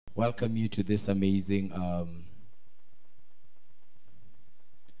welcome you to this amazing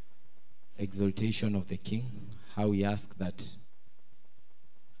exaltation of the King. How we ask that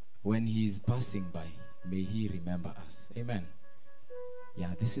when he is passing by, may he remember us. Amen.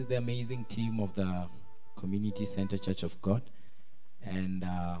 Yeah, this is the amazing team of the Community Center Church of God, and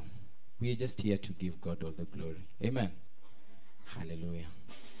we are just here to give God all the glory. Amen. Hallelujah.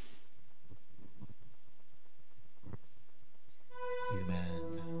 Amen.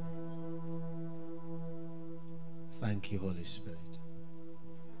 Thank you, Holy Spirit.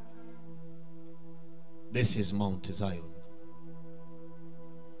 This is Mount Zion,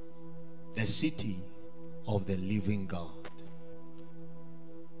 the city of the living God,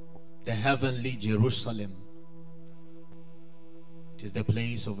 the heavenly Jerusalem. It is the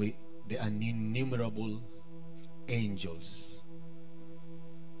place of the innumerable angels.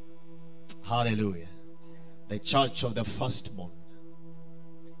 Hallelujah. The church of the firstborn.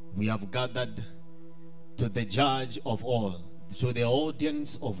 We have gathered to the judge of all, to the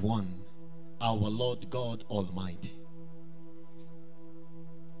audience of one, our Lord God Almighty.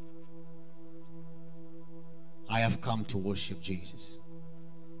 I have come to worship Jesus.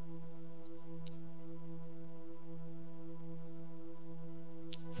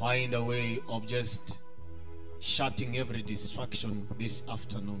 Find a way of just shutting every distraction this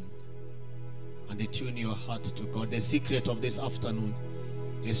afternoon and attune your heart to God. The secret of this afternoon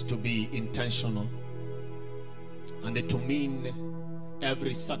is to be intentional and to mean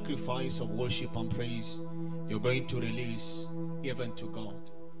every sacrifice of worship and praise you're going to release even to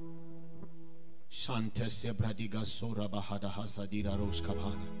God.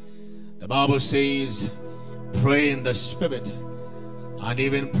 The Bible says, pray in the Spirit and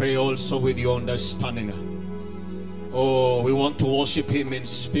even pray also with your understanding. Oh, we want to worship him in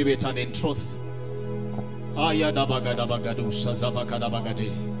spirit and in truth.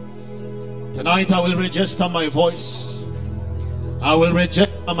 Tonight I will register my voice. I will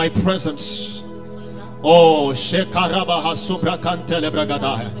register my presence. Oh,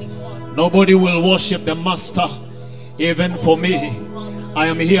 nobody will worship the Master. Even for me, I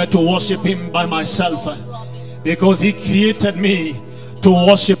am here to worship him by myself, because he created me to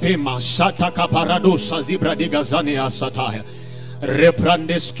worship him. Shataka paradosa zibradigazani asataya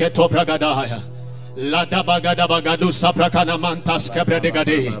reprandes keto bragadaya.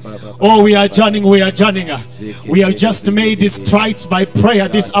 Oh, we are journeying, we are journeying. We have just made this strides by prayer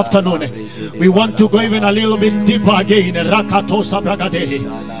this afternoon. We want to go even a little bit deeper again.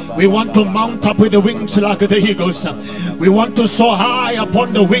 We want to mount up with the wings like the eagles. We want to soar high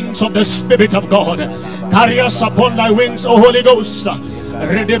upon the wings of the Spirit of God. Carry us upon thy wings, O Holy Ghost.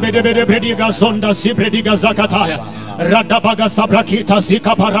 Radabaga sabrakita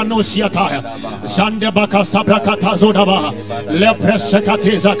zika paranusiataya Zandebaka sabrakata zodaba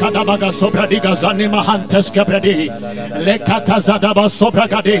lepresekatiza kadabaga sobradiga zanima hantes kebredi lekata zadaba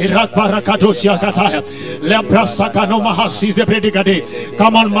sobragadi rakbarakadusia kataya leprasaka no mahasi zebredi.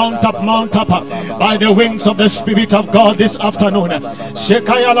 Come on, mount up by the wings of the Spirit of God this afternoon.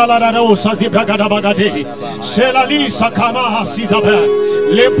 Shekaya la la la rosa zibragadabagadi shelali sakama sizabe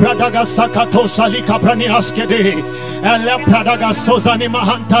lepradaga sakato salika prani askede.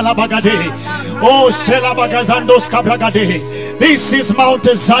 Oh, this is Mount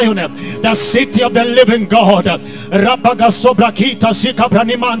Zion, the city of the living God. The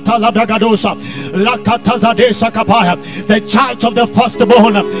church of the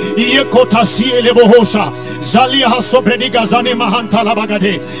firstborn.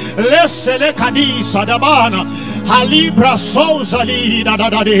 Halibra Sozali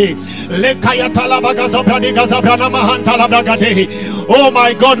Dadade Oh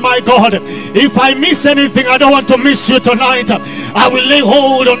my God, if I miss anything, I don't want to miss you tonight. I will lay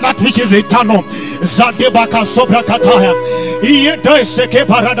hold on that which is eternal. Zadebaka Sobrakataya Iedeseke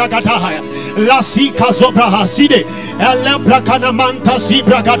Paradagataya Lasika Zobrahaside Elebrakana Manta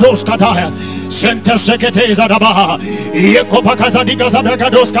Sibragados Kataya Sente Seketeza Dabaha Yekopakazadiga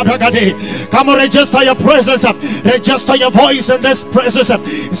Zabragados Kabragade. Come on, register your presence, register your voice in this presence.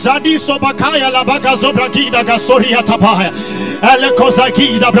 Zadi Sobakaya Labaga Zobragida Gasoria Tapaya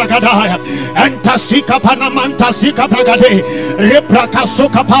Elekozakida Bragadaya Entasika Panamanta Sika Bragade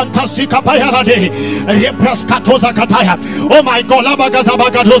Reprakasoka Pantasika Payarade Repraskatoza Kataya. Oh my God,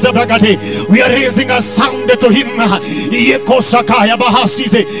 Labagazabagadose Bragade. We are raising a sound to him. Yekosakaya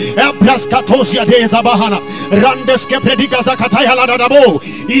Bahasize Ebraskatosia de Zabahana Randeske Prediga Zakataya Ladabo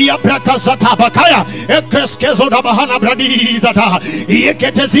Iabrata Zatabakaya Ekreskezo Dabahana Bradizata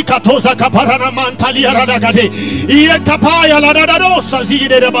Yeketezika Toza Kaparana Mantalia Radagade Yekapaya Radadadosa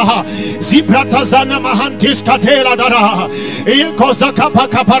Zidebaha, Zibratazana Mahantis Katela Dara, Ekozakapa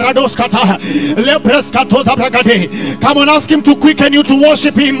Kaparadoskata, Lebreskatoza Bragade. Come on, ask him to quicken you to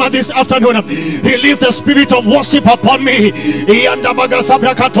worship him this afternoon. Release the spirit of worship upon me.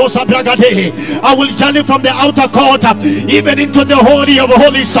 I will journey from the outer court even into the holy of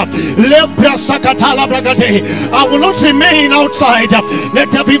holies. I will not remain outside.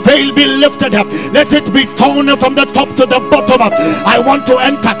 Let every veil be lifted up. Let it be torn from the top to the bottom. I want to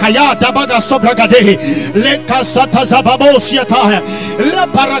enter Kaya Dabaga Sobragade. Leka Satazababo Siata. Le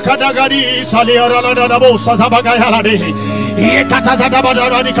Parakadagadi Saliara Bosa Zabagayalade.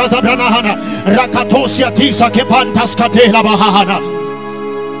 Yekatazadabadani Kazabranahana. Rakatosia Tisa Kepantas Katela Bahana.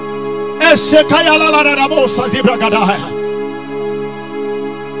 Esekayala Bosa Zibragadaya.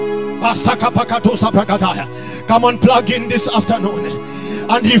 Come on, plug in this afternoon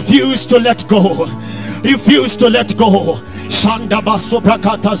and refuse to let go. Refuse to let go. Shandaba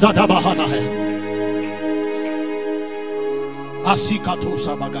Sobrakata Zadabahana. Asikato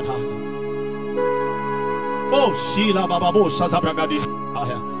Sabagata. Oh, Shila Bababo Sazabragadi.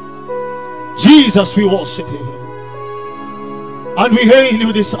 Jesus, we worship you. And we hail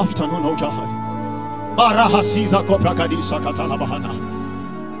you this afternoon, oh God. Barahasiza Kobragadi Sakatala Bahana.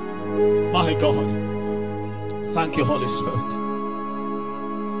 My God, thank you, Holy Spirit.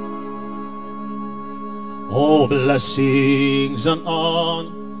 Oh, blessings and honor,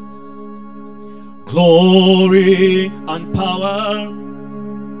 glory and power,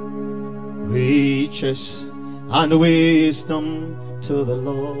 riches and wisdom to the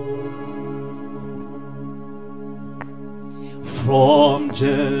Lord. From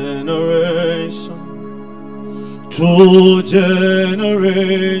generation to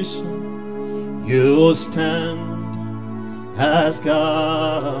generation, you stand as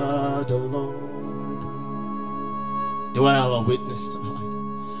God alone. Do I have a witness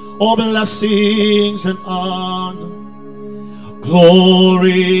tonight? All blessings and honor,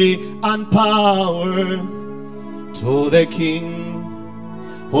 glory and power to the King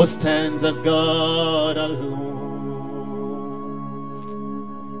who stands as God alone.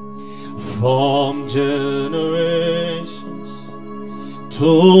 From generations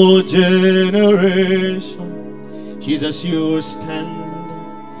to generation, Jesus, you stand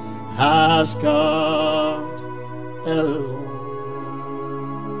as God alone.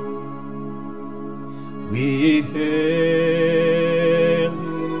 We hail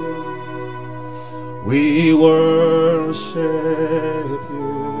you, we worship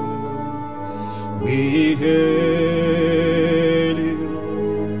you, we hail you,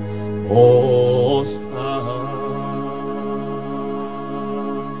 Most High.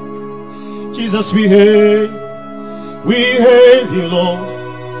 Jesus, we hail you, Lord.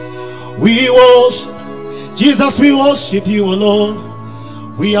 We worship, Jesus, we worship you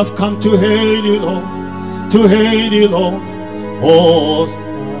alone. We have come to hail you, Lord, to hail you, Lord, Most High.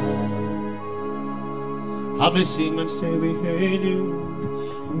 Have me sing and say, we hail you.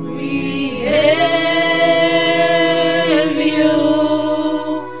 We hail you.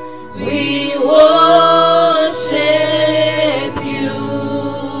 We worship you.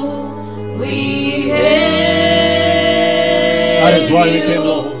 We hail. That is why we came,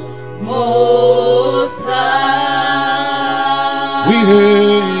 Lord. Most High. We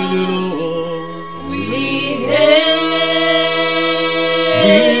hail you, Lord. We hail.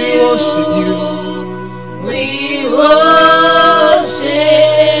 We worship you. We worship.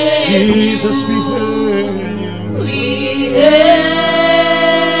 Jesus, we hail you. We hail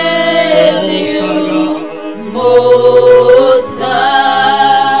you, Most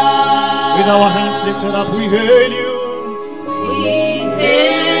High. With our hands lifted up, we hail you. We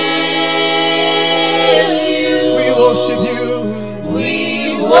hail you. We worship you. We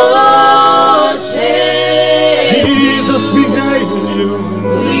worship. Jesus, we hail you.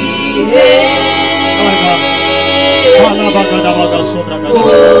 We hail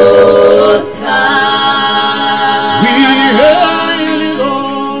Most High. We hail you,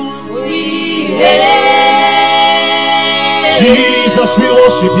 Lord. We hail. Jesus, we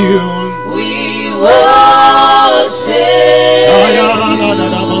worship you. We worship.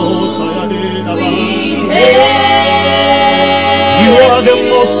 We hail. You are the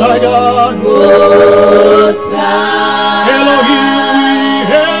Most High God. Most High. Elohim, we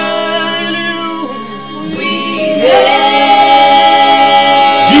hail you. We hail.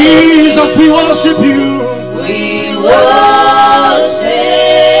 Jesus, we worship you. We worship.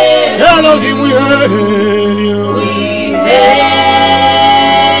 Elohim, we hail you. We hail.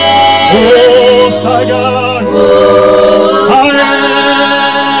 Most High God. Most High.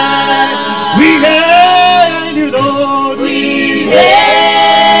 We hail you, Lord. We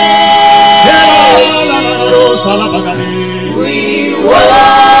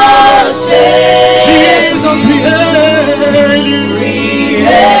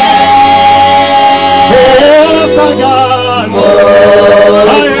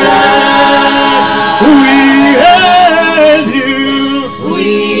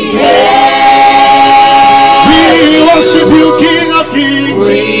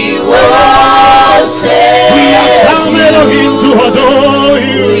adore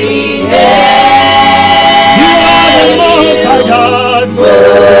you. You are the most high God.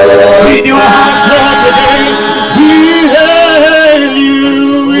 In your house, Lord, today we hail you.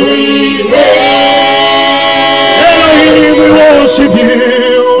 Elohim, we worship you.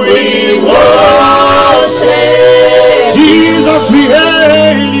 Jesus, we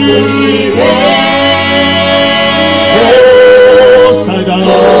hail you. Most high God.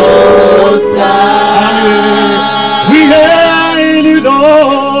 We hail you,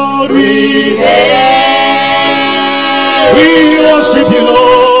 Lord. We worship you,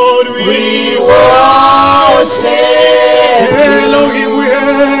 Lord. We Elohim, we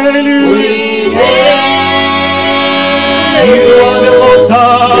hail you. You are the most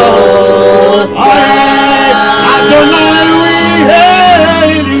high. Adonai, we hail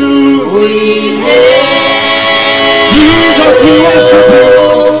you. Jesus, we worship you.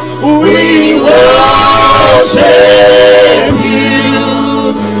 We worship you.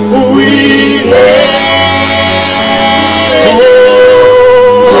 We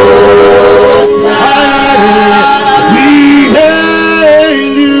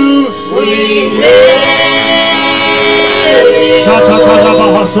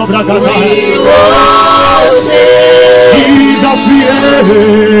Jesus, we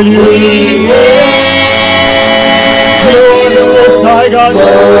hail you. You are the most high God.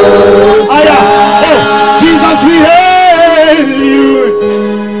 Jesus, we hail you.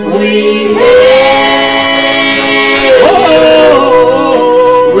 We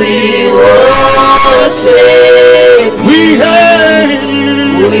worship. We hail you.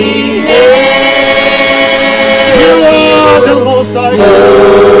 You are the most high God.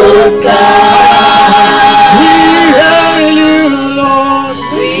 We hail you, Lord.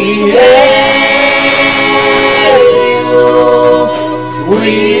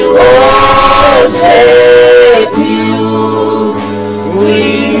 We worship you. We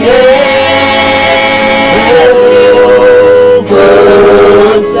hail you.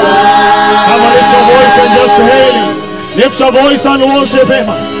 Come on, lift your voice and just hail him. Lift your voice and worship him.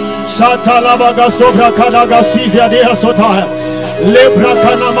 Shatalabaga sobra kadaga sizia dea sotaya. Lebra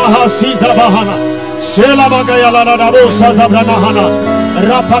kana mahasiza bahana. Shelabaga yalana nabusa zabranahana.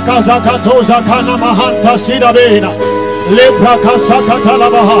 Rapakaza katoza kana mahanta sidabena. Lebra kasakata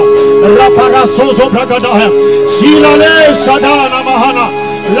labaha. Raparasozo bragadaya. Shilale sadana mahana.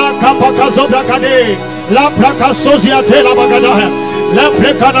 La kapakazo bragade. La prakasozia tela bagadaya. La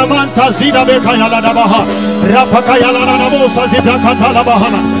prekanamanta zida bekayala nabaha. Rapakayala nabusa zibrakata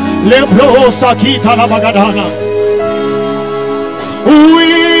labahana. Lebro sakita la bagadana. We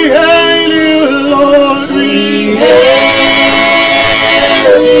hail you, Lord. We hail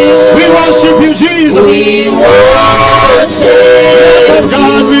you. We worship you, Jesus. We worship of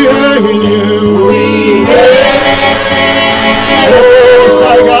God, we hail you. We hail Most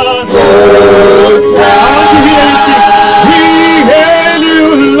High God. Most High. I want to hear you sing. We hail you,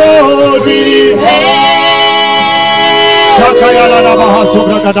 Lord. We hail.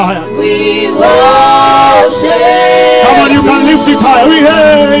 We worship. Come on, you can lift it high. We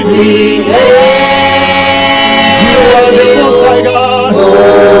hail. You are the Most High God.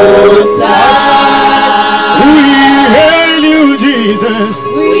 Most High. We hail you, Jesus.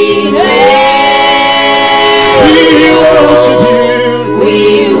 We hail. We worship you. We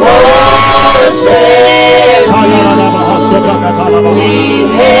worship. We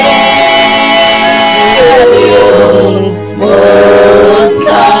hail you. Most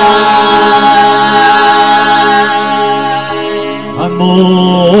High. And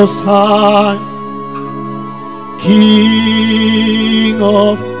Most High, King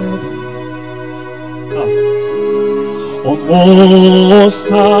of heaven. Oh, Most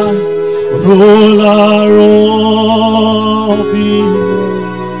High, Ruler of the earth.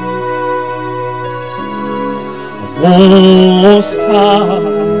 Most High,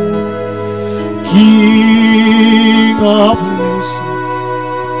 King of nations.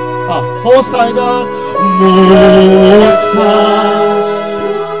 Most High God, Most High,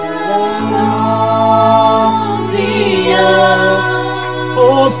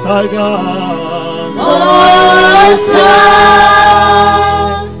 Most High God, Most High,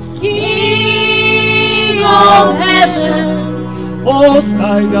 King of heaven. Most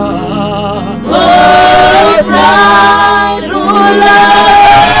High God, Most High, Ruler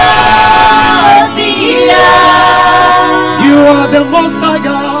of the earth. You are the Most High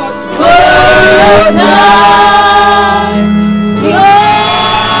God. Most High,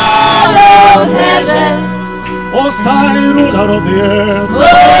 Lord of heaven. Most High, Ruler of the earth.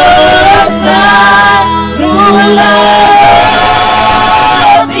 Most High, Ruler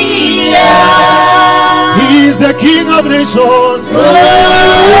of the earth. He is the King of nations.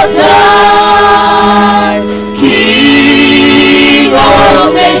 Most High, King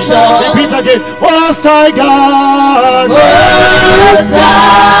of nations. Repeat again. Most High God. Most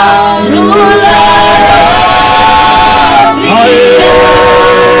High, ruler of the earth.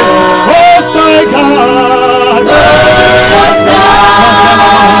 Most High God. Most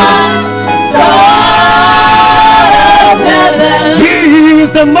High, Lord of heaven. He is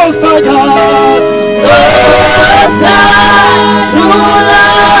the Most High God. Most High, ruler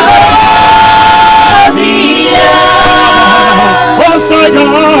of the earth. Most High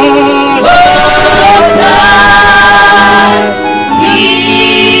God. Most High,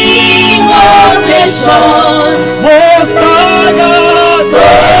 King of nations. Most High God.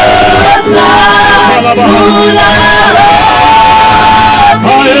 Most High, ruler of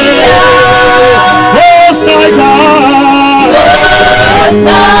the earth. Most High God. Most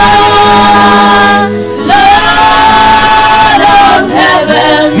High, Lord of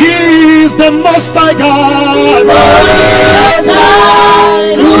heaven. He is the Most High God. Most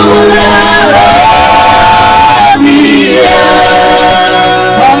High, ruler of the earth.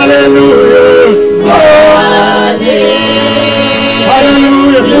 Hallelujah. Hallelujah.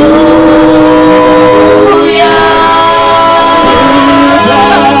 Hallelujah.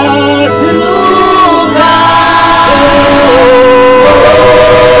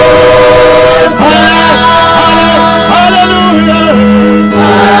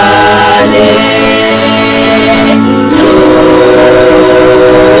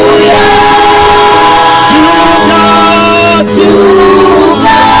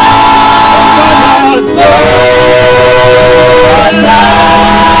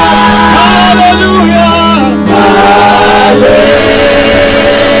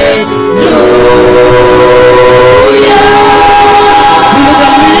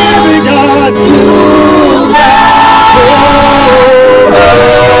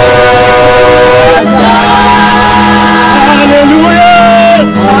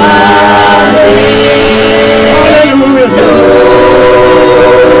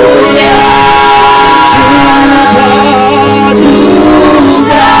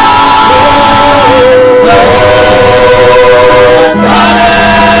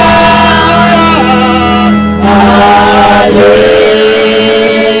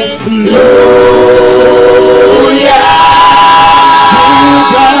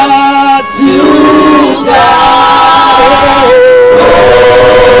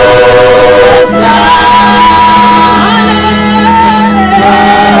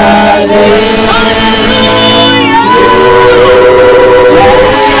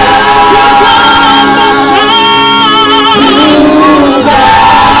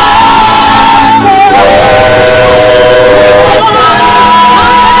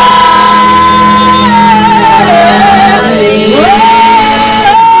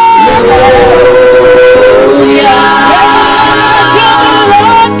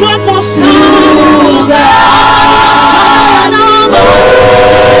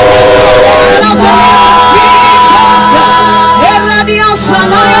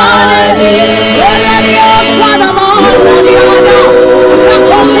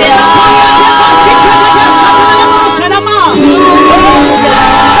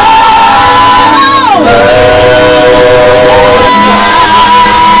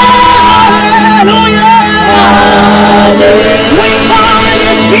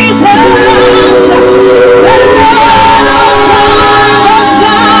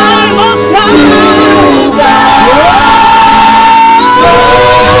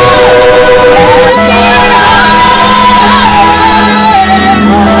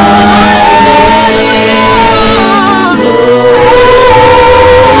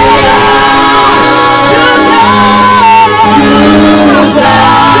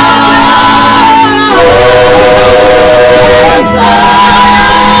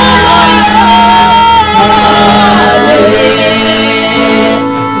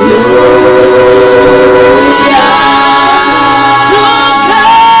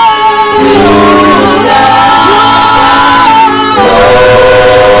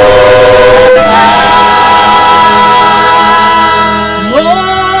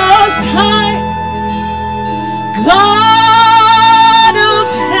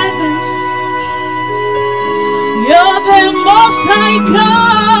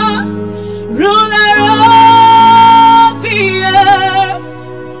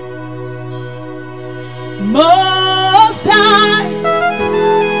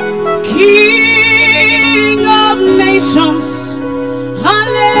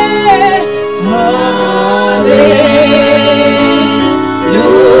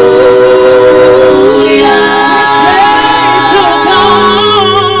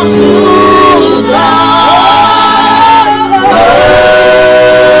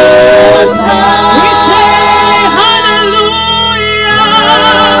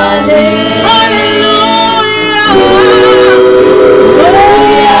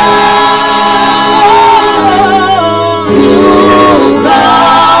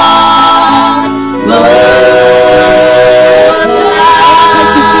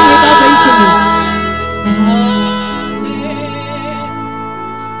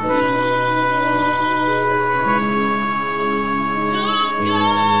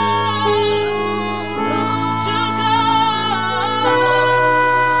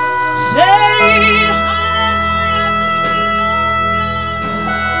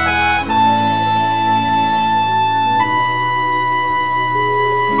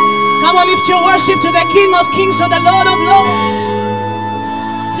 Come on, lift your worship to the King of Kings and the Lord of Lords.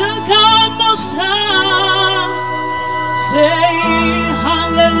 To God Most High, say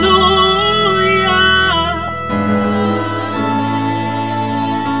hallelujah.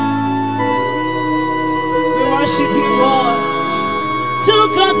 We worship you, God. To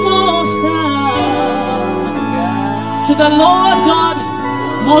God Most High, to the Lord God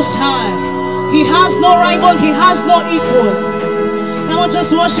Most High. He has no rival, he has no equal. Come on,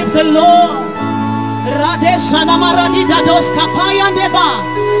 just worship the Lord. Radeshana maradida dos kapaya neba.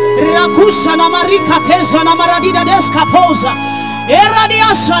 Rakushana marika tezana maradida des kaposa.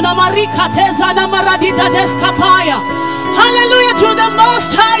 Eradiashana marika tezana maradida des kapaya. Hallelujah to the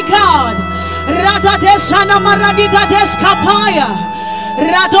Most High God. Radadeshana maradida des kapaya.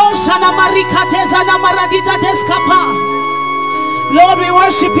 Radoshana marika tezana maradida des kapa. Lord, we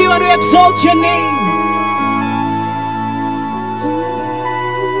worship you and we exalt your name.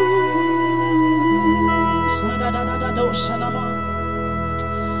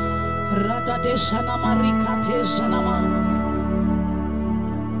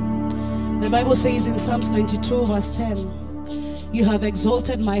 The Bible says in Psalms 92 verse 10, you have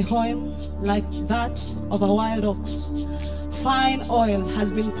exalted my horn like that of a wild ox. Fine oil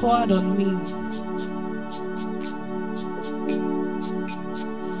has been poured on me.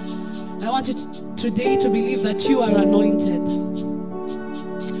 I want you today to believe that you are anointed.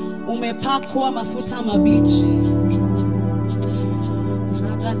 Umepakwa mafuta mabichi.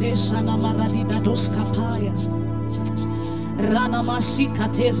 Radadeshana maradida dos kapaya. Rana masika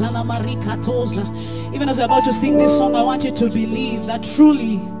tezana marika toza. Even as I'm about to sing this song, I want you to believe that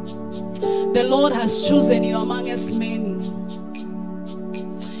truly the Lord has chosen you amongst many.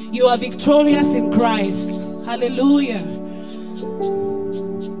 You are victorious in Christ. Hallelujah.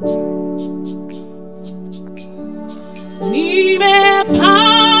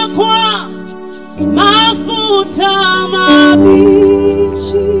 Nimepakwa mafuta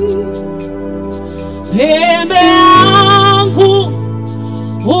mabichi, pembe yangu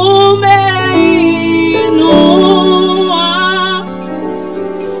umeinua,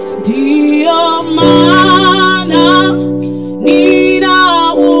 ndiyo maana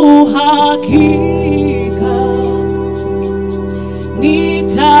nina uhakika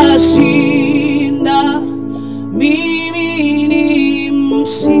nitashinda. Mimi ni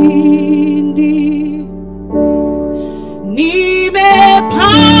mshindi, nimepakwa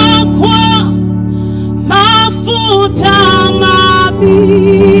mafuta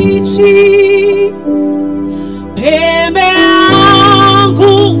mabichi, pembe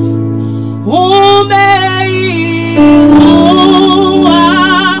yangu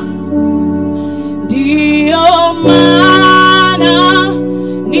umeinua, ndiyo maana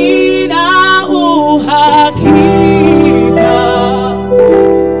nina uhakika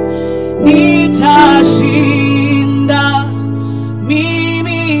nitashinda.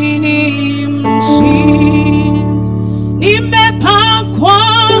 Mimi ni mshindi, nimepakwa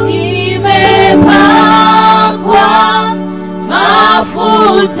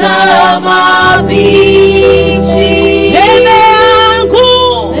mafuta mabichi, pembe yangu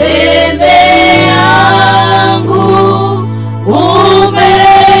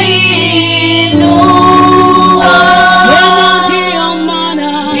umeinua, sema ndiyo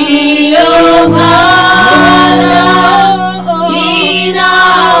maana nina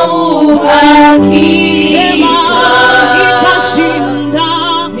uhakika, sema nitashinda.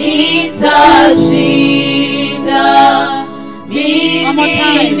 One more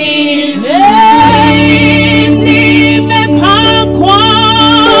time. Hey, nimepakwa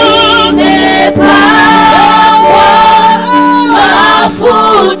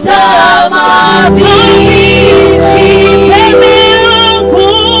mafuta mabichi, pembe yangu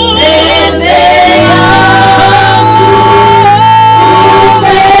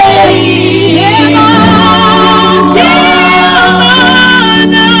sema ndiyo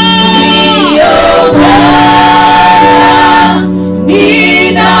maana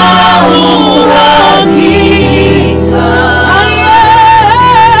nina uhakika.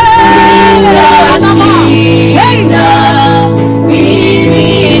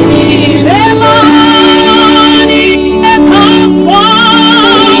 Sema nimepakwa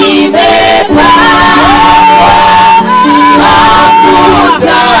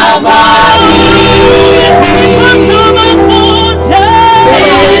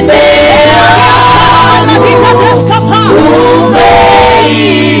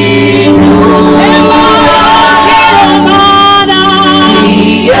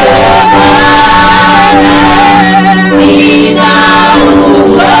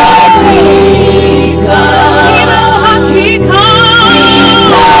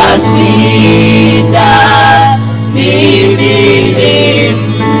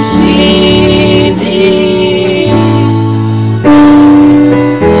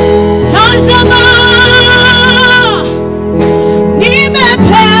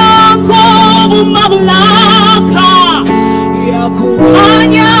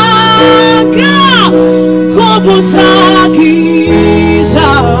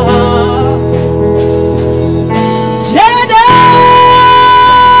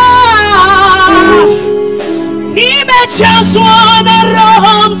Umejazwa na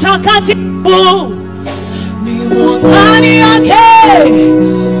Roho Mtakatifu, nimo ndani yake,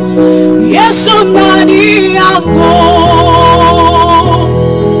 Yesu ndani yangu.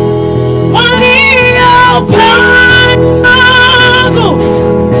 Walio upande wangu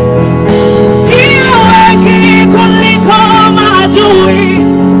ndio wengi kuliko maadui.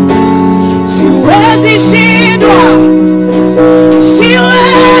 Siwezi shindwa,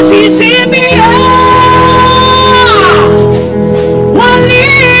 siwezi zimia.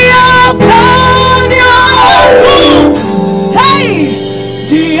 Walio upande wangu, hey,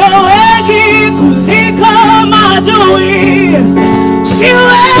 ndio wengi kuliko maadui.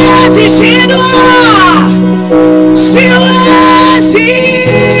 Siwezi shindwa, siwezi.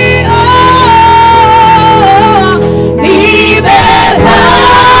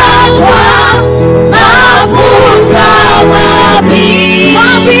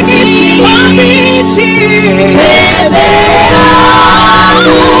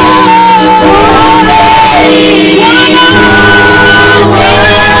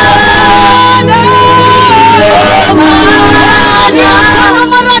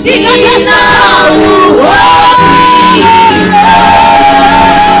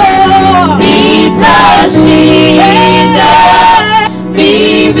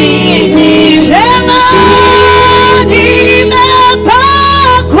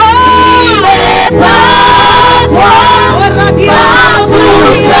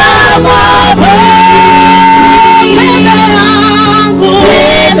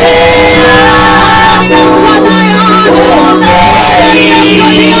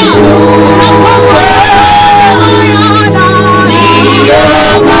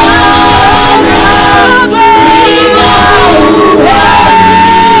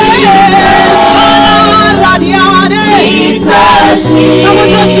 Come on,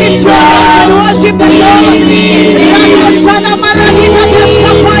 just lift your hands and worship the Lord. Rakasana maradina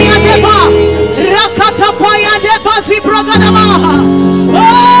deskapaya deba, rakatapaya deba zibragadamaha.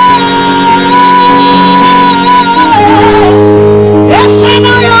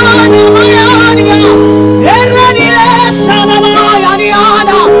 Esana yana mayania, eradia sana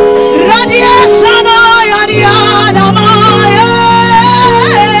mayaniana, radia sana yaniana maya.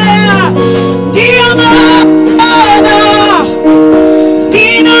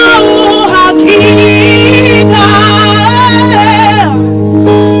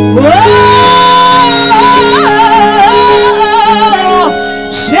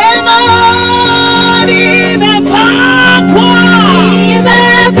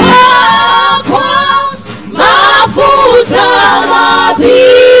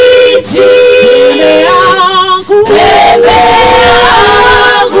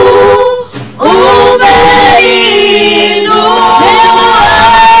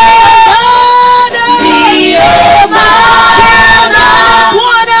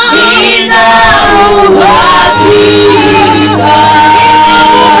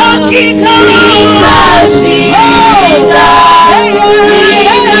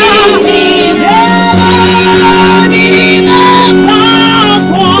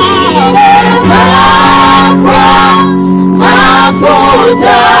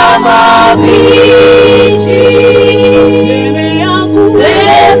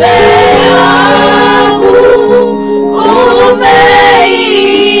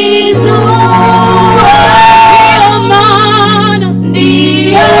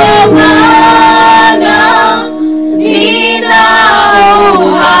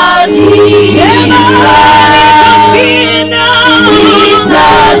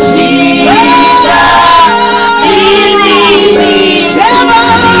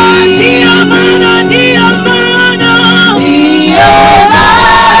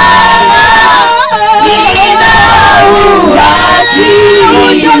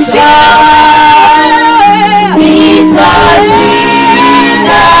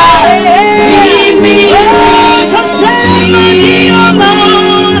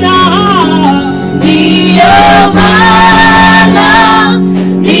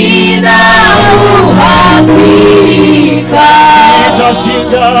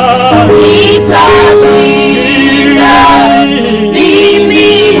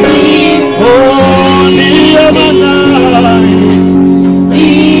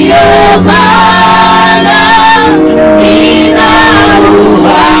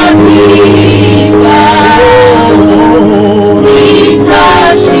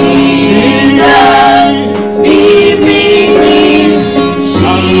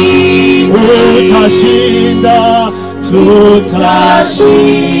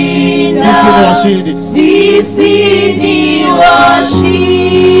 Sisi ni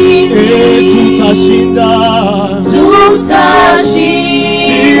washindi, tutashinda,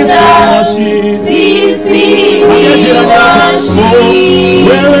 sisi Ambia ni jirani yako, washindi.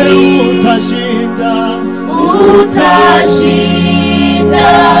 wewe utashinda.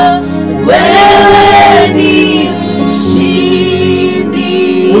 Utashinda, wewe ni mshindi.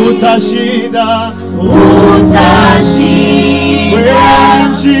 Utashinda. Utashinda, Wewe ni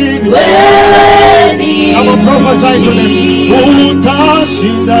mshindi. wewe ni Come on, prophesy to them.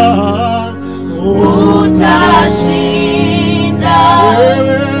 Utashinda. Utashinda,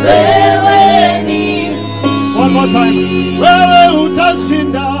 wewe ni One more time. Wewe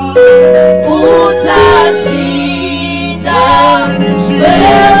utashinda. Utashinda, Wewe ni mshindi.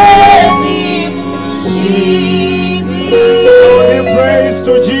 wewe ni mshindi. Give praise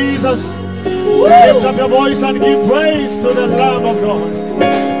to Jesus. Lift up your voice and give praise to the Lamb of God.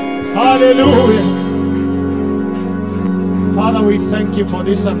 Hallelujah. Father, we thank you for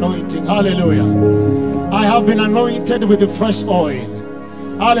this anointing. Hallelujah. I have been anointed with the fresh oil.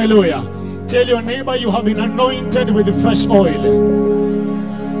 Hallelujah. Tell your neighbor you have been anointed with the fresh oil.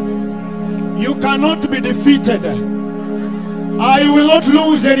 You cannot be defeated. I will not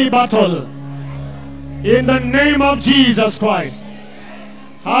lose any battle. In the name of Jesus Christ.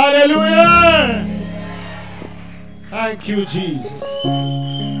 Hallelujah. Thank you, Jesus.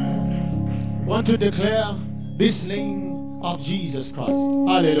 Want to declare this name of Jesus Christ.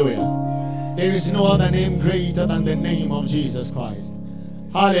 Hallelujah. There is no other name greater than the name of Jesus Christ.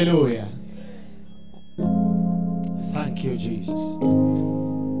 Hallelujah. Thank you, Jesus.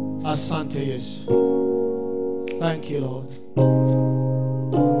 Asante Yesu. Thank you, Lord.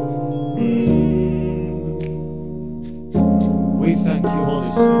 We thank you,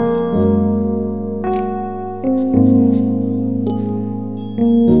 Holy Spirit.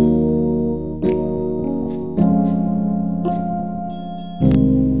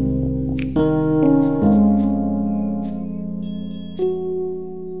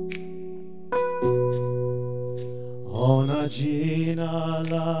 Ona jina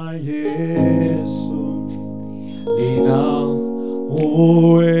la Yesu lina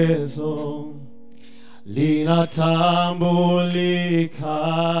uwezo,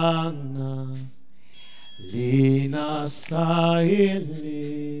 linatambulikana,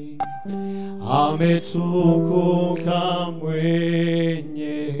 linastahili. Ametukuka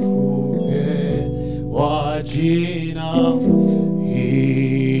mwenye kupewa jina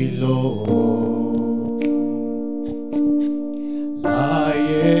hilo la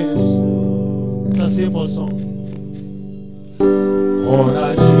Yesu. It's a simple song.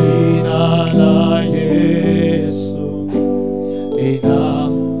 Ona jina la Yesu lina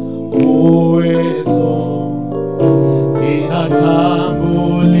uwezo,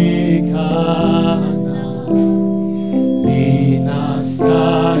 linatambulikana,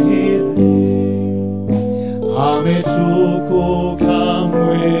 linastahili. Ametukuka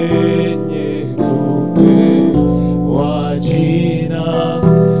mwenye kupewa jina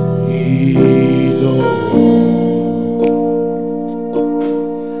hilo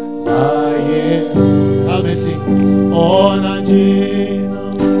la Yesu. Amesing. Ona jina,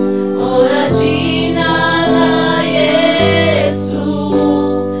 Ona jina la Yesu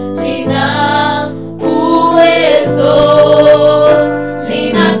lina uwezo,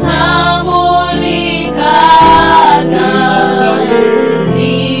 linatambulikana,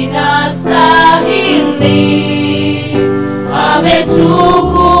 linastahili.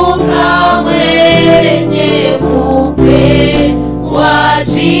 Ametukuka mwenye kupewa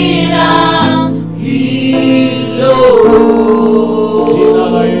jina hilo. jina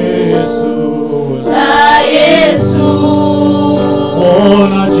la Yesu. La Yesu.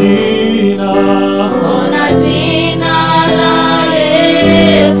 Ona jina, Ona jina la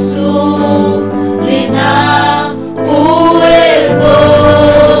Yesu lina uwezo,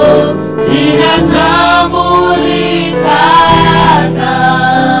 linatambulikana,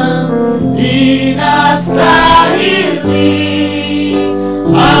 linastahili.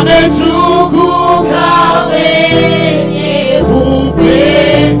 Ametukuka mwenye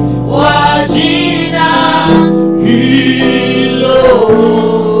kupewa jina hilo.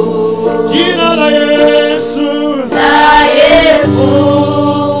 jina la Yesu. La Yesu.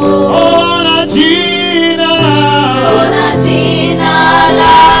 Ona jina, Ona jina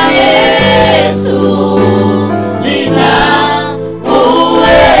la Yesu lina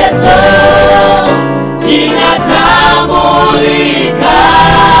uwezo,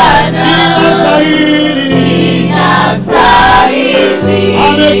 linatambulikana, linastahili. linastahili.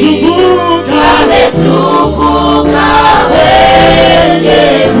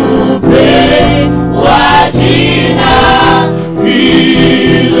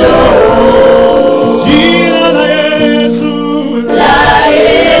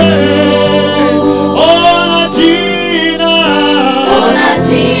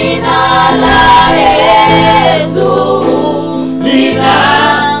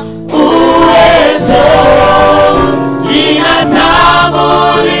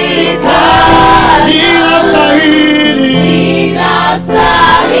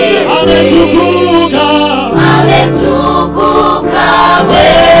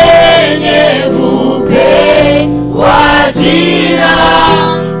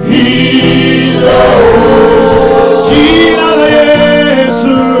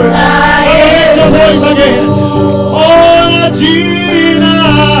 voice again. Ona jina.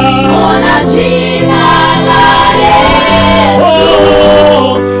 Ona jina la Yesu.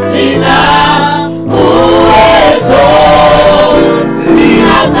 Lina uwezo.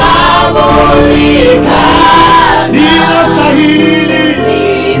 Linatambulika. Linastahili.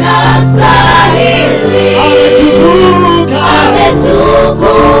 Linastahili. Ametukuka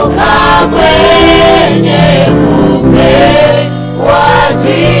mwenye kupewa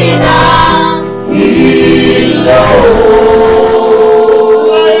jina hilo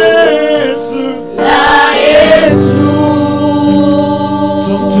la Yesu.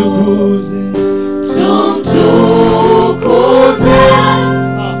 Tumtukuze. Tumtukuze.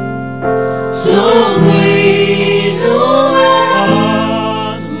 Tumwinue.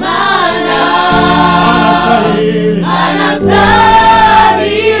 Maana anastahili.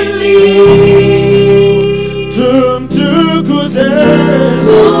 Tumtukuze.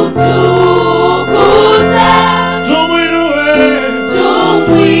 Tumtukuze. Tumwinue.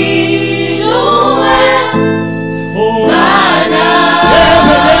 Tumwinue. Oh, Maana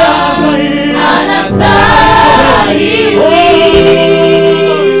anastahili. anastahili.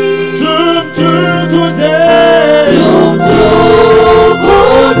 Tumtukuze. Tumtukuze.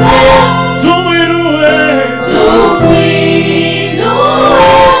 Tumwinue. Tumwinue.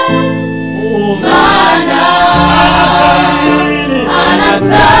 Maana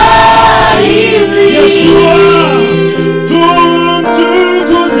anastahili. Yeshua.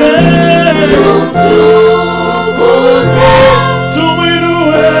 Tumtukuze. Tumtukuze.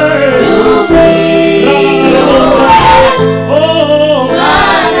 Tumwinue. Oh,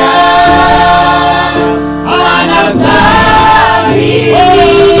 Maana anastahili.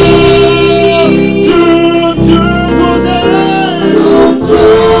 tumtukuze.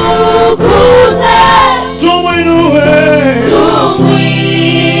 Tumtukuze. Tumwinue.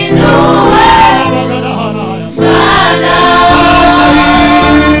 Tumwinue. Maana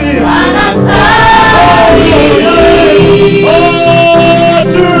anastahili. Oh,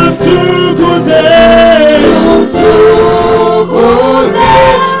 tumtukuze. Tumtukuze.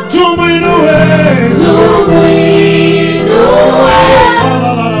 Tumwinue. Tumwinue.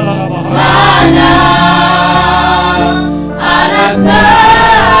 Maana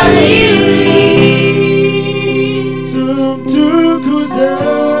anastahili. Tumtukuze.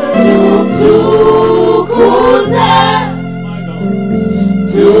 Tumtukuze. My God.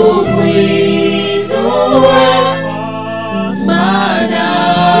 Tumwinue. Maana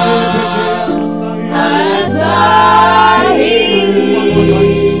anastahili.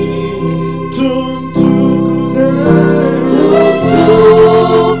 Tumtukuze.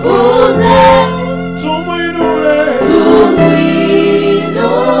 Tumtukuze. Tumwinue. Tumwinue.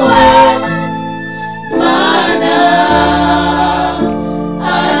 Maana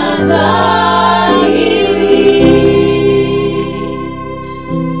anastahili.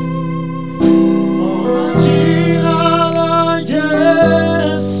 Ona jina la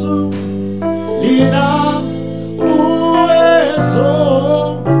Yesu lina uwezo,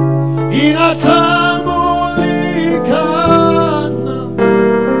 inatambulikana,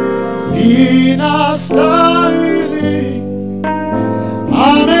 linastahili.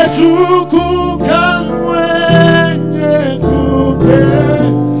 Ametukuka mwenye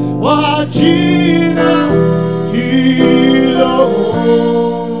kupewa jina hilo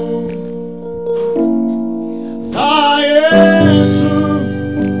la Yesu.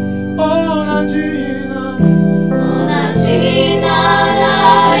 Ona jina. Ona jina la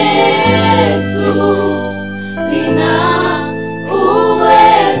Yesu lina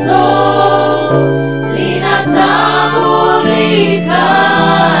uwezo,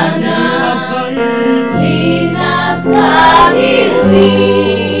 linatambulikana,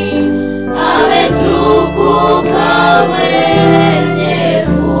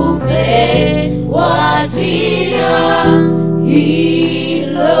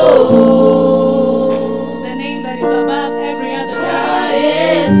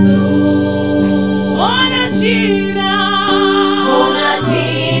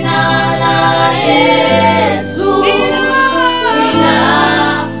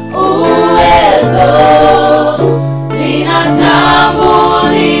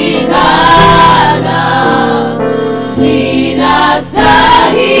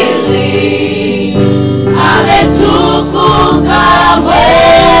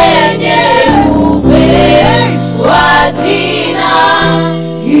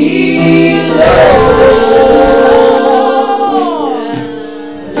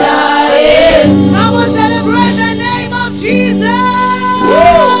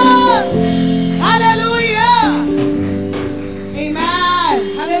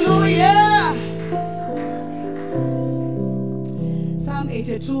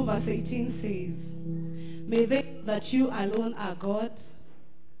 82 verse 18 says, may they know that you alone are God.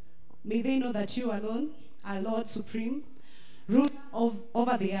 May they know that you alone are Lord supreme, ruler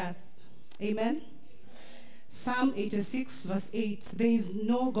over the earth. Amen. Psalm 86 verse 8, there is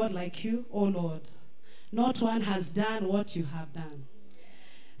no God like you, O Lord. Not one has done what you have done.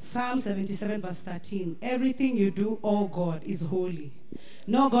 Psalm 77 verse 13, everything you do, O God, is holy.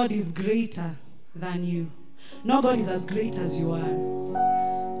 No God is greater than you. No God is as great as you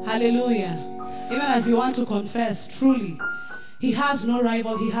are. Hallelujah. Even as you want to confess, truly, he has no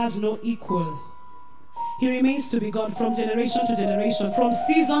rival, he has no equal. He remains to be God from generation to generation, from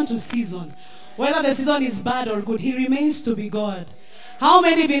season to season. Whether the season is bad or good, he remains to be God. How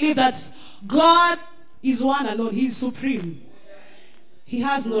many believe that God is one alone? He is supreme. He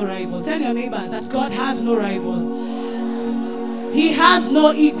has no rival. Tell your neighbor that God has no rival. He has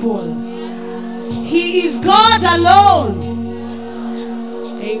no equal. He is God alone.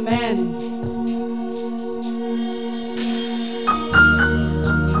 Amen.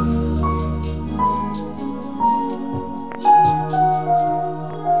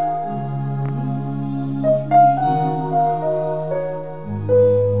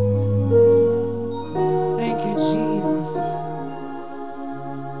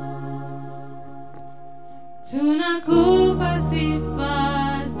 Tunakupa sifa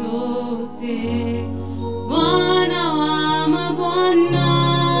zote, Bwana wa mabwana,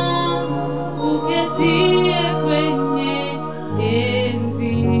 uketie kwenye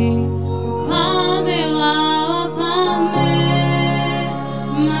enzi, mfalme wa wafalme,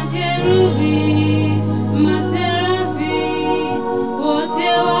 makerubi, maserafi, wote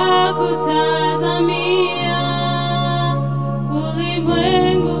wakutazamia,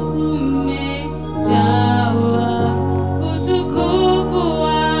 ulimwengu umejawa utukufu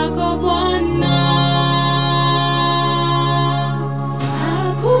wako Bwana.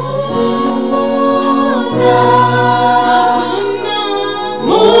 Hakuna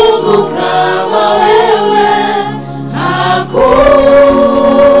Mungu kama wewe, hakuna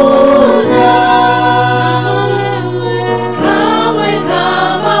kamwe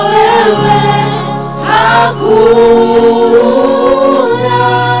kama wewe, hakuna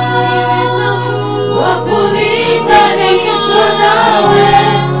wakulinganisha nawe,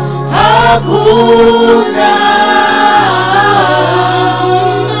 hakuna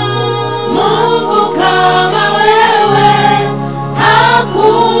Mungu kama wewe,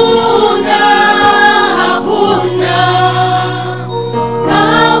 hakuna, hakuna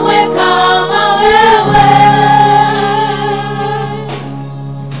kamwe kama wewe.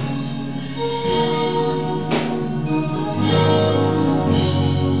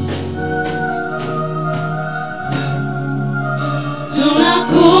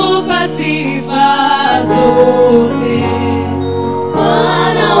 Tunakupa sifa zote,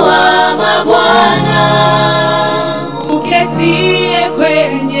 Bwana wa mabwana, uketie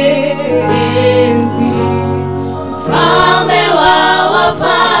kwenye enzi, mfalme wa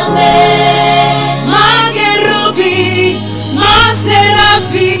wafalme, makerubi,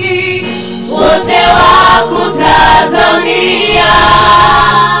 maserafi, wote wakutazamia,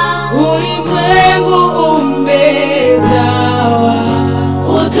 ulimwengu umejawa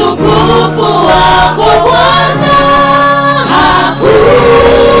utukufu wako Bwana. Hakuna,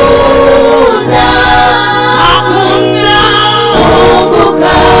 hakuna Mungu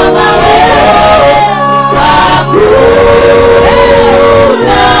kama wewe, hakuna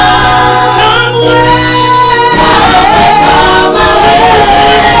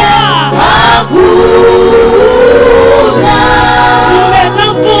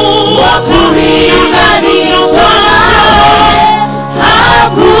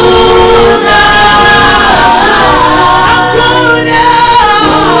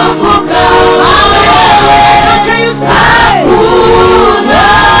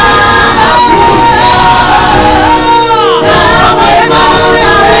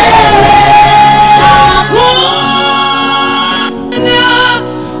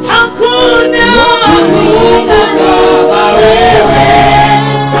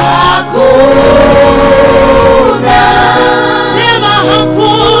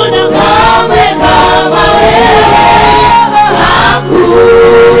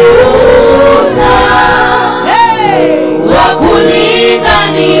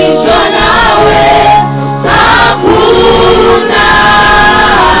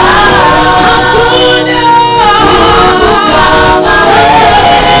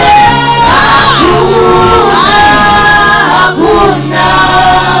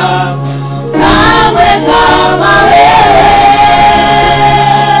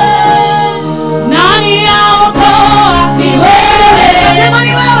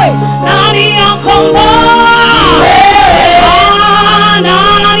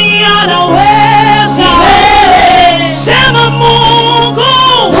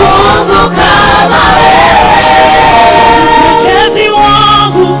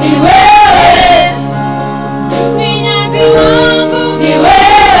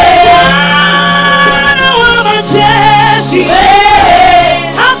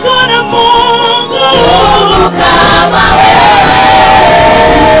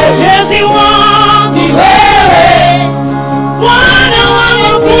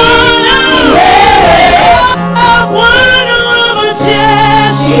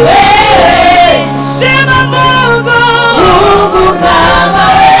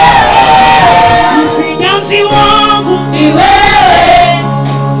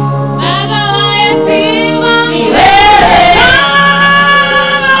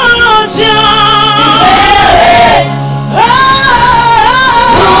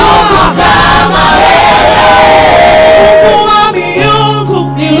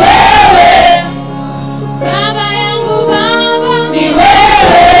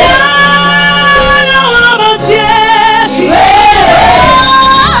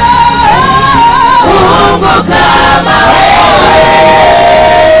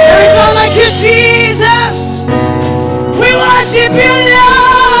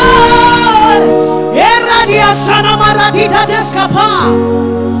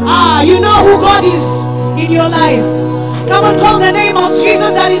in your life. Come and call the name of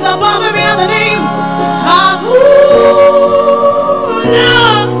Jesus that is above every other name. Hakuna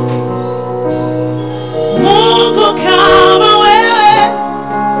Mungu kama wewe.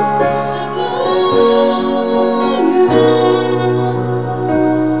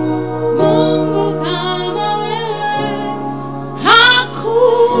 Mungu kama wewe.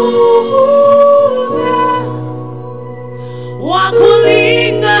 Hakuna wa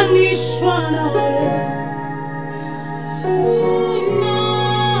kulinganishwa na wewe.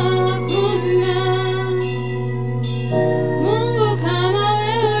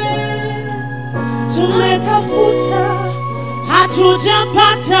 Tumetafuta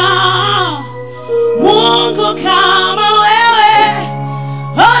hatujapata Mungu kama wewe.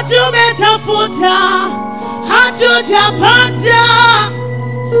 Oh, tumetafuta hatujapata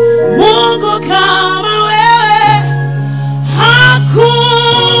Mungu kama wewe.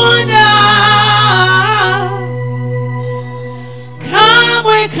 Hakuna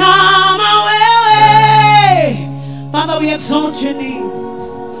kamwe kama wewe. Father, we exalt your name.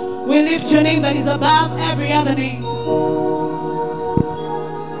 We lift your name that is above every other name.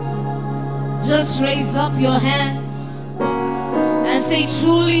 Just raise up your hands and say,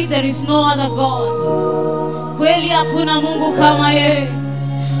 truly there is no other God. Kweli hakuna Mungu kama yeye.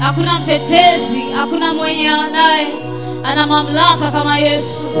 Hakuna mtetezi, hakuna mwenye ana mamlaka kama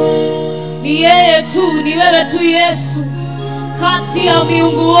Yesu. Ni yeye tu, ni wewe tu Yesu. Kati ya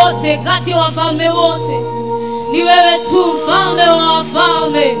miungu wote, kati ya wafalme wote, ni wewe tu mfalme wa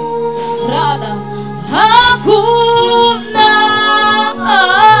wafalme. Rada, hakuna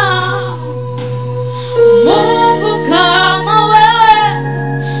Mungu kama wewe.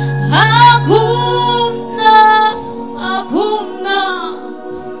 Hakuna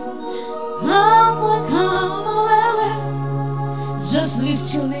kamwe kama wewe. Just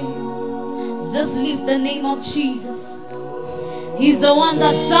lift your name. Just lift the name of Jesus. He's the one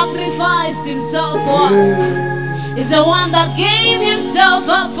that sacrificed himself for us. He's the one that gave himself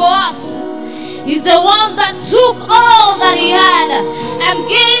up for us. He's the one that took all that he had and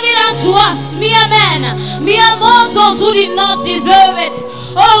gave it unto us, mere men, mere mortals who did not deserve it.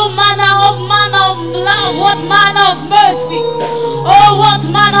 Oh, manner of love, what manner of mercy, oh, what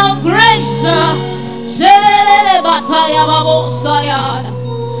manner of grace.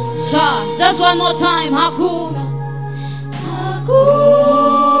 Just one more time, hakuna.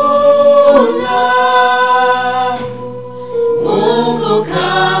 Mungu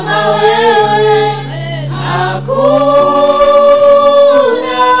kama wewe. Hakuna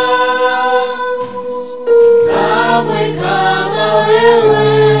kamwe kama wewe.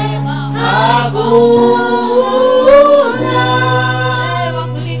 Hakuna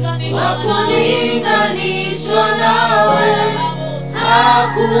wakulinganishwa nawe.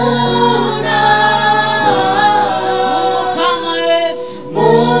 Hakuna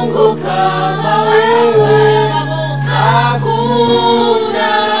Mungu kama wewe. Hakuna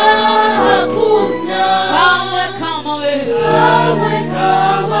kamwe kama wewe.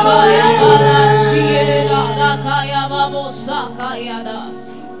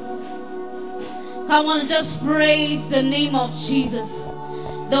 Come on, just praise the name of Jesus,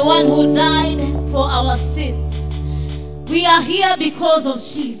 the one who died for our sins. We are here because of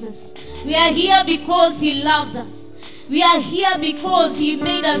Jesus. We are here because he loved us. We are here because he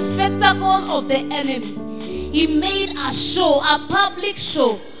made a spectacle of the enemy. He made a show, a public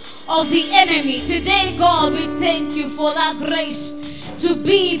show of the enemy. Today, God, we thank you for that grace to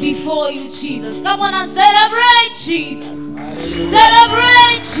be before you, Jesus. Come on and celebrate Jesus.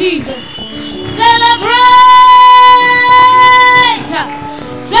 Celebrate Jesus. Celebrate.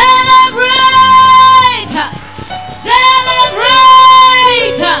 Celebrate.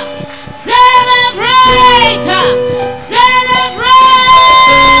 Celebrate. Celebrate. Celebrate.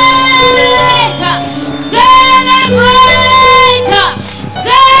 Celebrate.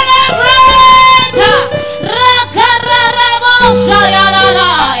 Celebrate.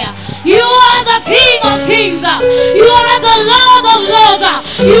 Rakararaboshayalalaya. You are the King of Kings. You are the Lord of Lords.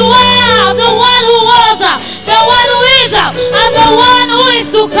 You are the one who was, the one who is, and the one who is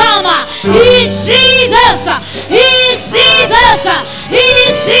to come. He is Jesus. He is Jesus. He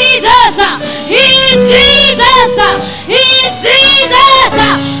is Jesus. He is Jesus. He is Jesus.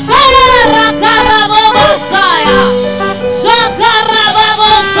 Rakarababosaya.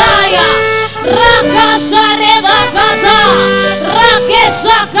 Shakarababosaya. Rakasharebakata.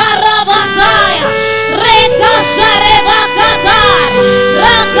 Rakeshakarabataya. Rekasharebakata.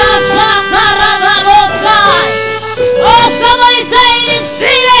 Rakashakarababosaya. Oh, somebody say it is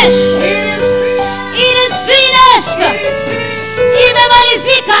finished. It is finished.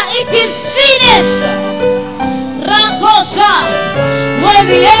 Imemalizika. It is finished.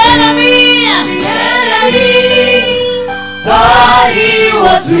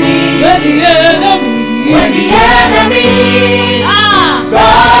 When the enemy,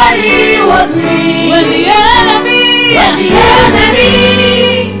 thought he was weak. when the enemy, When the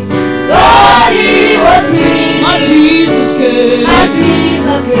enemy thought he was weak. my Jesus came. My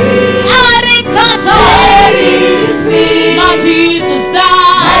Jesus came. Arikata, Set his feet. my Jesus My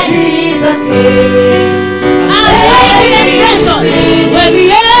died. Jesus came. I say the expression, when the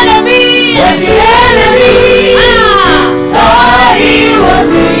enemy, When the enemy thought he was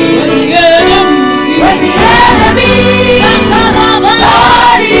weak. when the enemy, When the enemy Shakaraba,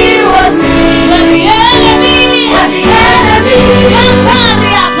 thought he was weak. when the enemy, When the enemy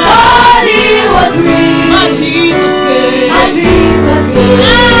Shakariaka, thought he was weak. my Jesus came. My Jesus came.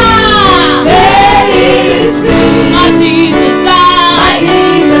 Set his feet. My Jesus My died.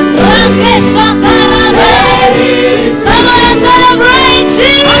 Jesus came. Rakeshakaraba. Set his feet. Come on and celebrate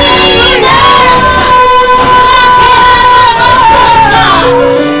Jesus.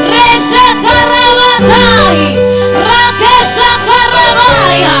 Reshakarabatai.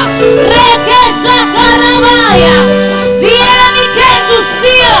 Rakeshakarabaya. Rekeshakarabaya. The enemy came to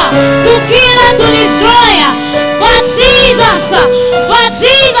steal, to kill, and to destroy. But Jesus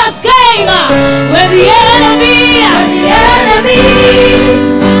came when the enemy, When the enemy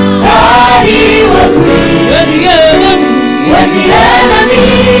thought he was weak. when the enemy, When the enemy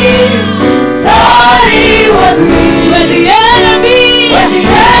thought he was weak. when the enemy, When the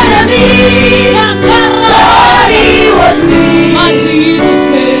enemy thought he was weak. my Jesus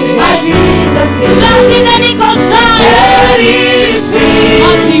came. My Jesus came. Just in any concern, Set his feet.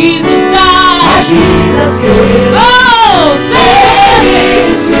 my Jesus My died. Jesus came. Oh, Set say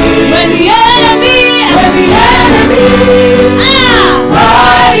his feet. when the enemy, When the enemy ah, thought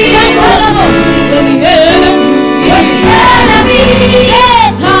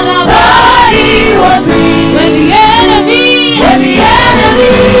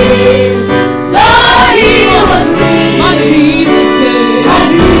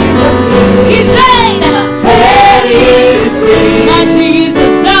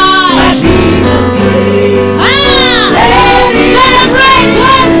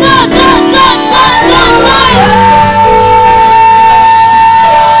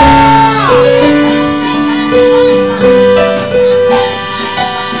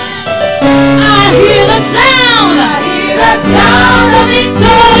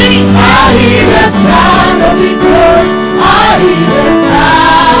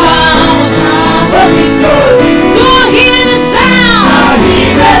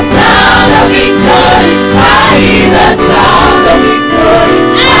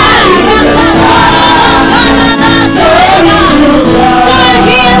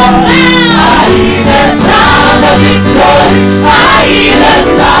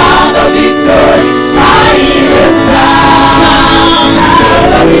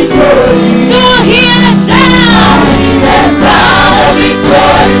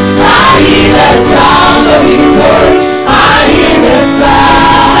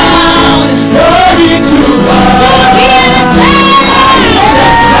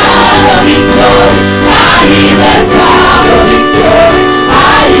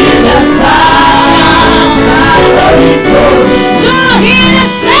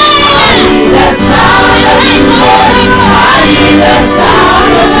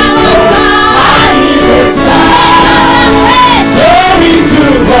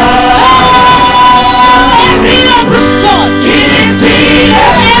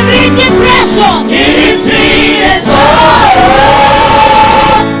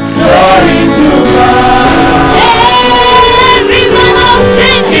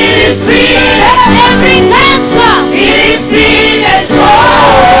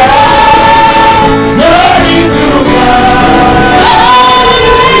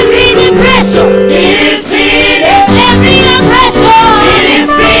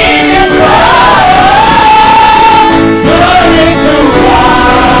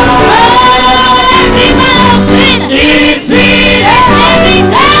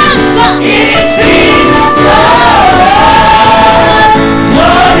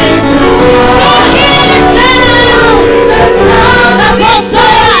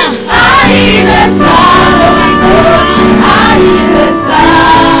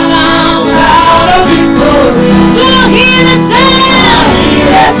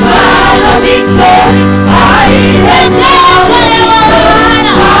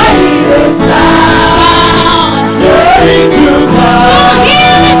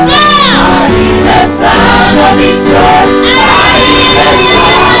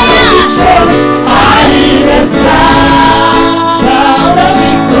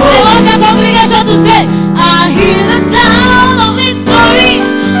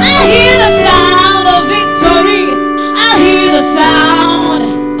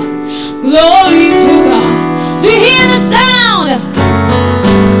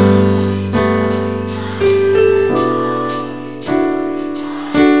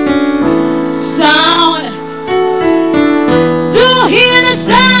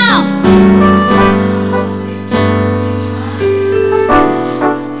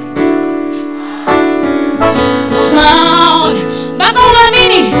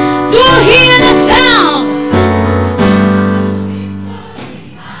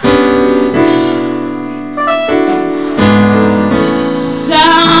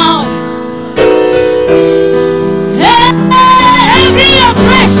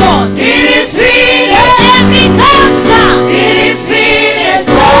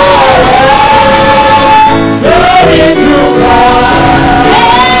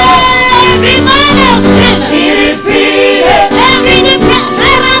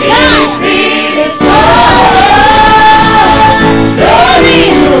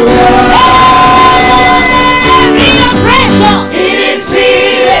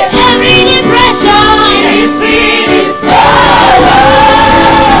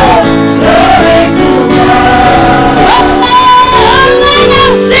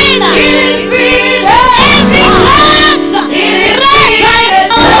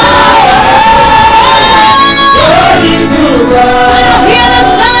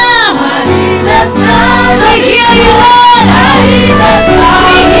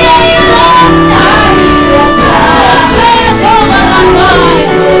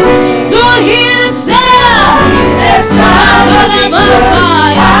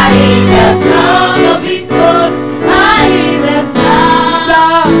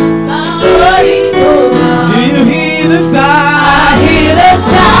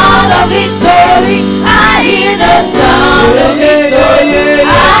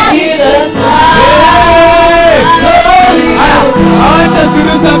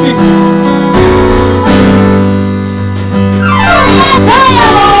makofi.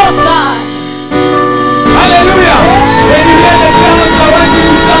 Hallelujah. When you hear the drums, I want you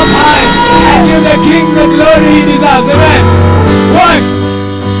to jump high and give the King the glory he deserves. Amen. 1,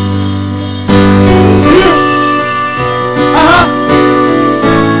 2.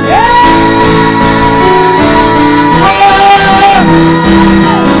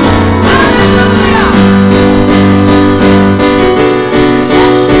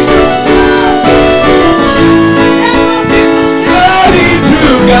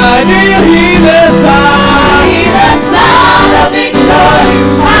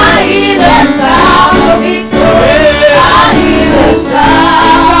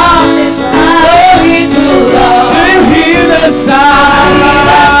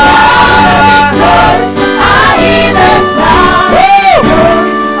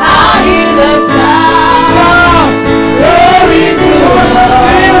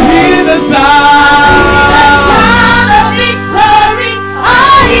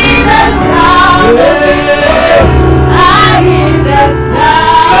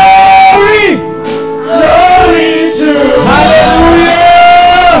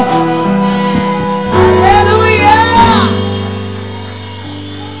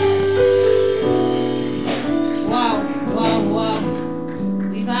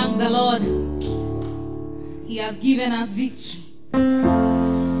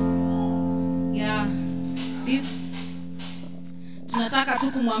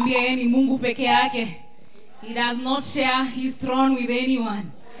 He does not share his throne with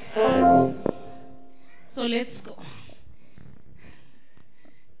anyone. So let's go.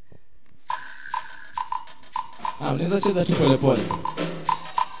 Mnaweza cheza tu pole pole.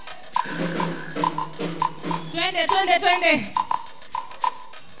 Twende.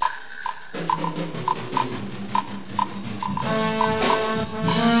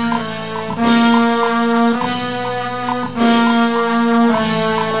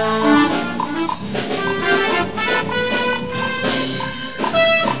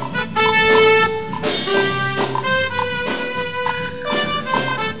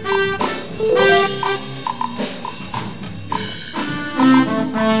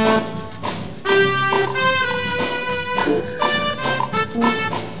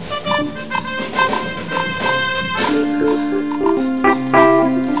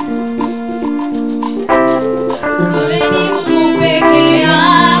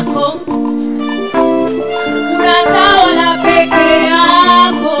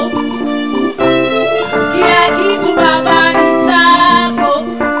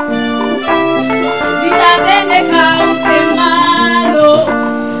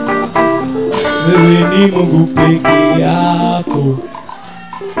 Mungu peke yako,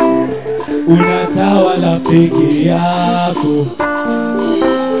 unatawala peke yako,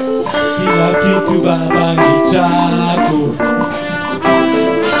 kila kitu Baba ni chako,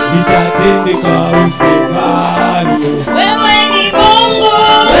 vitatendeka usemalo. Wewe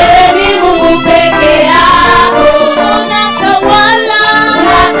ni Mungu peke yako,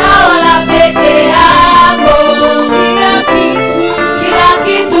 unatawala peke yako, kila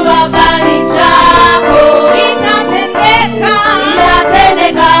kitu Baba ni chako,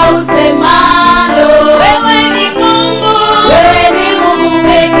 vitatendeka usemalo. Wewe ni Mungu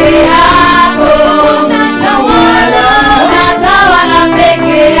peke yako, unatawala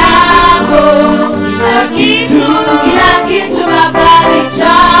peke yako, kila kitu Baba ni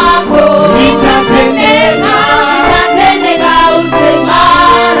chako, vitatendeka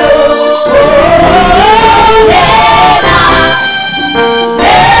usemalo.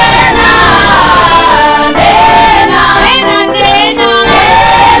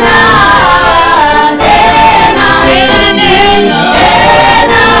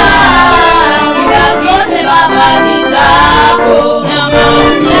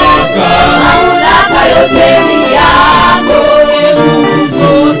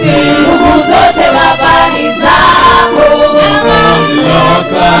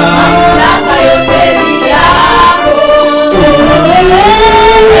 Mamlaka yote ni yako.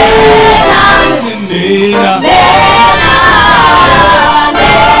 Nena.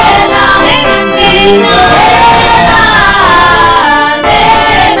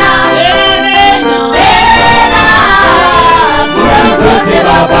 Zote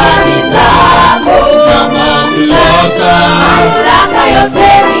Baba ni zako. Mamlaka yote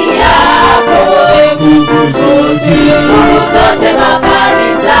ni yako. Nguvu zote Baba ni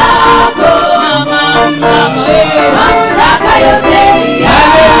zako.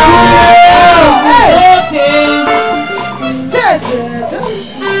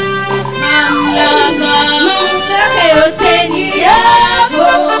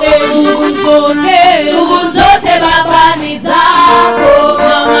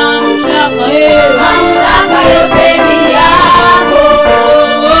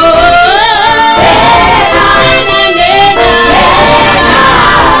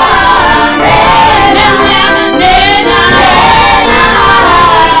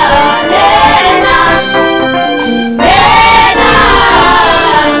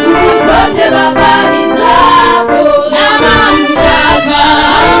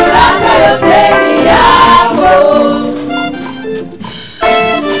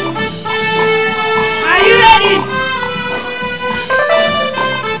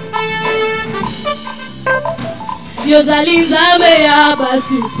 Yozalinzame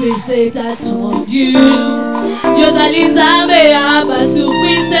abasuprise tatondu. Yozalinzame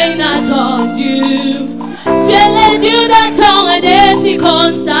abasuprise natondu. Tu es le Dieu de temps et des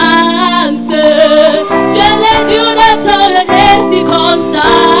circonstances. Tu es le Dieu de temps et des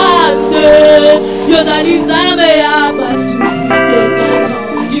circonstances. Yozalinzame abasuprise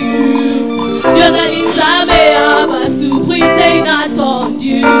natondu. Yozalinzame abasuprise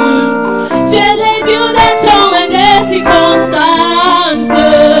inattendu. Tu es le Dieu des temps et des circonstances.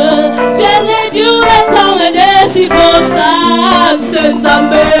 Tu es le Dieu des temps et des circonstances.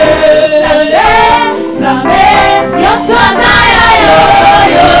 Nzambe, Nzambe, Yoswanaya yo,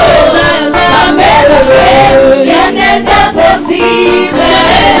 Nzambe, rien n'est impossible.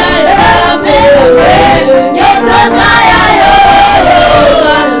 Nzambe, Yoswanaya yo,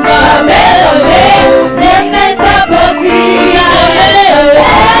 Nzambe, rien n'est impossible.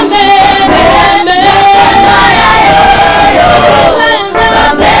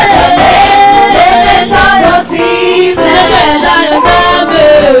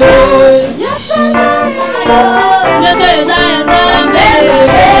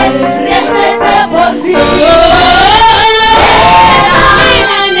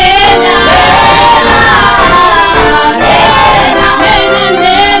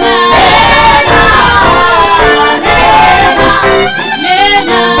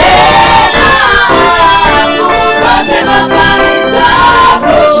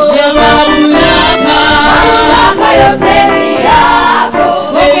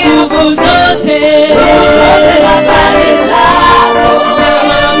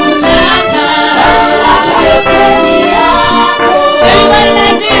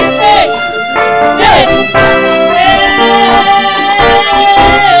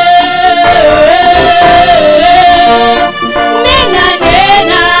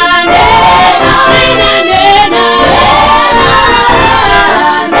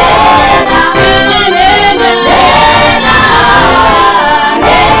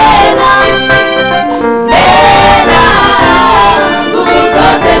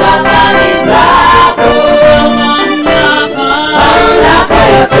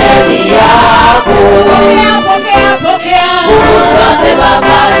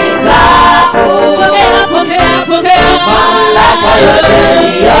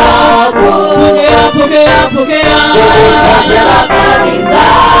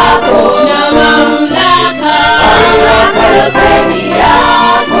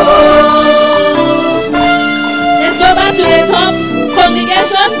 Let's go back to the top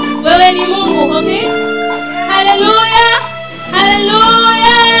congregation. Wewe ni Mungu, okay? Hallelujah,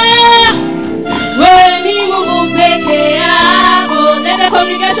 hallelujah. Wewe ni Mungu peke yako. Let the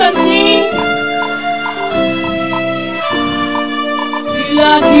congregation sing.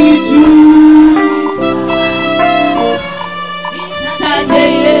 Kila kitu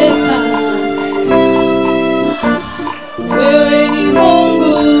itatendeka. Wewe ni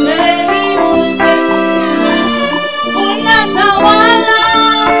Mungu, wewe ni Mungu, unatawala.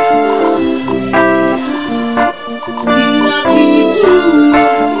 Kila kitu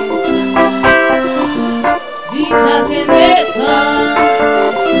itatendeka.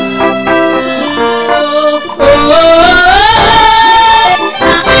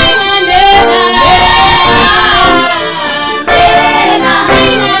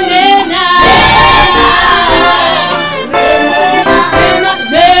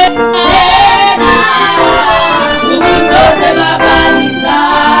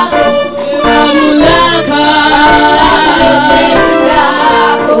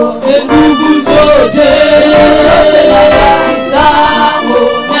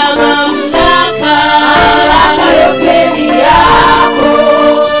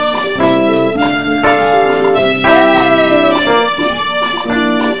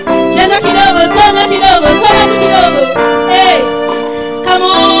 Hey, come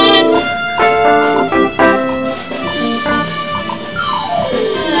on.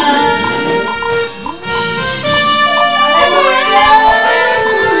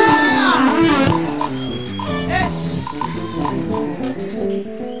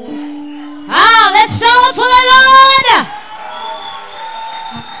 Let's shout for the Lord.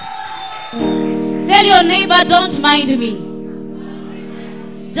 Tell your neighbor, don't mind me.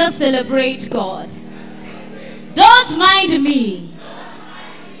 Just celebrate God. Don't mind me.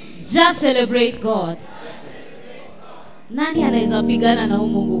 Just celebrate God. Nani anaweza pigana na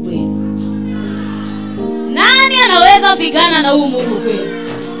Mungu kweli? Nani anaweza pigana na Mungu kweli?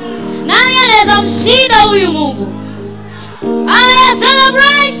 Nani anaweza mshinda huyu Mungu? I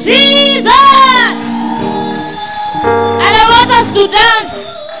celebrate Jesus. And I want us to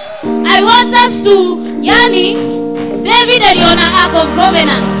dance. I want us to, yani, David aliona Ark of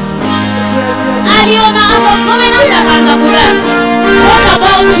Covenant. Aliona Ark of Covenant akaanza kudance. What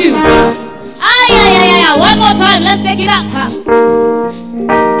about you? One more time, let's take it up.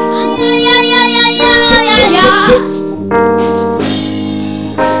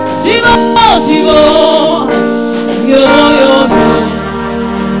 Zibo, zibo, yo, yo,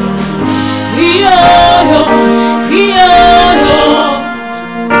 yo, yo, yo.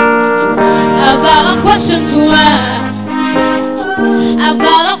 I've got a question to ask. I've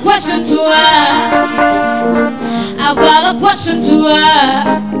got a question to ask. I've got a question to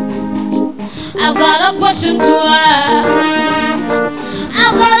ask. I've got a question to ask.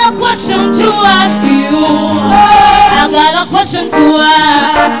 I've got a question to ask you. I've got a question to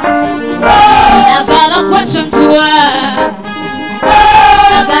ask. I've got a question to ask.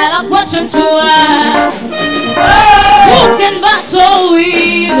 I've got a question to ask. Who can battle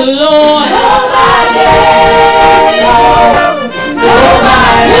with the Lord? Nobody.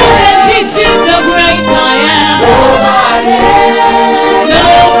 Nobody. Who can defeat the great I am? Nobody. No,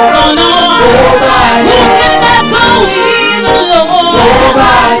 no, no. Nobody. Who can battle with the Lord?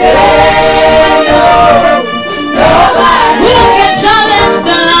 Nobody. No. Nobody. Who can challenge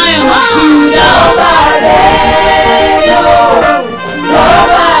the Lion of Judah? Nobody. No.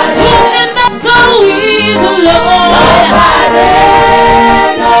 Nobody. Who can battle with the Lord? Nobody.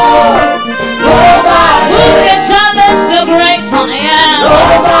 No. Nobody. Who can challenge the great I am?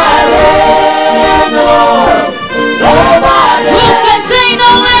 Nobody. No. Nobody. Who can say no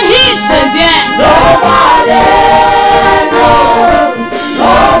when he says yes? Nobody. No.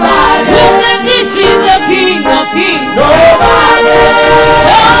 Nobody. Who can defeat the King of Kings? Nobody.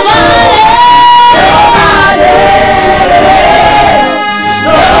 Nobody. Nobody.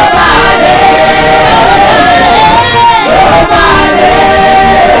 Nobody. Nobody.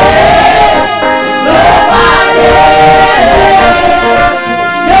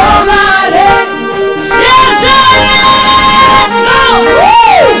 Nobody. Yes, yes. Woo.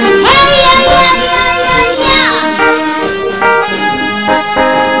 Hey, yeah, yeah, yeah, yeah,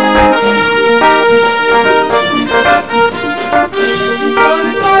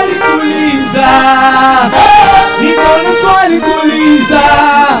 Niko swali kuuliza. Niko swali kuuliza.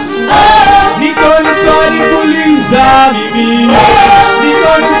 Niko swali kuuliza mimi.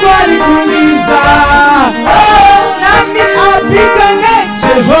 Niko swali kuuliza. Nani apigane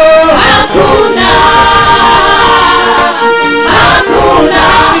Jehova? Hakuna. Hakuna.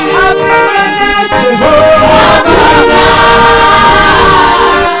 Nani apigane Jehova? Hakuna.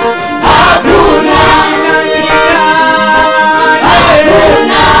 Hakuna. Nani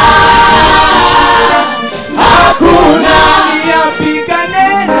Hakuna. Hakuna. Nani apigane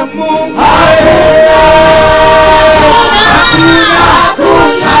na Mungu?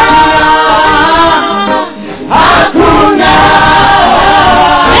 Hakuna.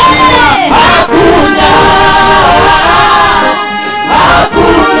 Hey. Hakuna.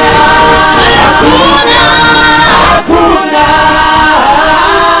 Hakuna. Hakuna. Hakuna.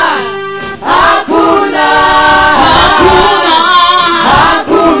 Hakuna.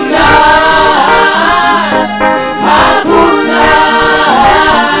 Hakuna. Hakuna.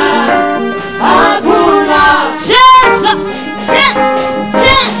 Hakuna. Jesus.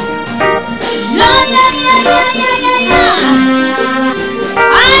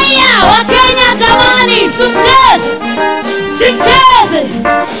 Aya, Wakenya jamani, simcheze. Simcheze.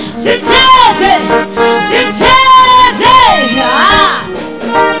 Simcheze. Simcheze.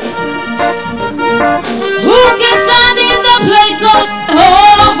 Who can stand in the place of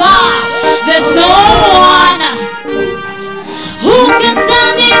Jehovah? There's no one. Who can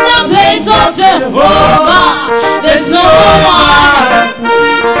stand in the place of Jehovah? There's no one.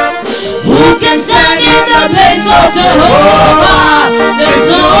 Who can stand in the place of Jehovah? There's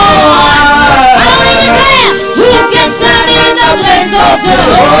no one. Hallelujah. Who can stand in the place of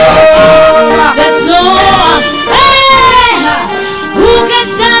Jehovah? There's no one. Hey! Who can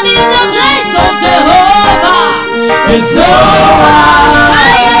stand in the place of Jehovah? There's no one.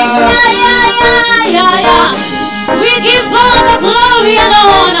 We give God the glory and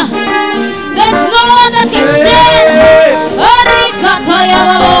honor. There's no one that can stand.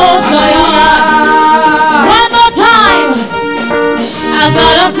 One more time. I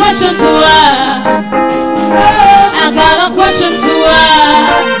got a question to ask. I got a question to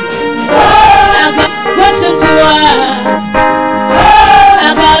ask. I got a question to ask. I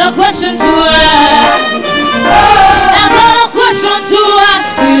got a question to ask. I got a question to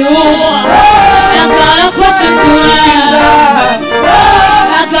ask you. I got a question to ask.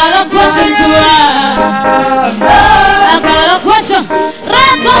 I got a question to ask. I got a question.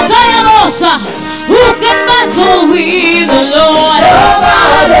 Who can battle with the Lord?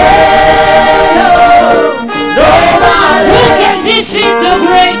 Nobody. Who can defeat the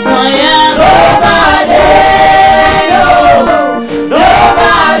great I am? Nobody.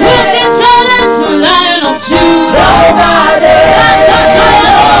 Nobody. Who can challenge the Lion of Judah? Nobody.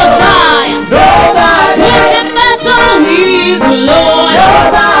 Nobody. Who can battle with the Lord?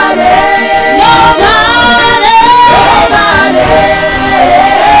 Nobody.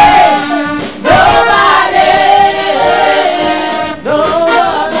 Nobody.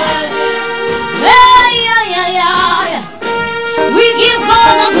 Hey, yeah, yeah, yeah. We give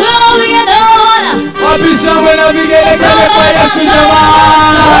God the glory and honor. Wapi shangwe na vigelegele kwa Yesu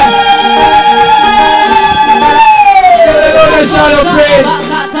jamani. Give the Lord a shout of praise.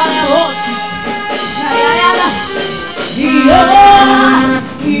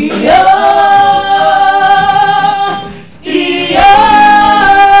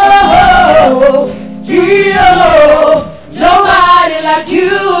 Nobody like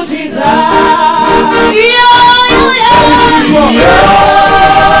you, Jesus.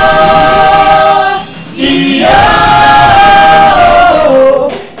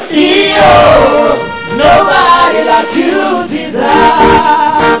 Nobody like you, Jesus.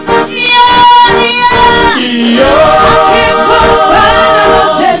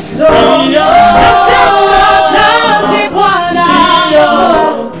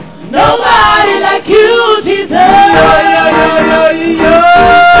 Nobody like you,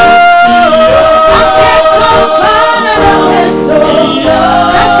 Jesus.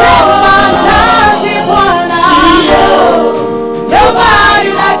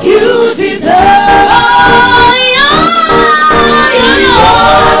 Nobody like you, Jesus.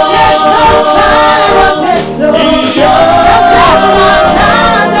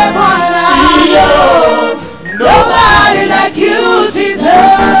 Nobody like you,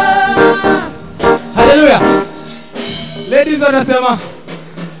 Jesus. Hallelujah. Ladies wanasema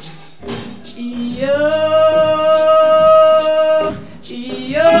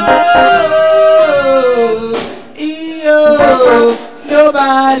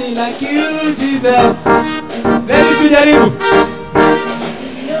nobody like you, Jesus. Ladies tujaribu.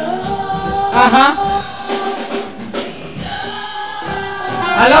 Aha.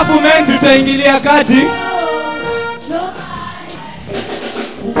 Alafu men tutaingilia kati.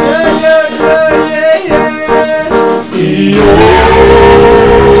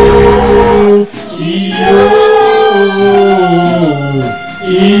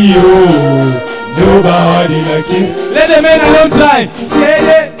 Nobody like you. Let the men alone try.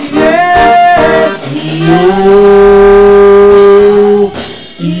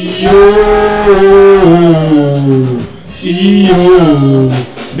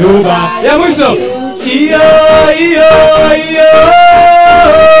 Nobody. Ya mwisho.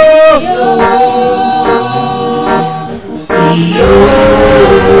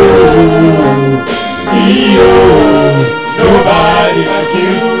 Nobody like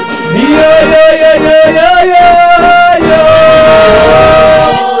you.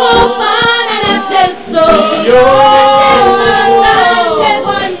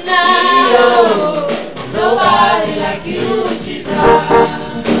 Nobody like you, Jesus.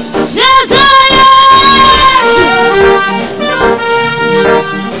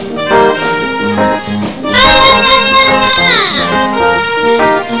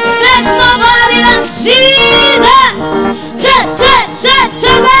 There's nobody like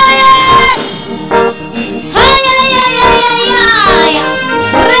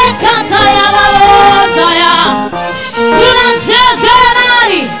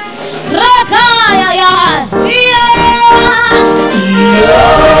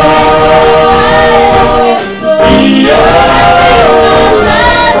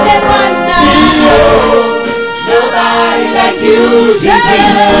Nobody like you,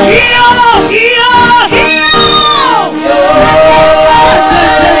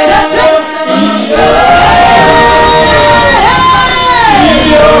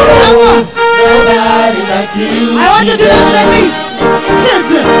 Nobody like you. I want you to do this like this.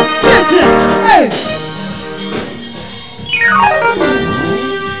 Hey.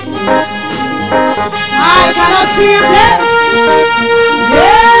 I cannot see your dance.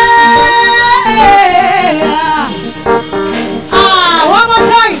 Yeah. One more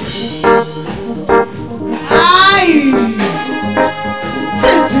time.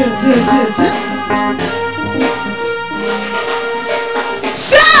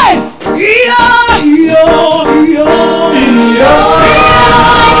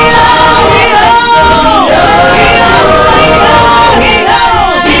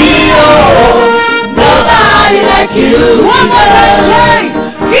 Nobody like you.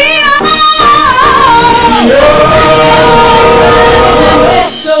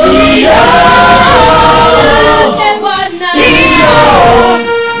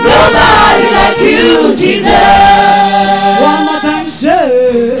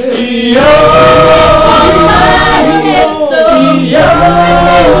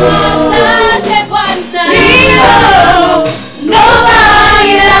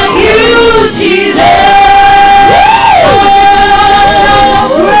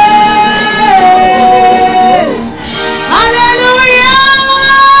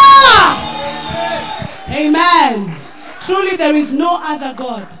 there is no other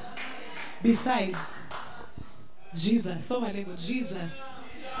God besides Jesus. So my label, Jesus.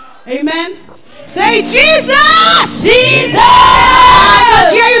 Amen. Say Jesus. Jesus. I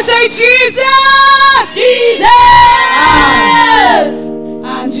can't hear you say Jesus. Jesus.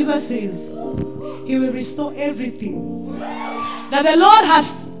 And Jesus says he will restore everything that the Lord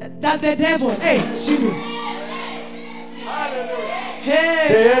has, that the devil, hey, Shibu.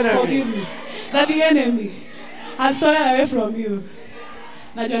 Hey, forgive me. That the enemy has stolen away from you.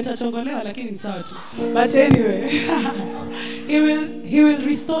 But anyway, he will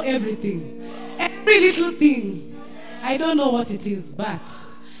restore everything. Every little thing. I don't know what it is, but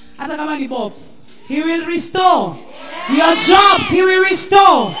he will restore. Your jobs, he will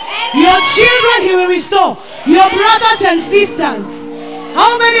restore. Your children, he will restore. Your brothers and sisters.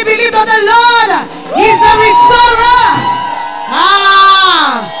 How many believe that the Lord is a restorer?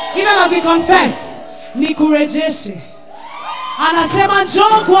 Even as we confess, nikurejeshe. Anasema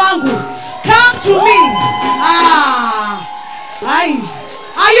njoo kwangu. Come to me.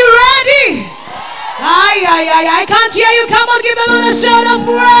 Are you ready? I can't hear you. Come on, give the Lord a shout of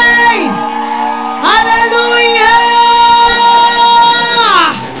praise. Hallelujah.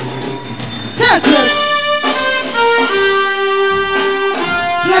 Touch it.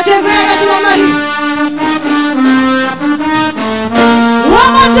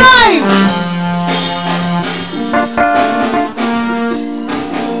 One more time.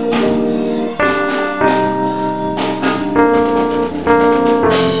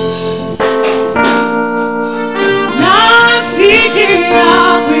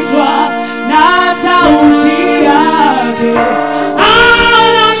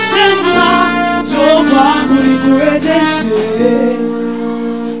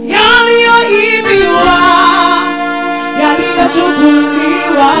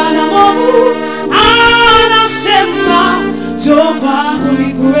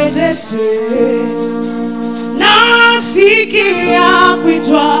 Nasikia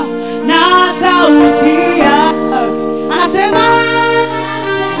kuitwa na sauti yake. Anasema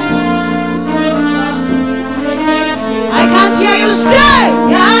I can't hear you say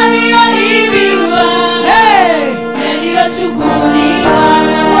yaliyoibiwa, hey, yaliyochukuliwa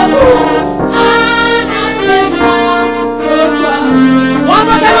na Mungu. Anasema one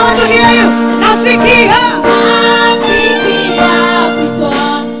more time, I want to hear you. Nasikia kuitwa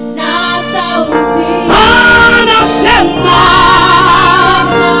na sauti anasema,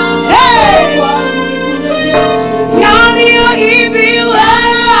 hey, yaliyoibiwa,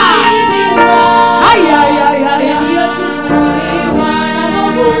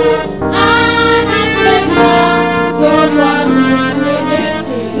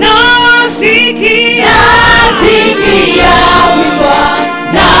 nasikia kuitwa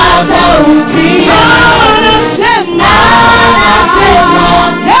na sauti anasema,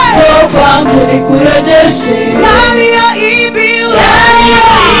 njoo kwangu nikurejeshe yaliyoibiwa,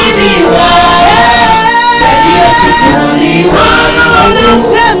 yaliyochukuliwa.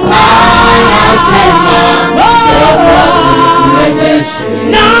 Anasema, njoo kwangu nikurejeshe.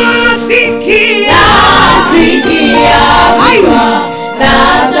 Nasikia kuitwa na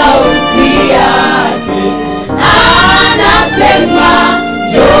sauti yake. Anasema,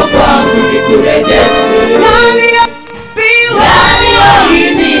 njoo kwangu nikurejeshe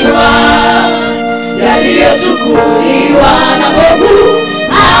yaliyoibiwa, yaliyochukuliwa na Mungu.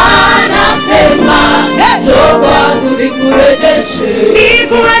 Anasema, njoo kwangu nikurejeshe,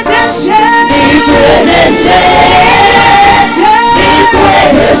 nikurejeshe.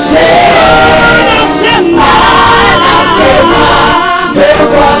 Anasema, njoo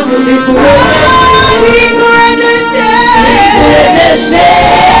kwangu nikurejeshe, nikurejeshe.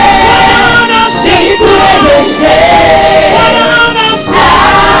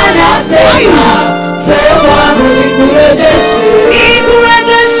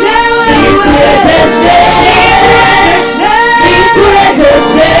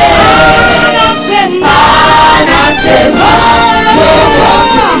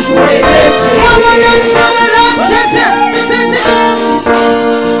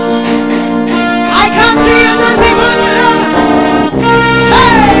 I can't see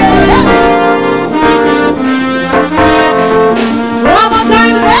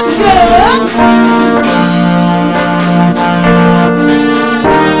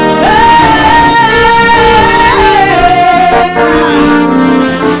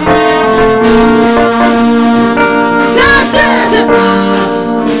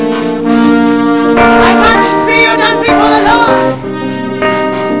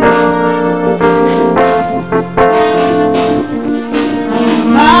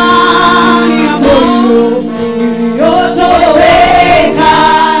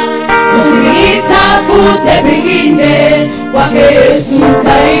Usitafute pengine, kwake Yesu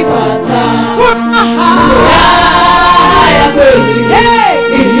utaipata. Furaha ya kweli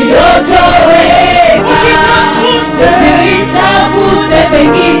iliyotoweka. Usitafute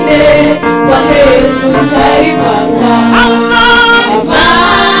pengine, kwake Yesu utaipata.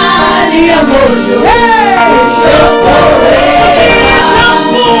 Amani ya moyo iliyotoweka.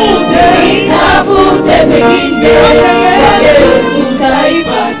 Usitafute pengine, kwake Yesu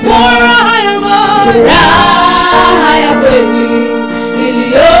utaipata. Furaha ya kweli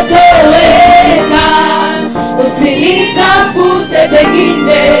iliyotoweka. Usilitafute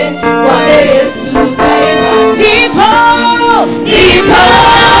pengine, kwake Yesu utaipata. Ndipo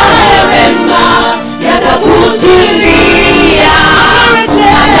hayo mema yatakujilia.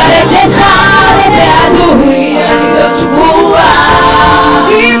 Atarejesha yale adui aliyochukua.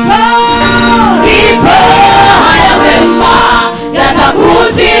 Ndipo hayo mema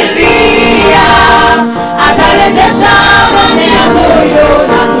yatakujilia. Atarejesha amani ya moyo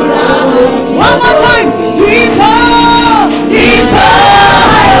na furaha. One more time. Ndipo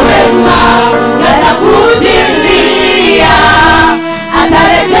hayo mema yatakujilia.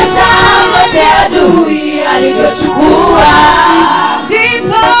 Atarejesha yote adui alivyochukua.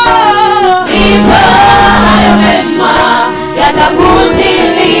 Ndipo hayo mema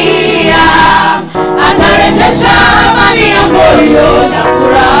yatakujilia. Atarejesha amani ya moyo na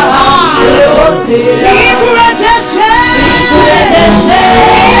furaha yote. Nikurejeshe.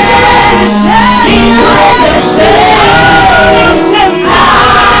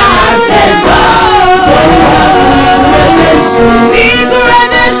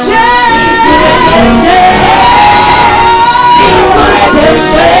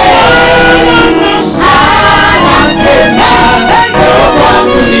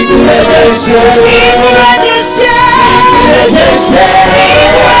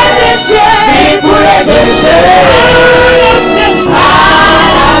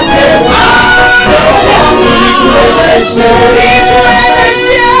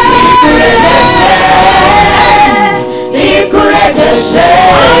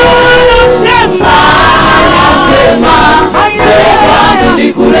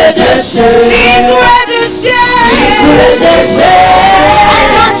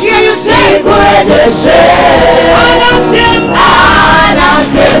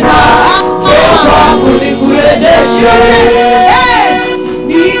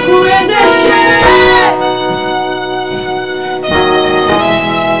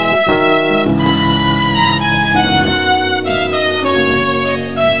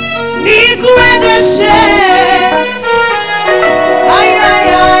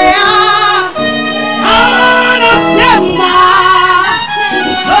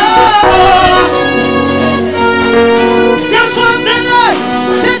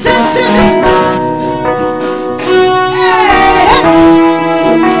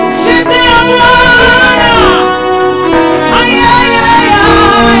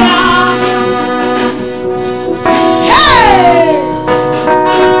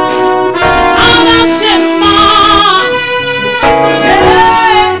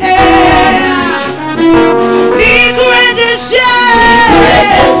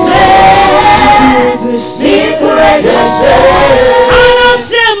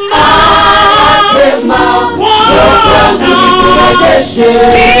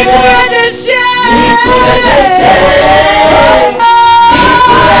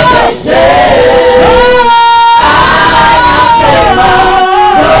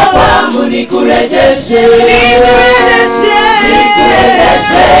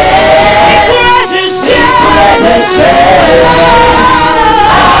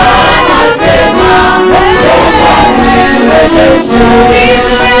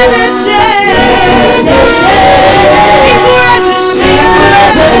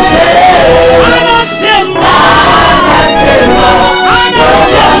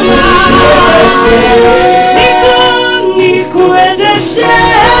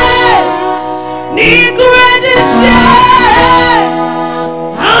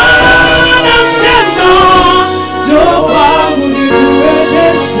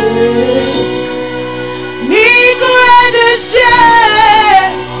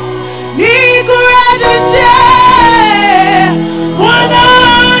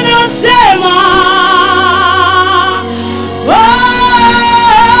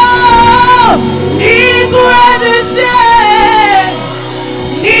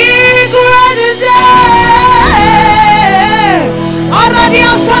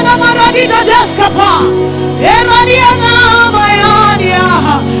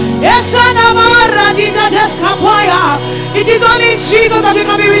 It is only in Jesus that we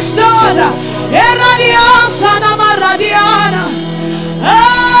can be restored. Eradia sana maradiana.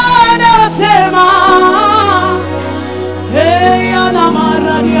 Anasema. Hey ana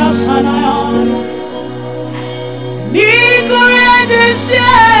maradia sana yana. Nikurejeshe.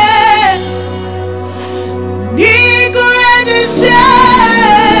 Nikurejeshe.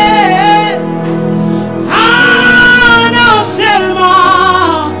 Anasema.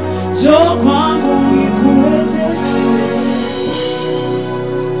 Jo kwangu nikurejeshe.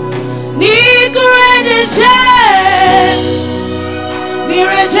 Nikurejeshe.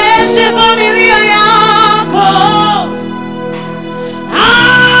 Nirejeshe familia yako.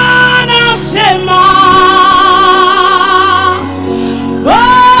 Anasema. Oh,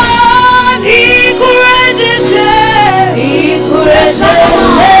 nikurejeshe. Nikurejeshe.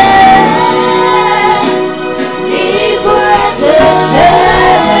 Nikurejeshe.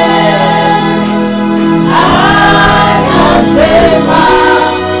 Anasema,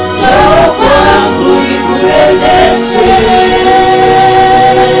 njoo kwangu nikurejeshe.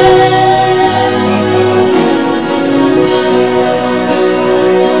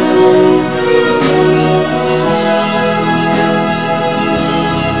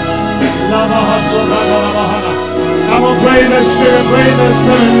 Come on, pray in the Spirit, pray in the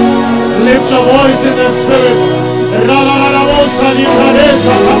Spirit. Lift your voice in the Spirit.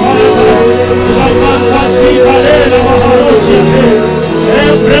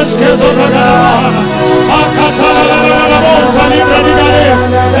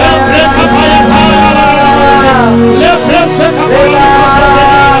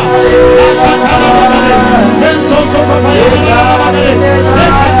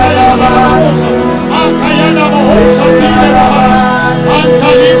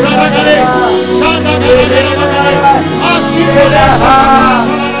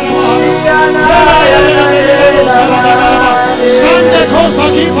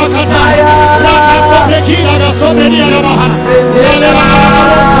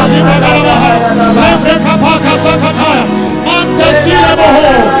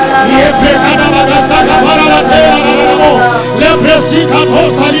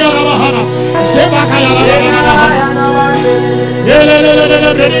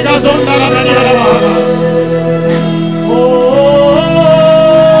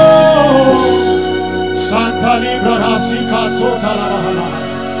 Santa Libra Rasika Sota la Bahana.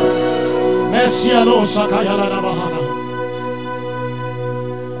 Messia lo Sakaya la Bahana.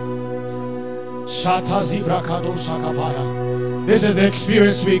 Shata Zibra Kado Sakabaya. This is the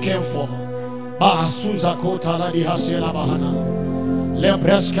experience we came for. Basuza Kota la Dihasi la Bahana.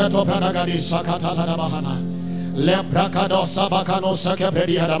 Lebreskato Pranagadi Sakata la Bahana. Lebrakado Sabakano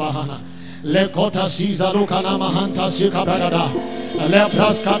Sakapredia la Bahana. Lekota Siza Lukana Mahanta Sikabragada.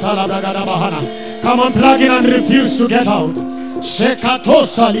 Lebraskata la Bragada Bahana. Come on, plug in and refuse to get out. Shekato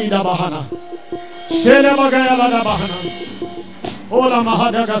Salida Bahana. Shele Bagaya la Bahana. Ola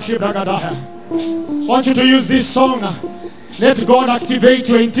Mahadaga Sibragadaya. Want you to use this song. Let God activate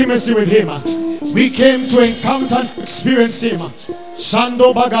your intimacy with Him. We came to encounter and experience Him.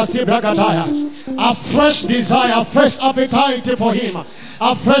 Shando Bagasi Bragadaya. A fresh desire, a fresh appetite for Him.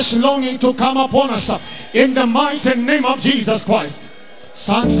 A fresh longing to come upon us. In the mighty name of Jesus Christ.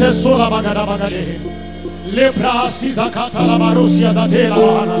 Sante Sola Bagada Bagade. Lebra Sizakata la Marusia Zatela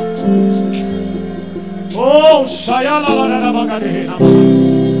Bahana. Oh, Shayala la Bagade.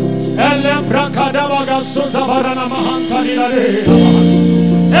 Elebra Kadabaga Suza Barana Mahanta Lilare.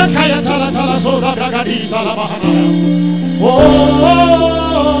 Ekayatala Tala Suza Bragadisa la Bahana. Oh,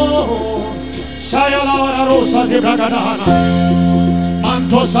 Shayala la Rosa Zibragadana.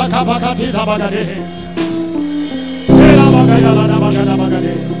 Antosa Kabakatiza Bagade.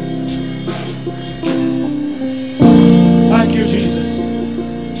 Thank you, Jesus.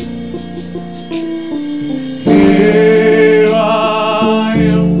 Here I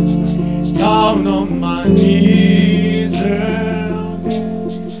am, down on my knees,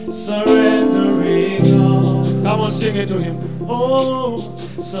 surrendering all. Come on, sing it to Him. Oh,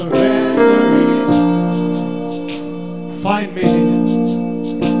 surrendering. Find me.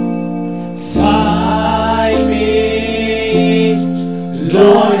 Find me,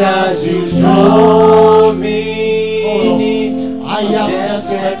 Lord, as you draw me. I am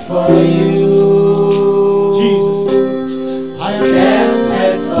desperate for you. Jesus, I am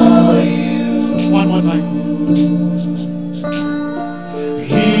desperate for you. One more time.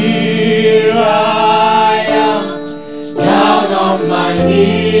 Here I am, down on my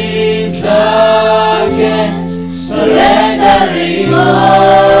knees again, surrendering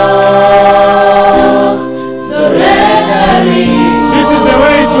all, surrendering. This is the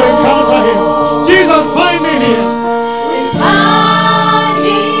way to encounter Him. Jesus, find me here. Find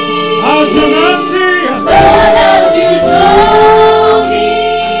me. As you know.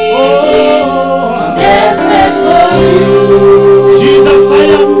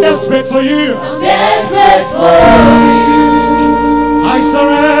 desperate for you. I'm desperate for you. I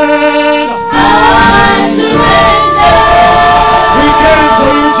surrender. I surrender. We came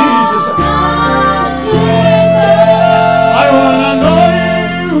for you, Jesus. I surrender. I wanna know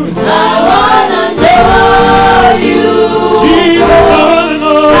you. I wanna know you. Jesus, I wanna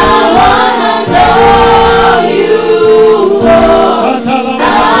know you. I wanna know you. Satalama.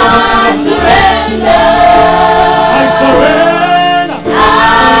 I surrender. I surrender.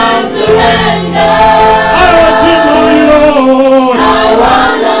 I surrender. I want to know you, Lord. I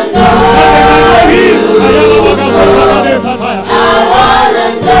wanna know you. I wanna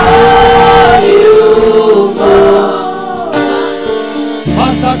know you more.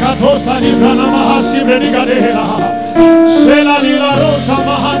 Masakatosa librana mahasibre nigadehela. Sela lila rosa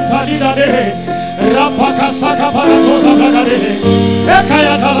mahanta lidadehe. Rapaka saka paratosa bagadehe.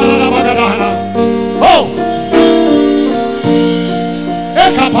 Ekayata la bagadana. Oh!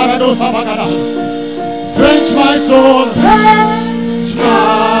 Eka paradosa bagadana. Drench my soul. Drench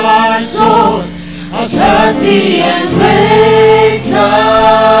my soul. As mercy and grace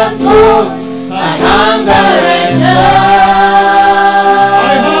unfold, I hunger and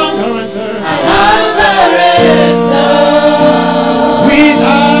I thirst. hunger and thirst. I hunger and thirst. With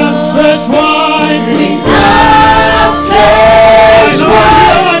arms stretched wide. With arms stretched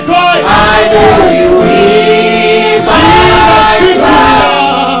wide, my cry. I know you hear my cry.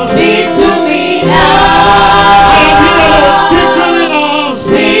 Speak to me now. Speak to me now.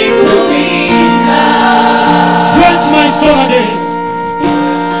 Speak to me now. Drench my soul again.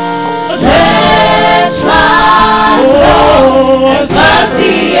 Drench my soul, as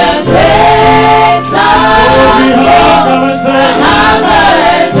mercy and grace We unfold. hunger and I thirst. hunger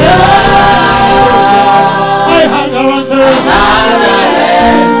and thirst. I hunger and thirst. Hunger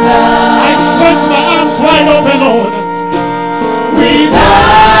and thirst. I stretch my arms wide open, Lord. With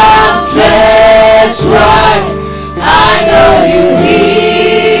arms stretched wide, I know you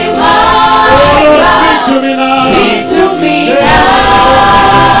hear my Oh Lord, cry. speak to me now. Speak to me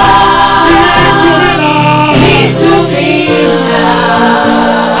Speak to now. me now. Speak to me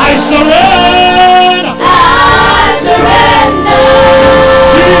now. I surrender. I surrender.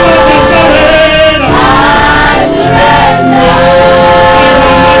 Jesus, I surrender. I surrender. I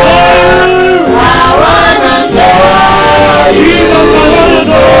wanna know you. I wanna know you. Jesus, I wanna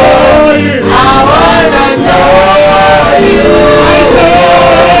know you. I wanna know you. I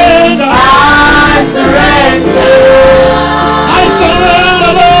surrender. I surrender. I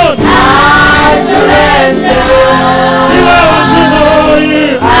surrender, Lord. I surrender. You, I want to know you.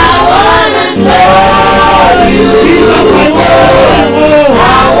 I wanna know you. Jesus, I want to know you more.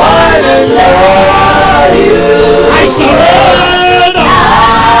 I wanna know you. I surrender.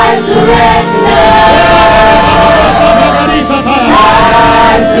 I surrender.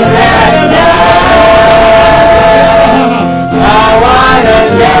 I surrender. I wanna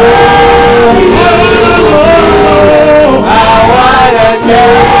know you. I wanna know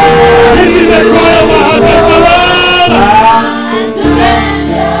This is the cry of my heart. I surrender. I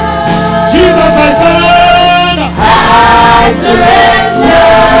surrender. Jesus, I surrender. I surrender.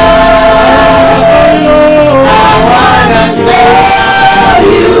 I wanna know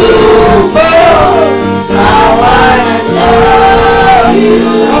you more. I wanna know you.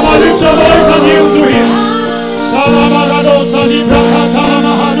 Come on, lift your voice and yield to him. Salamarado salibrakata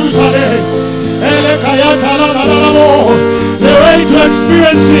mahadusale. Elekayata la la la la. The way to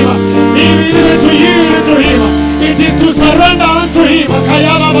experience him, even to yield to him, it is to surrender unto him.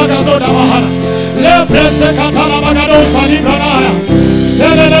 Kayala magazoda mahala. Lebrese katala magado salibranaya.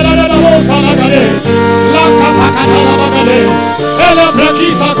 Selelelelele salagade. Lakapakatala magade.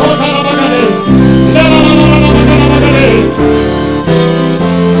 Elebrekisa kotala magade. Lelelelele magade.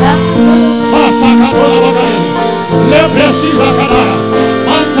 Masakatola magade. Lebresiza kanaya.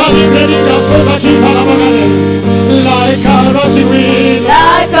 Mantali brediga soza kitala magade. Like a rushing wind.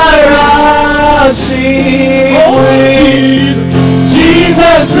 Like a rushing wind.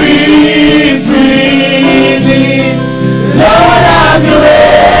 Jesus, breathe, breathe in. Lord, have your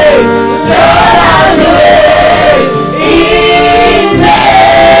way. Lord, have your way in me.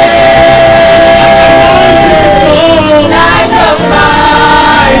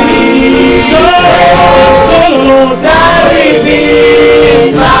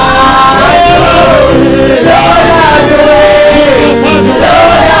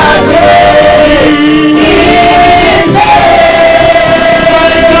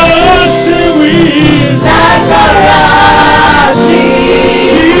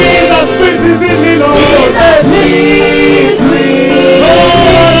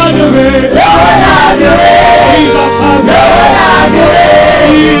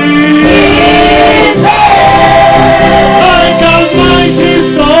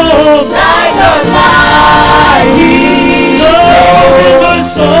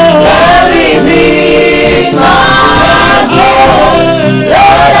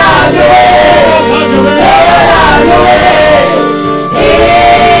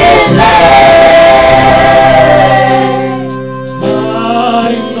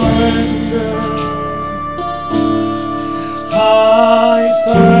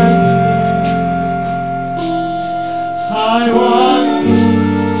 surrender. I want.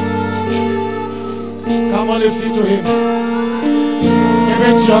 Come on, lift it to him. If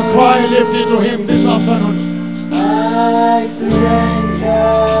it's your cry, lift it to him this afternoon. I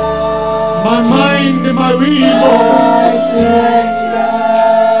surrender. My mind, my will, Lord. I surrender.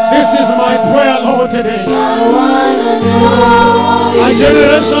 This is my prayer, Lord, today. I wanna know My you.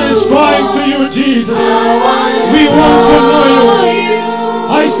 generation is crying to you, Jesus. I wanna We want to know you. you.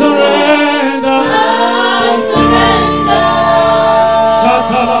 I surrender. I surrender.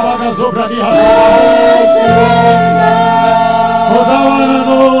 Shatalabagazobradiha. I surrender. 'Cause I wanna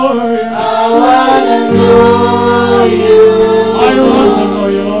know you. I wanna know you. I want to know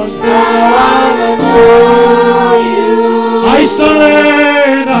you, Lord. I wanna know you. I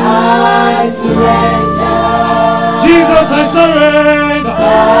surrender. I surrender. Jesus, I surrender. I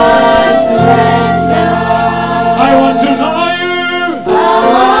surrender. I want to know you. I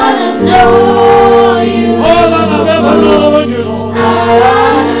wanna know you. More than I've ever known you, Lord. I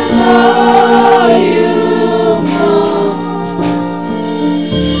wanna know you more.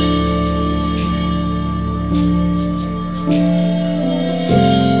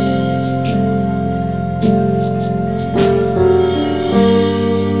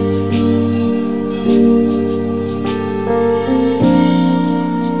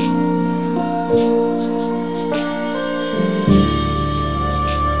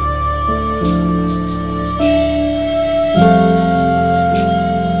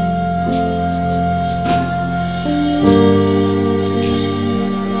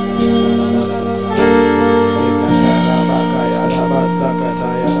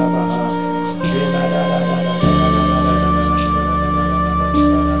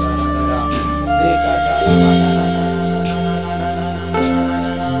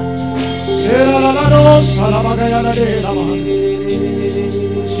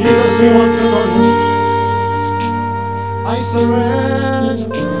 Jesus, we want to know you. I surrender.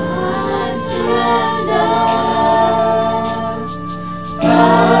 I surrender. I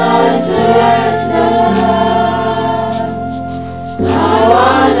surrender. I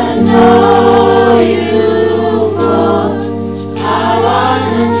wanna know you more. I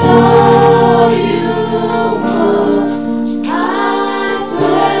wanna know you more. I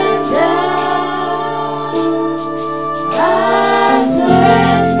surrender. I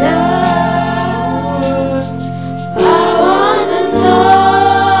surrender. I wanna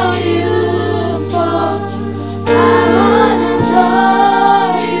know you more. I wanna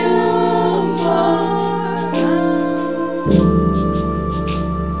know you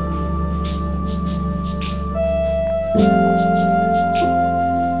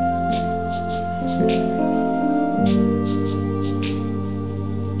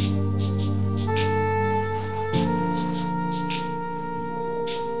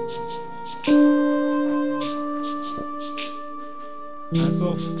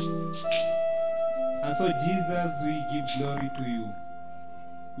And so Jesus, we give glory to you.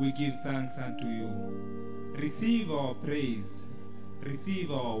 We give thanks unto you. Receive our praise.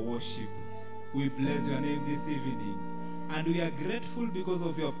 Receive our worship. We bless your name this evening. And we are grateful because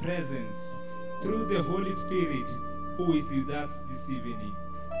of your presence through the Holy Spirit who is with us this evening.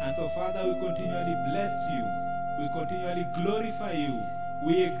 And so, Father, we continually bless you. We continually glorify you.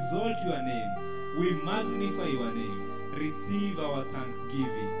 We exalt your name. We magnify your name. Receive our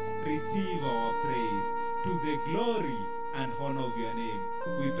thanksgiving. Receive our praise to the glory and honor of your name.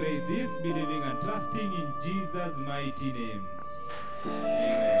 We pray this, believing and trusting in Jesus' mighty name.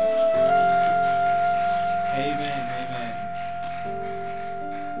 Amen. Amen.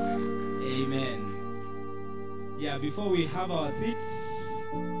 Amen. Amen. Yeah, before we have our seats,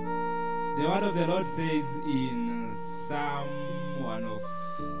 the word of the Lord says in Psalm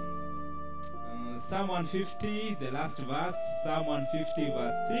 150, the last verse, Psalm 150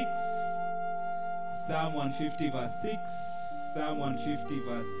 verse 6, Psalm 150 verse 6, Psalm 150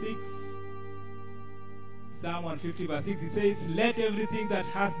 verse 6, Psalm 150 verse 6, it says, let everything that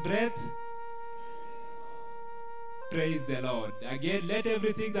has breath praise the Lord. Again, let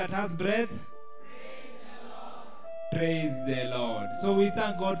everything that has breath praise the Lord. So we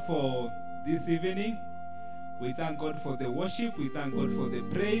thank God for this evening. We thank God for the worship. We thank God for the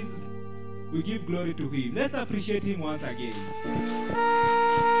praise. We give glory to him. Let's appreciate him once again.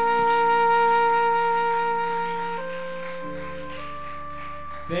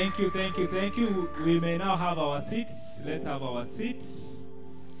 Thank you, thank you, thank you. We may now have our seats. Let's have our seats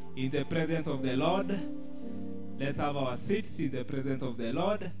in the presence of the Lord. Let's have our seats in the presence of the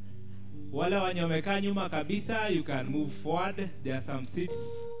Lord. Wale wenye wamekaa nyuma kabisa, you can move forward. There are some seats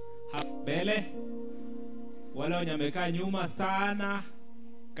hapa mbele. Wale wenye wamekaa nyuma sana,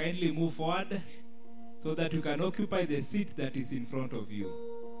 kindly move forward so that you can occupy the seat that is in front of you.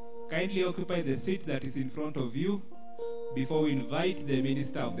 Kindly occupy the seat that is in front of you before we invite the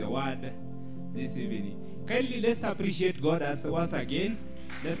minister of the word this evening. Kindly let's appreciate God once again.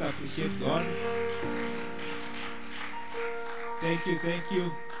 Let's appreciate God. Thank you, thank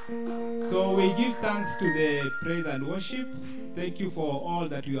you. So we give thanks to the praise and worship. Thank you for all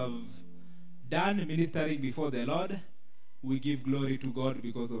that you have done ministering before the Lord. We give glory to God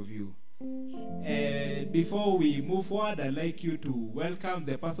because of you. Before we move forward, I'd like you to welcome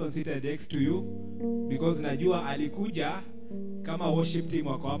the person seated next to you, because najua alikuja kama worship team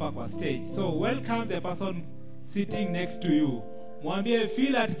wako hapa kwa stage. So welcome the person sitting next to you. Mwambie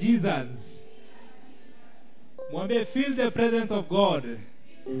feel at Jesus. Mwambie feel the presence of God.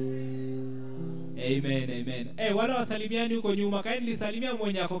 Amen, amen. Wale wasalimiani huko nyuma, kindly salimia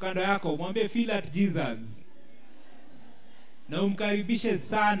mwenye ako kando yako. Mwambie feel at Jesus. Na umkaribishe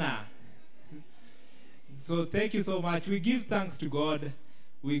sana. So thank you so much. We give thanks to God.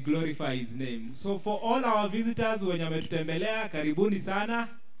 We glorify his name. So for all our visitors wenye wametutembelea, karibuni sana.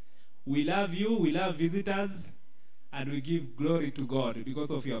 We love you. We love visitors. And we give glory to God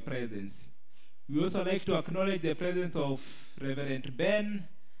because of your presence. We also like to acknowledge the presence of Reverend Ben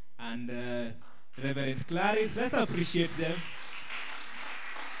and Reverend Clarice. Let's appreciate them.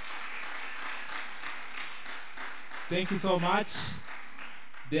 Thank you so much.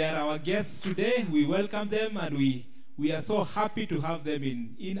 They are our guests today. We welcome them, and we are so happy to have them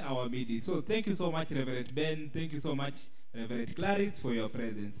in our midst. So thank you so much, Reverend Ben. Thank you so much, Reverend Clarice, for your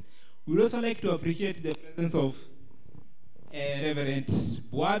presence. We would also like to appreciate the presence of Reverend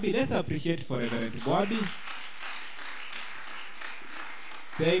Boabi. Let's appreciate for Reverend Boabi.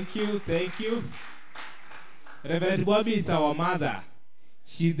 Thank you, thank you. Reverend Boabi is our mother.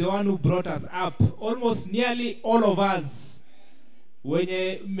 She's the one who brought us up. Almost nearly all of us.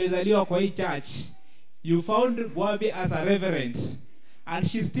 Wenye mmezaliwa kwa hii church, you found Boabi as a reverend, and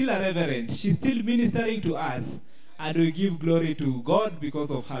she's still a reverend. She's still ministering to us, and we give glory to God because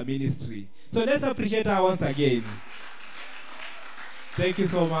of her ministry. So let's appreciate her once again. Thank you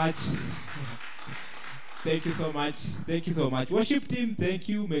so much. Thank you so much. Thank you so much. Worship team, thank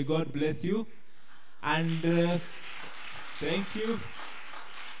you. May God bless you. And thank you.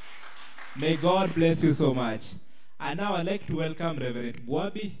 May God bless you so much. And now I'd like to welcome Reverend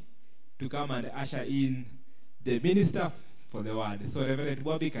Boabi to come and usher in the minister for the word. So Reverend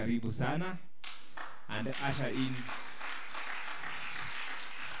Boabi, karibu sana, and usher in.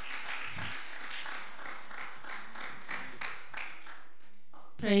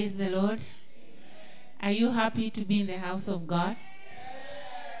 Praise the Lord. Are you happy to be in the house of God?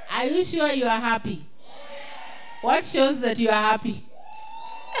 Are you sure you are happy? What shows that you are happy?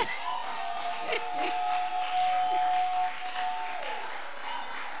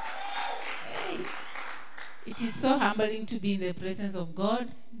 It is so humbling to be in the presence of God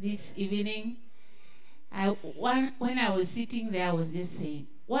this evening. When I was sitting there, I was just saying,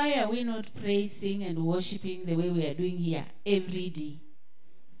 why are we not praising and worshiping the way we are doing here every day?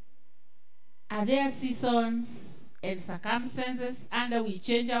 Are there seasons and circumstances under we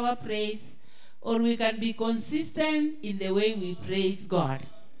change our praise, or we can be consistent in the way we praise God?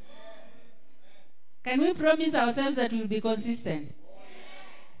 Can we promise ourselves that we'll be consistent?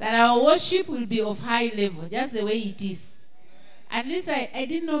 That our worship will be of high level, just the way it is. At least I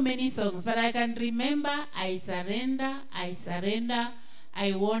didn't know many songs, but I can remember, I surrender,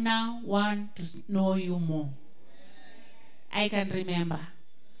 I wanna want to know you more. I can remember.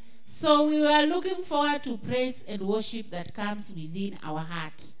 So we were looking forward to praise and worship that comes within our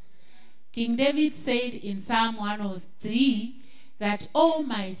heart. King David said in Psalm 103 that, "Oh,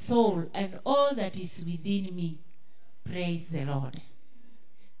 my soul and all that is within me, praise the Lord."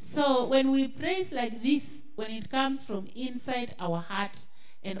 So when we praise like this, when it comes from inside our heart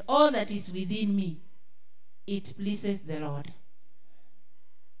and all that is within me, it pleases the Lord.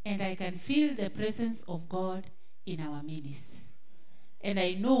 And I can feel the presence of God in our midst. And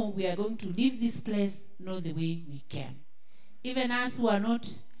I know we are going to leave this place not the way we came. Even us who are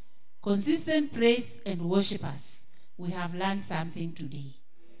not consistent praise and worshipers, we have learned something today.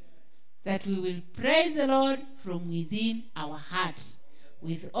 That we will praise the Lord from within our heart,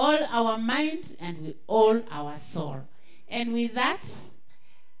 with all our mind and with all our soul. And with that,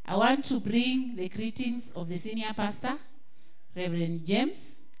 I want to bring the greetings of the senior pastor, Reverend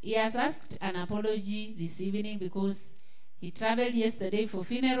James. He has asked an apology this evening because he traveled yesterday for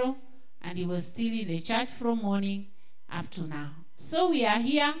funeral and he was still in the church from morning up to now. So we are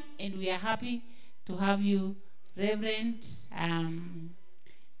here and we are happy to have you, Reverend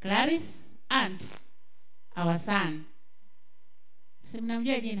Clarice, and our son, Si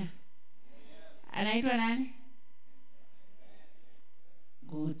mnamjua jina? Anaitwa nani?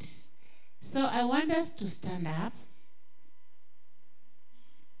 Good. So I want us to stand up.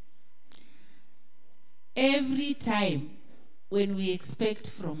 Every time when we expect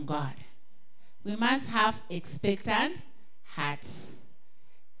from God, we must have expectant hearts.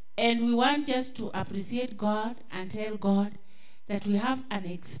 And we want just to appreciate God and tell God that we have an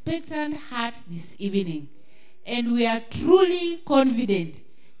expectant heart this evening. And we are truly confident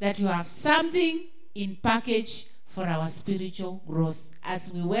that you have something in package for our spiritual growth.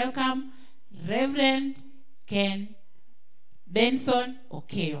 As we welcome Reverend Ken Benson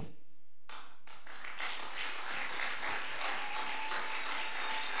Okeyo.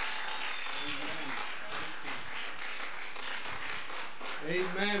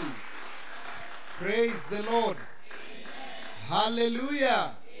 Amen. Praise the Lord.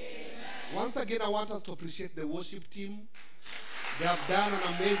 Hallelujah. Once again, I want us to appreciate the worship team. They have done an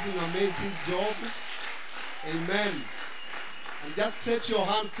amazing job. Amen. And just stretch your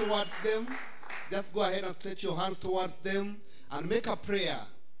hands towards them. Just go ahead and stretch your hands towards them and make a prayer.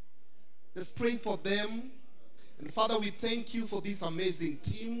 Let's pray for them. And Father, we thank you for this amazing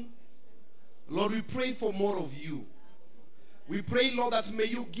team. Lord, we pray for more of you. We pray, Lord, that may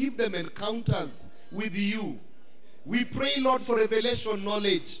you give them encounters with you. We pray, Lord, for revelation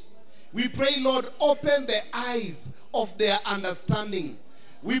knowledge. We pray, Lord, open the eyes of their understanding.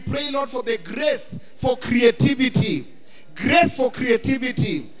 We pray, Lord, for the grace for creativity. Grace for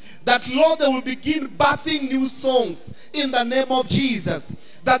creativity. That, Lord, they will begin birthing new songs in the name of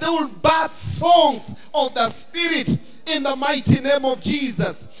Jesus. That they will birth songs of the Spirit in the mighty name of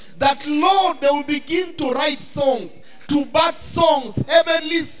Jesus. That, Lord, they will begin to write songs, to birth songs,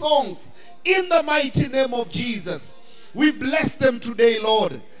 heavenly songs, in the mighty name of Jesus. We bless them today,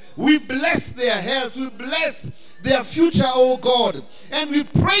 Lord. We bless their health. We bless their future, oh God. And we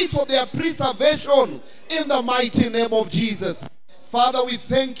pray for their preservation in the mighty name of Jesus. Father, we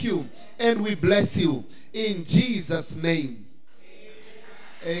thank you and we bless you in Jesus' name.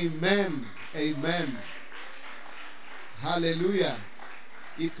 Amen. Amen. Hallelujah.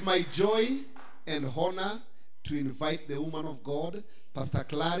 It's my joy and honor to invite the woman of God, Pastor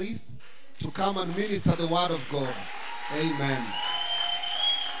Clarice, to come and minister the word of God. Amen.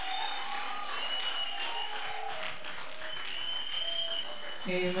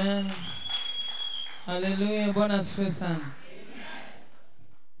 Amen. Hallelujah. Bwana asifiwe sana.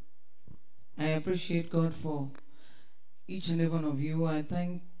 I appreciate God for each and every one of you. I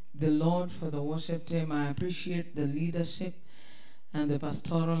thank the Lord for the worship team. I appreciate the leadership and the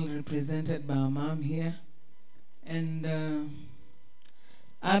pastoral represented by our mom here. And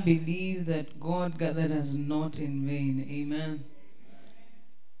I believe that God gathered us not in vain. Amen.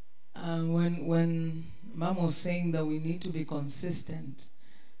 When Mom was saying that we need to be consistent,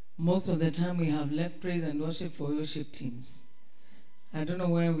 most of the time we have left praise and worship for worship teams. I don't know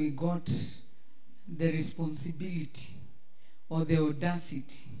where we got the responsibility or the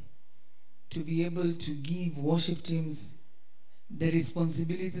audacity to be able to give worship teams the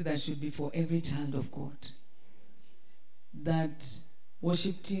responsibility that should be for every child of God. That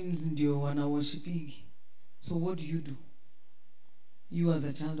worship teams ndio wana worshiping. So what do you do? You as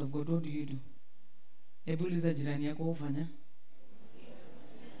a child of God, what do you do? Ebuliza jirani yako ufanya?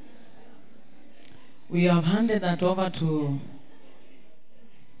 We have handed that over to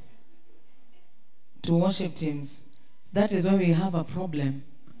worship teams. That is why we have a problem.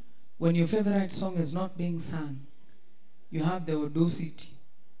 When your favorite song is not being sung, you have the audacity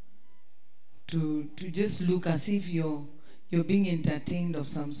to just look as if you're being entertained of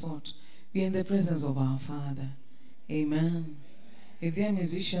some sort. We are in the presence of our Father. Amen. If there are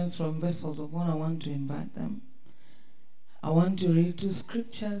musicians from Vessels of Honor, I want to invite them. I want to read 2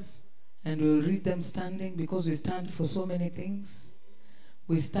 scriptures, and we'll read them standing because we stand for so many things.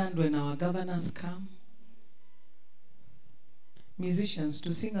 We stand when our governors come. Musicians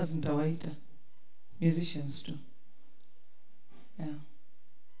too, singers nitawaita. Musicians too. Yeah.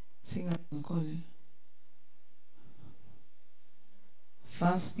 Singers will call you.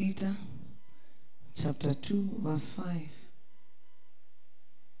 1 Peter chapter 2 verse 5.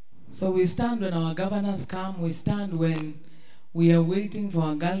 So we stand when our governors come. We stand when we are waiting for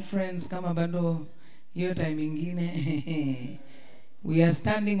our girlfriends. Kama bado hiyo time ingine. We are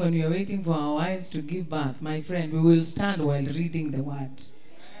standing when we are waiting for our wives to give birth. My friend, we will stand while reading the word.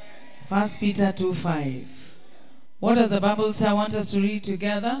 1 Peter 2:5. What does the Bible say? I want us to read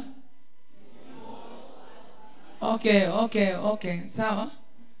together. Okay. Sawa?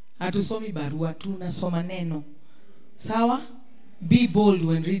 Hatusomi barua, tunasoma neno. Sawa? Be bold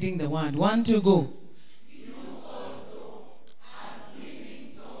when reading the word. 1, 2, go. You also, as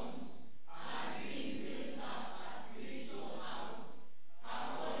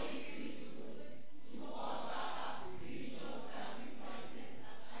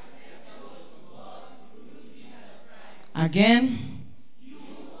Again.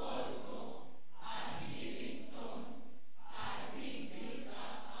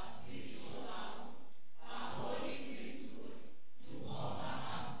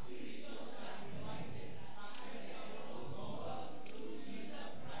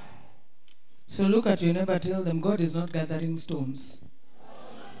 So look at your neighbor, tell them God is not gathering stones.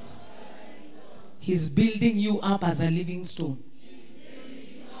 He's building you up as a living stone.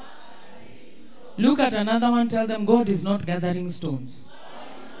 Look at another one, tell them God is not gathering stones.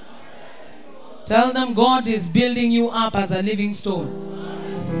 Tell them God is building you up as a living stone.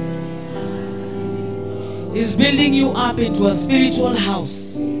 He's building you up into a spiritual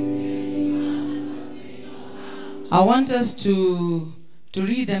house. I want us to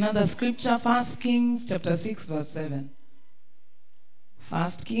read another scripture, 1 Kings chapter 6 verse 7. 1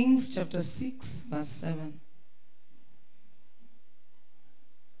 Kings chapter 6 verse 7.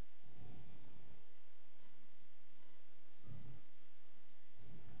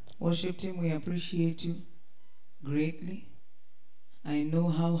 Worship team, we appreciate you greatly. I know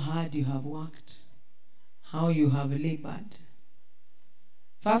how hard you have worked, how you have labored.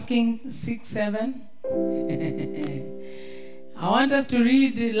 1 Kings 6, 7. I want us to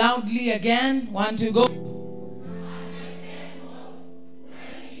read loudly again. 1, 2, go.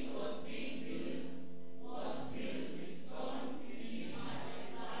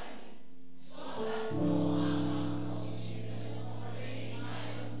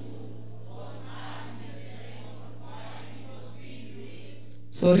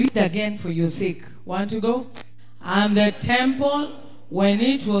 So read again for your sake. 1, 2, go. And the temple, when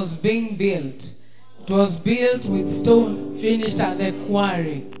it was being built, it was built with stone finished at the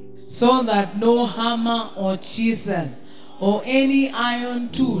quarry, so that no hammer or chisel or any iron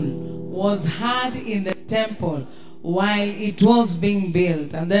tool was had in the temple while it was being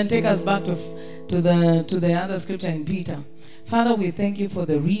built. And then take us back to the other scripture in Peter. Father, we thank you for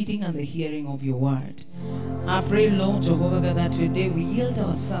the reading and the hearing of your word. I pray, Lord Jehovah God, that today we yield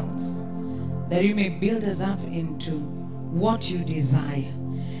ourselves, that you may build us up into what you desire.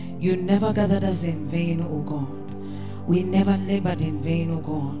 You never gathered us in vain, O God. We never labored in vain, O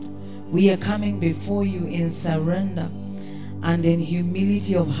God. We are coming before you in surrender and in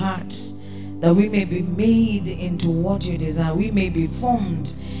humility of heart, that we may be made into what you desire. We may be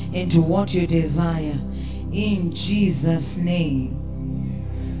formed into what you desire. In Jesus' name,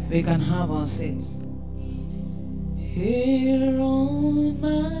 we can have our seats. Here on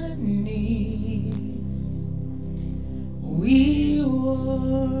my knees, we worship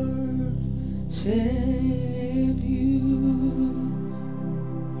you.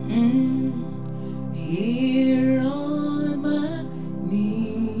 Here on my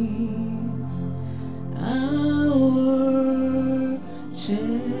knees, I worship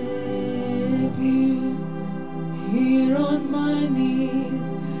you. Here on my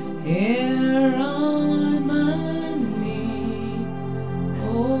knees, here on my knees,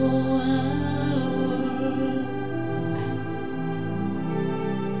 oh,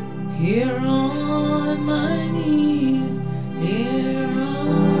 here on my knees, here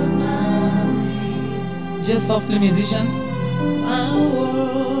on my knees. Just softly, musicians. I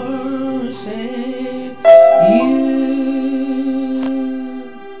worship you.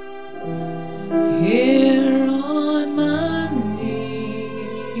 Here on my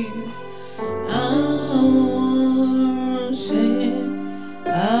knees, I worship.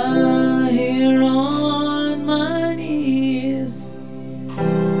 Here on my knees,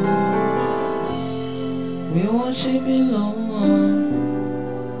 we worship you, Lord.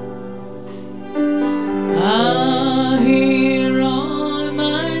 Here on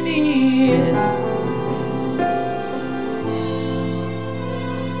my knees,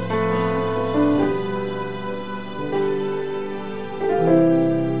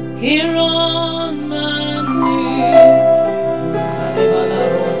 here on my knees, Kalebala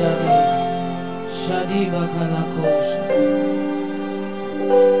Rodani, Shadiba Kalakosha.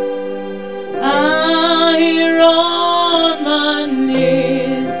 Here on my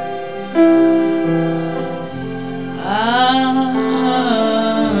knees,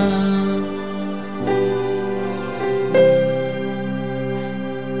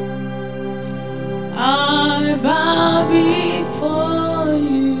 I bow before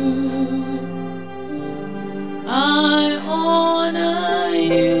you. I honor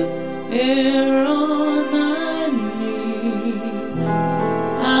you here on my knees.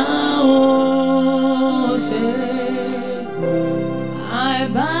 I worship. I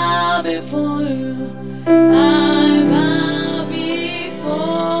bow before you. I bow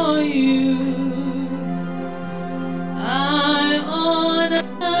before you. I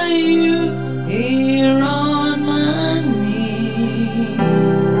honor you here on my knees.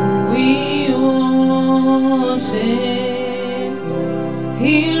 worship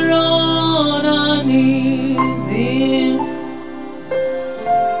here on our knees here.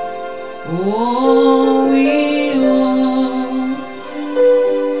 Oh, we will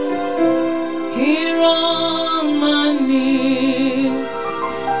here on my knees.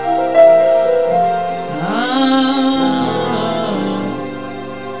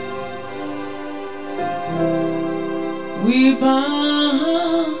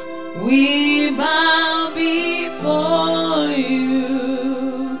 We bow before you.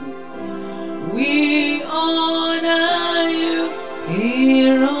 We honor you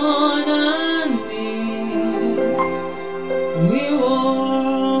here on our knees. We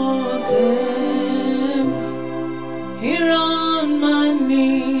worship here on my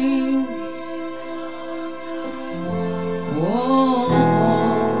knees. Oh.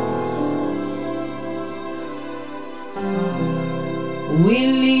 We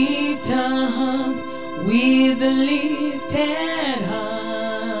lift our hands with lifted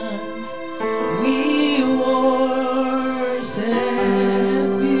hands. We worship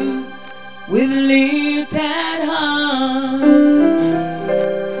you with lifted hands.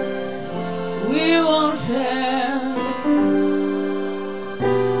 We worship.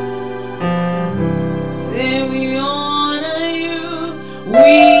 Say we honor you.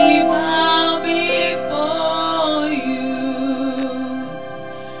 We bow before you.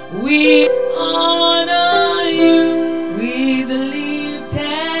 We honor you with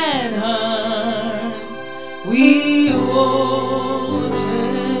lifted hands. We worship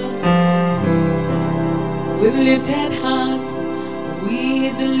with lifted hearts.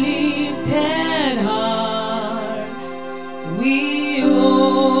 With lifted hearts, we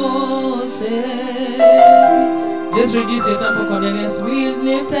worship. Just reduce your tempo, Cornelius. With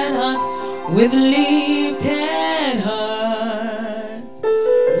lifted hearts, with lifted hearts.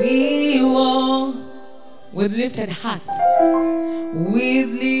 We walk with lifted hearts, with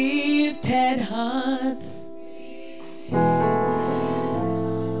lifted hearts.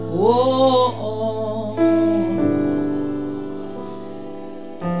 Oh,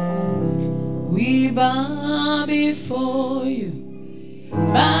 we bow before you,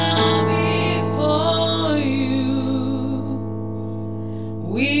 bow before you.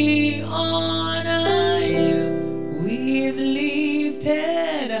 We honor you with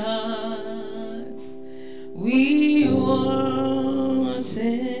lifted hearts. We worship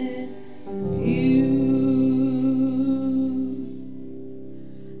you.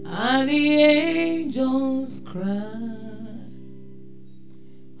 And the angels cry,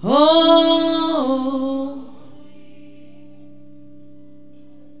 oh,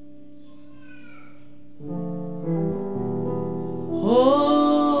 oh,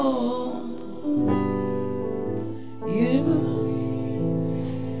 you.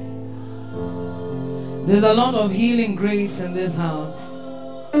 There's a lot of healing grace in this house.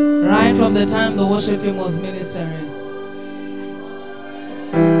 Right from the time the worship team was ministering.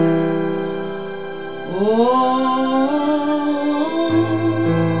 Oh,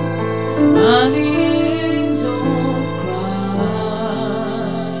 and the angels cry,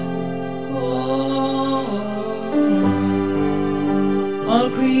 oh, all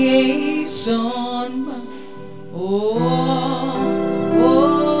creation, oh,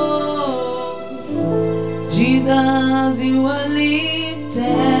 Jesus, you are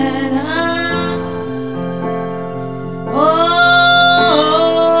lifted high, oh.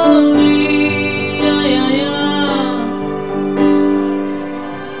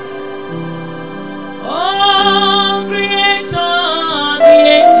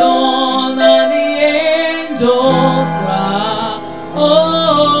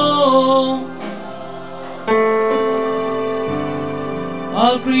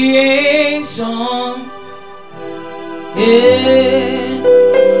 All creation, yeah.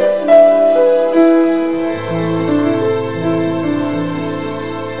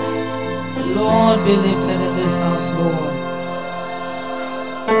 Lord, be lifted in this house, Lord.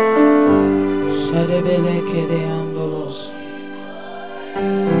 Shadebelekede andolos.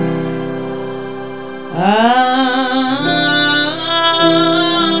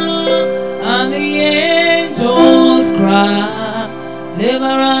 And the angels cry.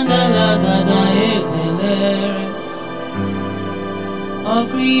 All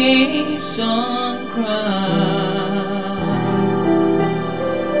creation cry.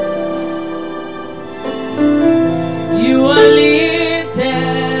 You are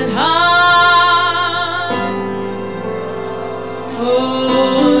lifted high,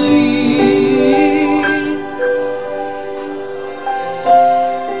 holy.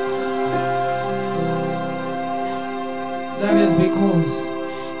 That is because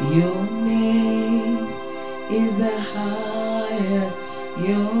your name is the highest.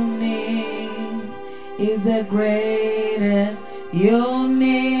 Your name is the greatest. Your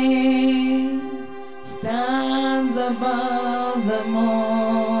name stands above them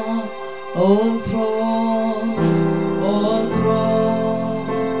all. All thrones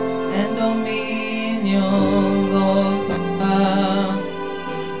and dominions, all power.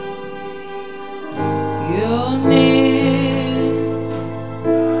 Your name,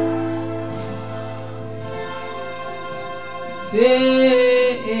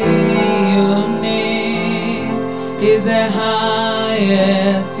 say your name is the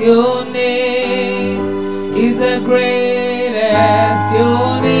highest. Your name is the greatest.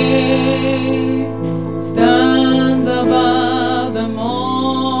 Your name stands above them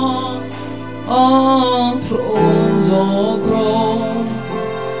all. All thrones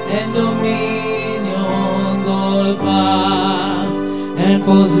and dominions, all power and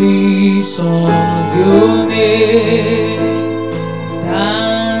positions. Your name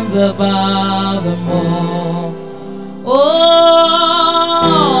stands above them all.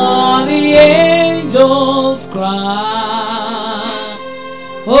 Oh, the angels cry,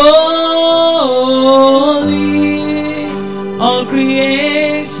 holy, all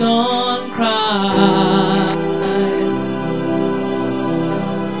creation cries.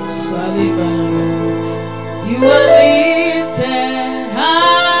 You are lifted high.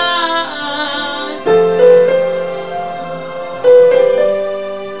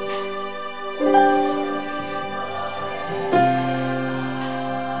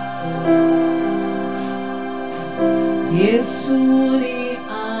 Yesu ni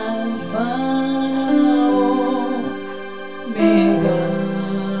Alfa Omega,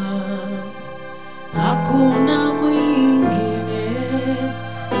 hakuna mwingine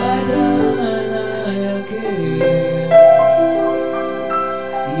badala yake.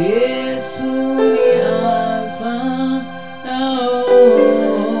 Yesu ni Alfa na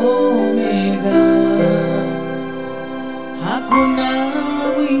Omega, hakuna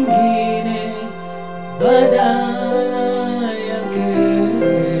mwingine badala yake.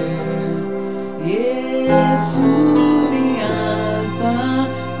 Yesu ni Alfa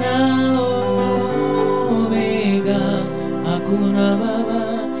na Omega, hakuna baba,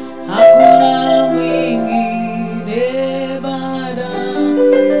 hakuna mwingine badala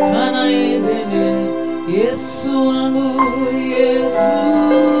kana endele. Yesu wangu, Yesu,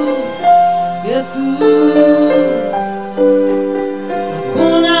 Yesu,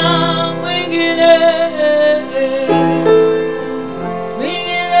 hakuna mwingine,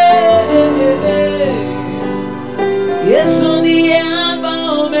 Yesu ndiye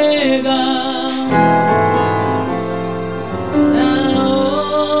Alfa Omega na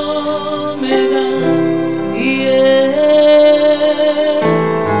Omega, yeah,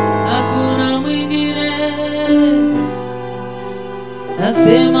 hakuna mwingine.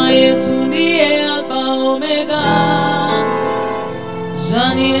 Nasema Yesu ndiye Alfa Omega,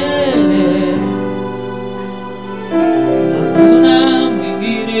 Daniele, hakuna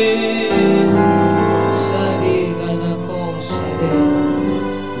mwingine.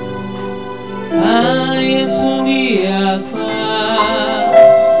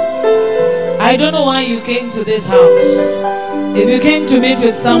 I don't know why you came to this house. If you came to meet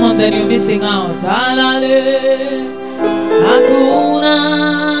with someone, then you're missing out.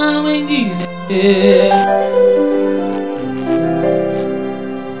 Hakuna mwingine.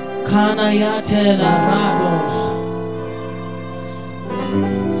 Kana yatela rados.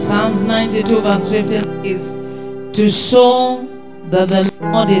 Psalms 92 verse 15 is to show that the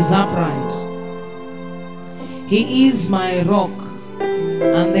Lord is upright. He is my rock,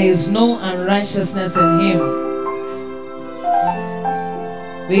 and there is no unrighteousness in him.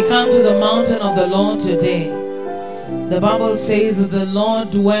 We come to the mountain of the Lord today. The Bible says that the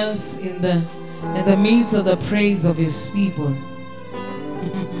Lord dwells in the midst of the praise of his people.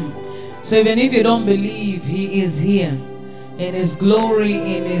 So even if you don't believe, he is here in his glory,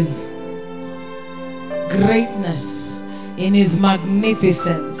 in his greatness, in his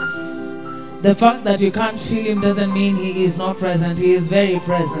magnificence. The fact that you can't feel him doesn't mean he is not present. He is very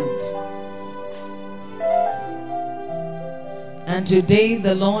present. And today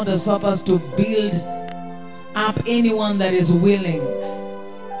the Lord has purposed to build up anyone that is willing.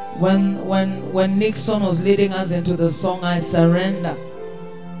 When Nixon was leading us into the song, I Surrender,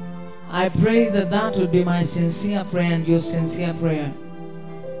 I pray that would be my sincere prayer and your sincere prayer.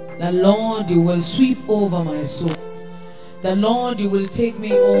 The Lord, you will sweep over my soul. The Lord, you will take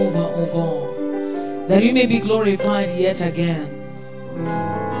me over, O God, that you may be glorified yet again.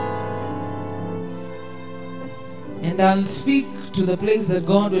 And I'll speak to the place that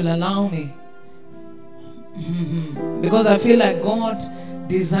God will allow me. Because I feel like God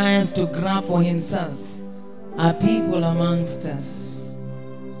desires to grab for himself a people amongst us.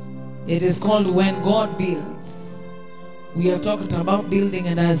 It is called when God builds. We have talked about building,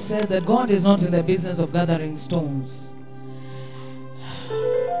 and I said that God is not in the business of gathering stones.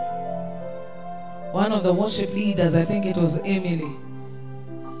 One of the worship leaders, I think it was Emily,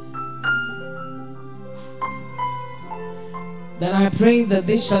 that I pray that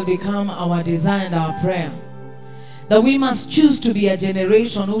this shall become our desire and our prayer, that we must choose to be a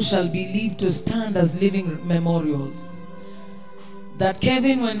generation who shall believe to stand as living memorials. That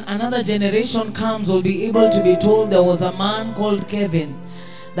Kevin, when another generation comes, will be able to be told there was a man called Kevin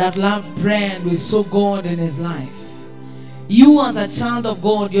that loved prayer and we saw God in his life. You as a child of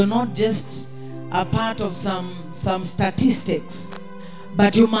God, you're not just a part of some statistics,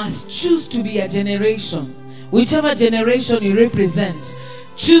 but you must choose to be a generation. Whichever generation you represent,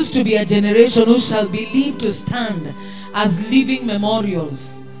 choose to be a generation who shall believe to stand as living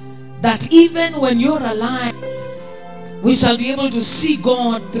memorials. That even when you're alive, we shall be able to see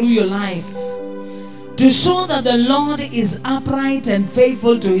God through your life, to show that the Lord is upright and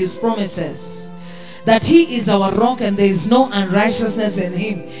faithful to his promises, that he is our rock and there is no unrighteousness in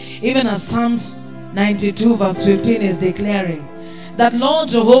him. Even as Psalms 92 verse 15 is declaring, that Lord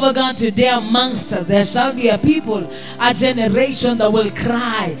Jehovah God, today amongst us there shall be a people, a generation that will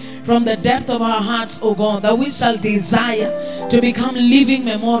cry from the depth of our hearts, O God, that we shall desire to become living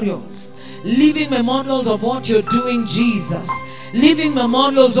memorials. Living memorials of what you're doing, Jesus. Living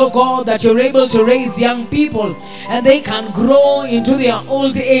memorials, oh God, that you're able to raise young people and they can grow into their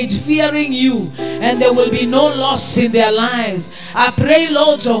old age fearing you, and there will be no loss in their lives. I pray,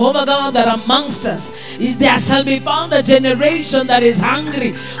 Lord Jehovah God, that amongst us there shall be found a generation that is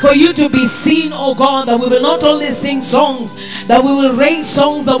hungry for you to be seen, oh God, that we will not only sing songs, that we will raise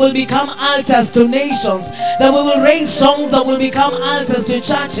songs that will become altars to nations, that we will raise songs that will become altars to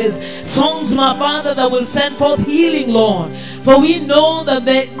churches, songs, my Father, that will send forth healing, Lord. For we know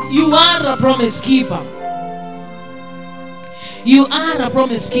that you are a promise keeper. You are a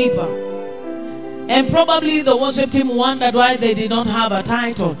promise keeper. And probably the worship team wondered why they did not have a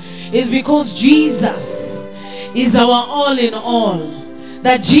title. It's because Jesus is our all in all.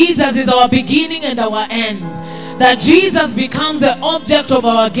 That Jesus is our beginning and our end. That Jesus becomes the object of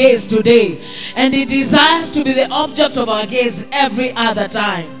our gaze today. And he desires to be the object of our gaze every other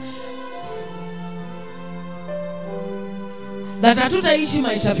time. That hatutaishi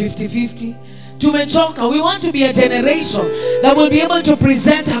maisha 50-50. Tumechoka. We want to be a generation that will be able to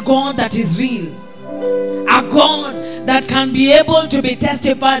present a God that is real. A God that can be able to be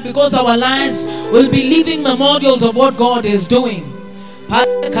testified, because our lives will be living memorials of what God is doing. I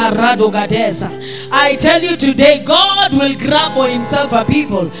tell you today, God will grab for himself a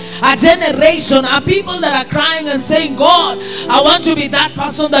people, a generation, a people that are crying and saying, God, I want to be that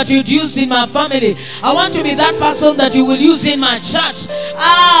person that you'd use in my family. I want to be that person that you will use in my church.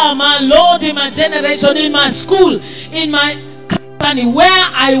 Ah, my Lord, in my generation, in my school, in my company, where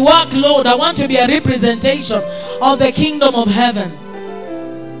I work, Lord, I want to be a representation of the kingdom of heaven.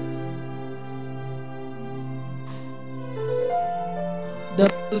 The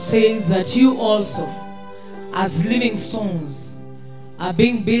Bible says that you also, as living stones, are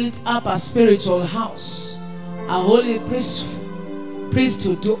being built up a spiritual house, a holy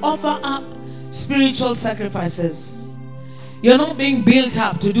priesthood, to offer up spiritual sacrifices. You're not being built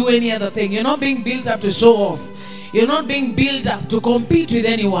up to do any other thing. You're not being built up to show off. You're not being built up to compete with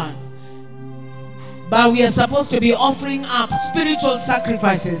anyone. But we are supposed to be offering up spiritual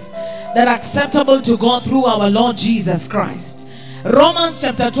sacrifices that are acceptable to God through our Lord Jesus Christ. Romans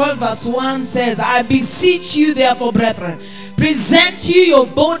chapter 12 verse 1 says, I beseech you therefore, brethren, present you your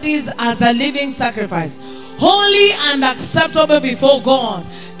bodies as a living sacrifice, holy and acceptable before God.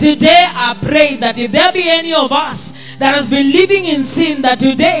 Today I pray that if there be any of us that has been living in sin, that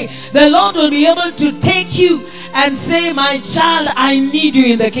today the Lord will be able to take you and say, my child, I need you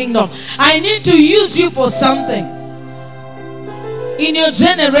in the kingdom. I need to use you for something in your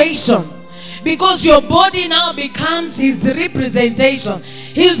generation. Because your body now becomes his representation.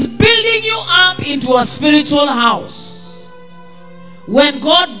 He's building you up into a spiritual house. When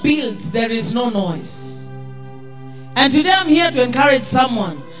God builds, there is no noise. And today I'm here to encourage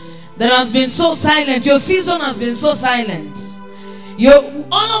someone that has been so silent. Your season has been so silent.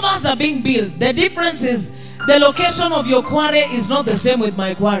 All of us are being built. The difference is the location of your quarry is not the same with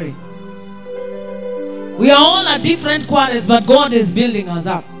my quarry. We are all at different quarries, but God is building us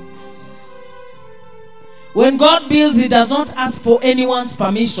up. When God builds, he does not ask for anyone's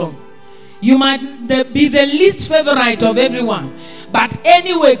permission. You might be the least favorite of everyone, but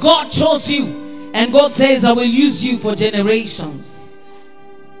anyway, God chose you. And God says, I will use you for generations.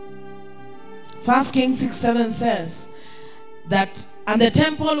 1 Kings 6:7 says that, and the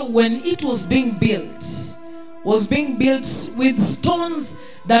temple, when it was being built with stones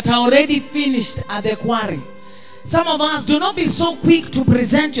that are already finished at the quarry. Some of us, do not be so quick to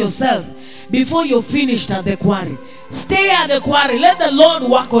present yourself before you're finished at the quarry. Stay at the quarry. Let the Lord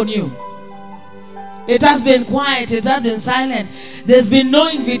work on you. It has been quiet. It has been silent. There's been no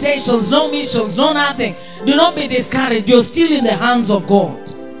invitations, no missions, no nothing. Do not be discouraged. You're still in the hands of God.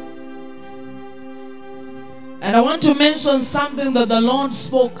 And I want to mention something that the Lord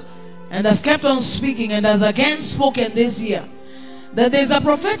spoke and has kept on speaking and has again spoken this year. That there's a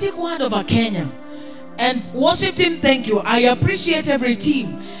prophetic word over Kenya. And worship team, thank you. I appreciate every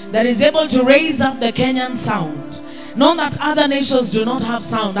team that is able to raise up the Kenyan sound. Not that other nations do not have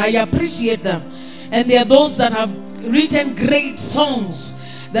sound. I appreciate them. And there are those that have written great songs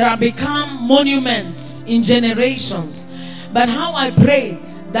that have become monuments in generations. But how I pray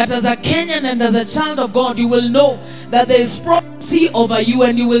that as a Kenyan and as a child of God, you will know that there is prophecy over you,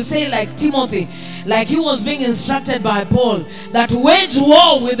 and you will say like Timothy, like he was being instructed by Paul, that wage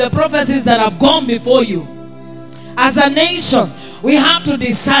war with the prophecies that have gone before you. As a nation, we have to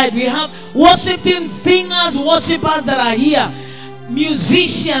decide. We have worship teams, singers, worshipers that are here,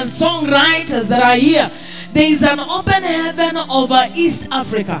 musicians, songwriters that are here. There is an open heaven over East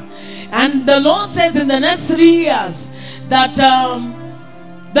Africa. And the Lord says in the next 3 years that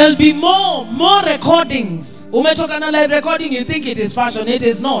there'll be more recordings. Umetoka na live recording, you think it is fashion. It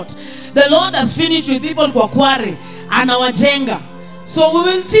is not. The Lord has finished with people kwa kwari anawajenga. So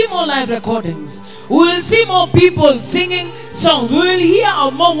we will see more live recordings. We will see more people singing songs. We will hear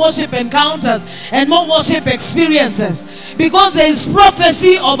of more worship encounters and more worship experiences. Because there is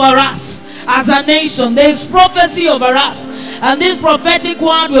prophecy over us as a nation. There is prophecy over us. And this prophetic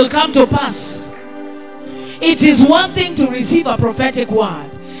word will come to pass. It is one thing to receive a prophetic word.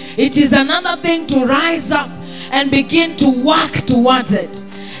 It is another thing to rise up and begin to work towards it.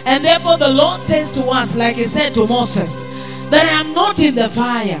 And therefore the Lord says to us, like he said to Moses, that I am not in the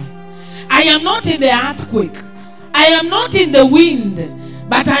fire. I am not in the earthquake. I am not in the wind,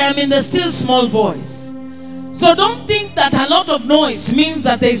 but I am in the still small voice. So don't think that a lot of noise means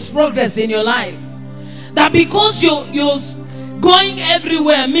that there is progress in your life. That because you're going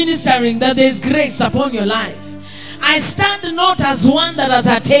everywhere ministering, that there is grace upon your life. I stand not as one that has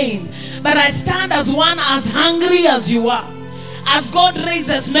attained, but I stand as one as hungry as you are. As God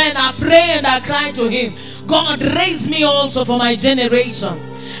raises men, I pray and I cry to him, God, raise me also for my generation.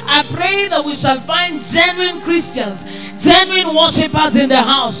 I pray that we shall find genuine Christians, genuine worshippers in the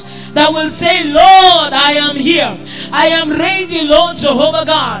house that will say, Lord, I am here. I am ready, Lord Jehovah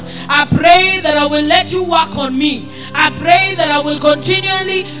God. I pray that I will let you work on me. I pray that I will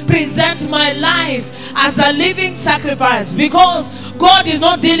continually present my life as a living sacrifice, because God is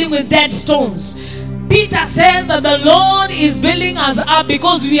not dealing with dead stones. Peter says that the Lord is building us up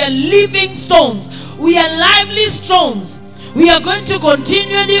because we are living stones. We are lively stones. We are going to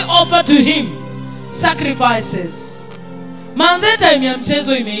continually offer to him sacrifices. Manze, time ya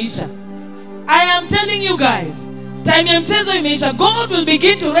mchezo imeisha. I am telling you guys, time ya mchezo imeisha. God will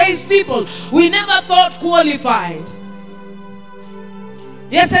begin to raise people we never thought qualified.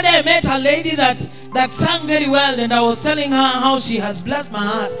 Yesterday I met a lady that sang very well, and I was telling her how she has blessed my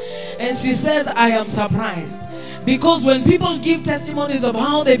heart. And she says, I am surprised. Because when people give testimonies of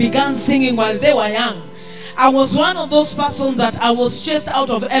how they began singing while they were young, I was one of those persons that I was chased out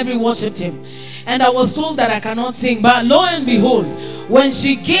of every worship team. And I was told that I cannot sing. But lo and behold, when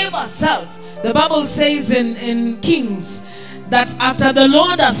she gave herself, the Bible says in Kings that after the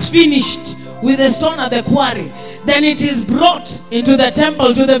Lord has finished with the stone at the quarry, then it is brought into the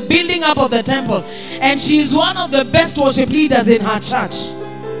temple, to the building up of the temple. And she is one of the best worship leaders in her church.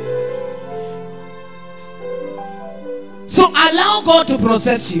 So allow God to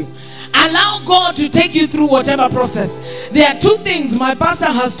process you. Allow God to take you through whatever process. There are two things my pastor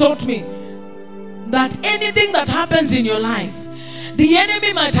has taught me. That anything that happens in your life, the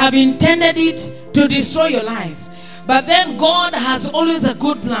enemy might have intended it to destroy your life. But then God has always a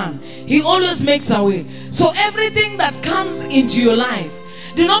good plan. He always makes a way. So everything that comes into your life,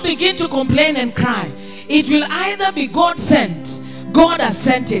 do not begin to complain and cry. It will either be God sent. God has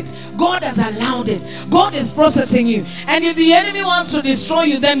sent it. God has allowed it. God is processing you. And if the enemy wants to destroy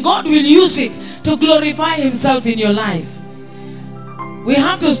you, then God will use it to glorify himself in your life. We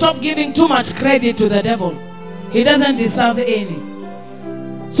have to stop giving too much credit to the devil. He doesn't deserve any.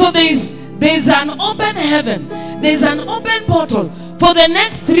 So there's an open heaven. There's an open portal for the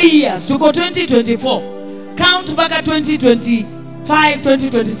next 3 years to go 2024. Count back at 2025. 5,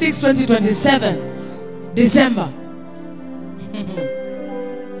 2026, 2027, December.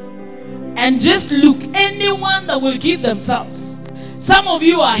 And just look, anyone that will give themselves. Some of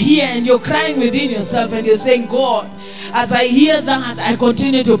you are here and you're crying within yourself and you're saying, God, as I hear that, I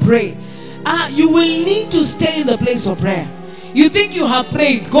continue to pray. You will need to stay in the place of prayer. You think you have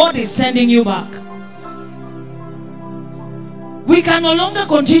prayed, God is sending you back. We can no longer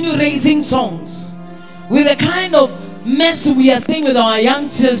continue raising songs with the kind of mess we are seeing with our young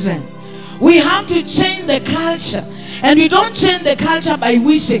children. We have to change the culture. And we don't change the culture by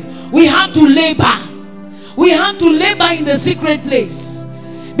wishing. We have to labor. We have to labor in the secret place.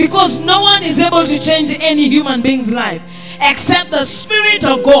 Because no one is able to change any human being's life except the Spirit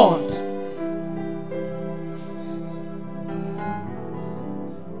of God.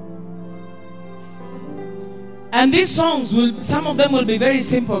 And these songs, some of them will be very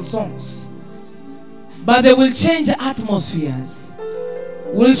simple songs. But they will change atmospheres.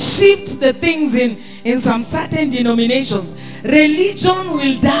 Will shift the things in some certain denominations. Religion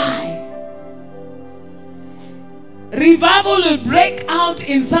will die. Revival will break out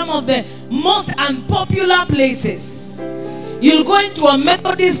in some of the most unpopular places. You'll go into a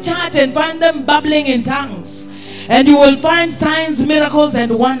Methodist church and find them babbling in tongues. And you will find signs, miracles,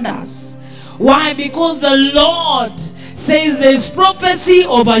 and wonders. Why? Because the Lord says there is prophecy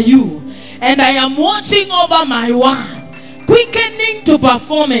over you. And I am watching over my word, quickening to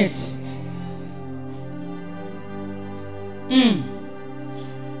perform it.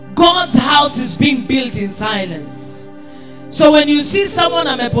 God's house is being built in silence. So when you see someone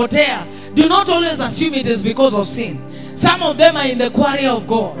amepotea, do not always assume it is because of sin. Some of them are in the quarry of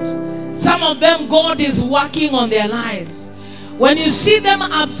God. Some of them, God is working on their lives. When you see them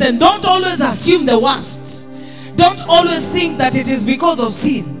absent, don't always assume the worst. Don't always think that it is because of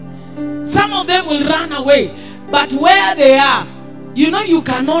sin. Some of them will run away. But where they are, you know you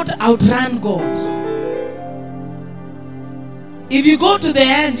cannot outrun God. If you go to the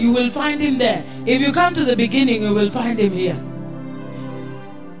end, you will find him there. If you come to the beginning, you will find him here.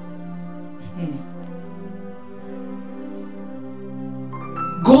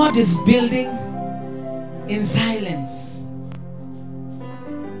 God is building in silence.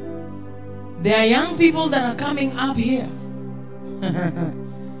 There are young people that are coming up here.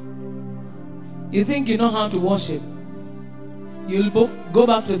 You think you know how to worship. You'll go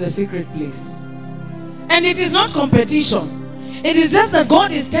back to the secret place. And it is not competition. It is just that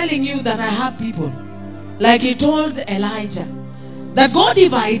God is telling you that I have people. Like he told Elijah. That God,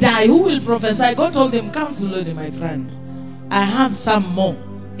 if I die, who will prophesy? God told him, come slowly, my friend. I have some more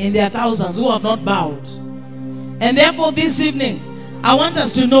in their thousands who have not bowed. And therefore this evening, I want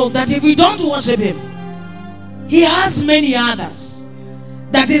us to know that if we don't worship him, he has many others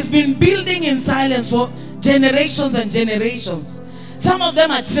that has been building in silence for generations and generations. Some of them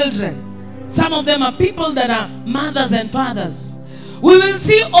are children. Some of them are people that are mothers and fathers. We will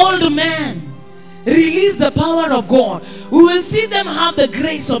see old men release the power of God. We will see them have the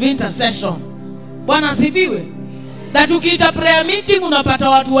grace of intercession. Bwana sifiwe. That ukiita prayer meeting unapata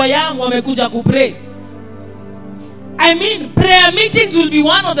watu wa yangu wamekuja kupray. I mean, prayer meetings will be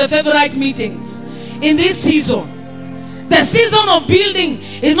one of the favorite meetings in this season. The season of building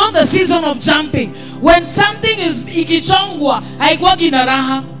is not the season of jumping. When something is ikichongwa, haikuwagi na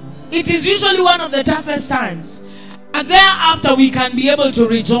raha. It is usually one of the toughest times. And thereafter we can be able to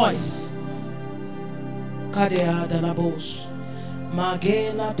rejoice. Kadea de la Bosch.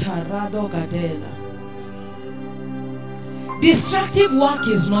 Magela Tarado Gadela. Destructive work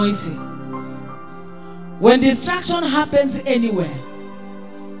is noisy. When distraction happens anywhere,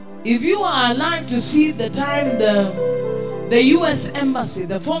 if you are alive to see the time the U.S. Embassy,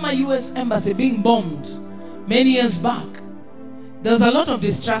 the former U.S. Embassy being bombed many years back, there's a lot of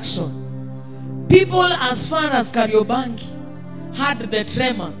distraction. People as far as Kariobangi had the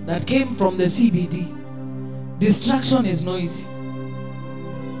tremor that came from the CBD. Distraction is noisy.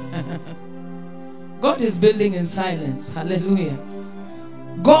 God is building in silence. Hallelujah.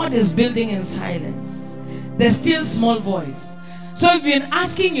 God is building in silence. The still small voice. So you've been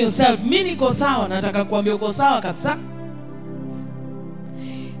asking yourself, mimi niko sawa, nataka kuambia uko sawa kabisa.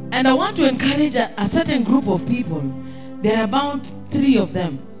 And I want to encourage a certain group of people. There are about 3 of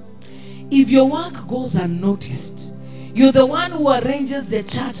them. If your work goes unnoticed, you're the one who arranges the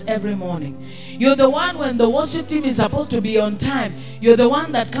church every morning. You're the one when the worship team is supposed to be on time. You're the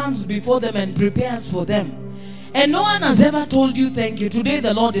one that comes before them and prepares for them. And no one has ever told you thank you. Today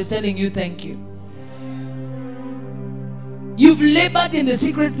the Lord is telling you thank you. You've labored in the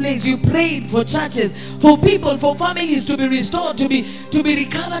secret place. You prayed for churches, for people, for families to be restored, to be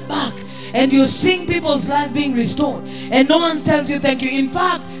recovered back. And you sing people's lives being restored. And no one tells you thank you. In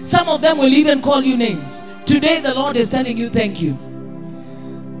fact, some of them will even call you names. Today the Lord is telling you thank you.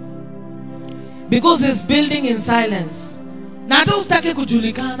 Because it's building in silence.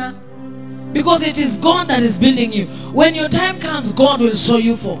 Because it is God that is building you. When your time comes, God will show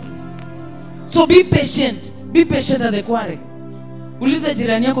you forth. So be patient. Be patient at the quarry. Uliza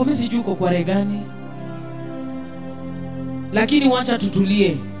jirani yako, mimi sijui uko quarry gani. Lakini wacha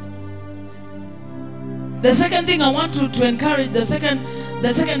tutulie. The second thing I want to encourage, the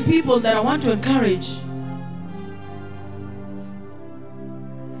second people that I want to encourage,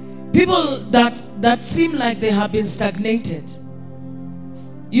 people that seem like they have been stagnated.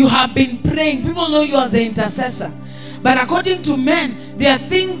 You have been praying. People know you as the intercessor. But according to men, there are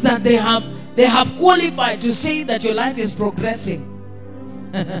things that they have qualified to say that your life is progressing.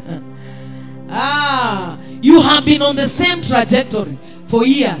 You have been on the same trajectory for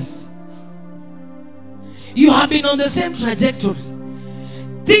years. You have been on the same trajectory.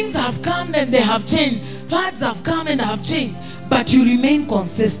 Things have come and they have changed. Facts have come and have changed. But you remain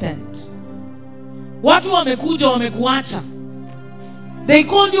consistent. Watu wamekuja wamekuacha. They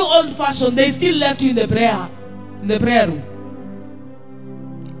called you old-fashioned. They still left you in the prayer room.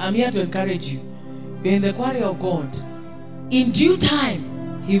 I'm here to encourage you. You're in the quarry of God. In due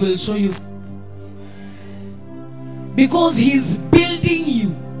time, He will show you. Because He's building you.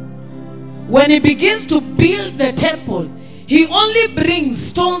 When He begins to build the temple, He only brings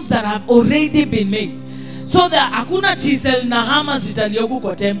stones that have already been made. So that hakuna chisel na hama zitalioku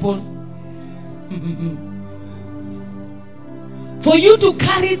kwa temple. For you to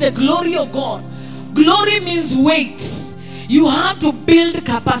carry the glory of God, glory means weight. You have to build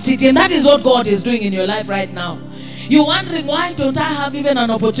capacity, and that is what God is doing in your life right now. You're wondering, why don't I have even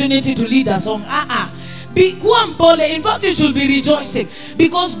an opportunity to lead a song? Be kuambole. In fact, you should be rejoicing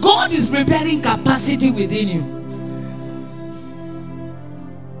because God is preparing capacity within you.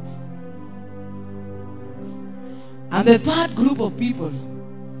 And the third group of people,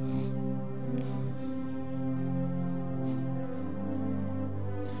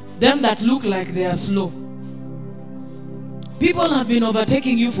 them that look like they are slow. People have been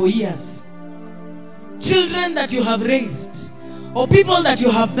overtaking you for years. Children that you have raised, or people that you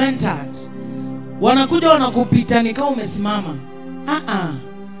have mentored, wanakuja wanakupita nika umesimama.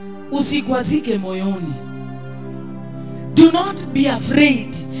 Usikwazike moyoni. Do not be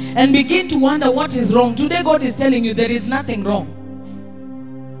afraid and begin to wonder what is wrong. Today God is telling you there is nothing wrong.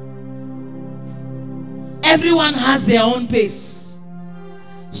 Everyone has their own pace.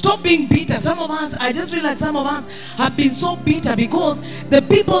 Stop being bitter. Some of us, I just feel like some of us have been so bitter because the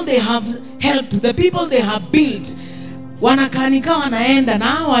people they have helped, the people they have built, wanakanika wanaenda na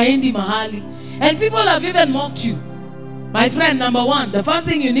hawaendi mahali. And people have even mocked you. My friend, number one, the first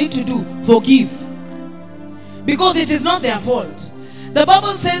thing you need to do, forgive. Because it is not their fault. The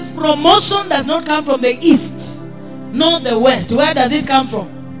Bible says promotion does not come from the east, nor the west. Where does it come from?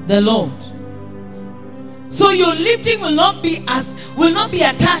 The Lord. So your lifting will not be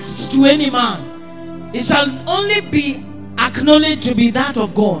attached to any man. It shall only be acknowledged to be that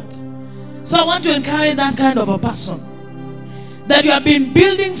of God. So I want to encourage that kind of a person. That you have been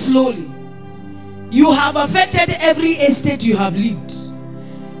building slowly. You have affected every estate you have lived.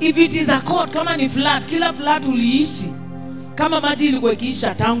 If it is a court, kama ni flat, kila flat uliishi. Kama maji ilikuwa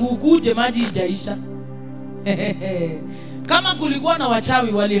ikiisha, tangu ukuje maji ijaisha. Kama kulikuwa na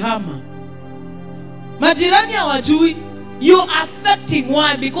wachawi walihama. Majirani hawajui. You are affecting.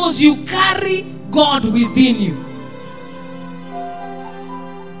 Why? Because you carry God within you.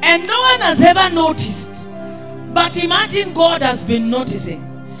 And no one has ever noticed. But imagine God has been noticing.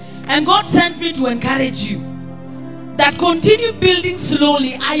 And God sent me to encourage you. That continue building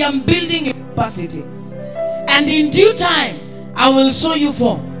slowly. I am building a capacity. And in due time, I will show you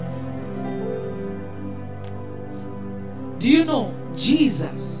forth. Do you know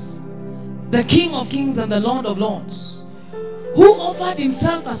Jesus, the King of Kings and the Lord of Lords, who offered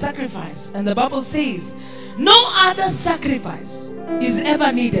himself a sacrifice? And the Bible says, no other sacrifice is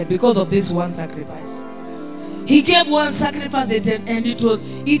ever needed because of this one sacrifice. He gave one sacrifice and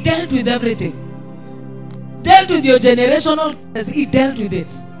he dealt with everything. Dealt with your generational, he dealt with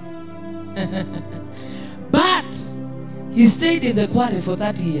it. But he stayed in the quarry for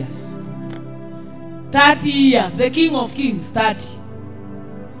 30 years. 30 years, the King of Kings, 30.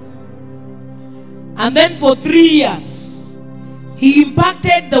 And then for 3 years, he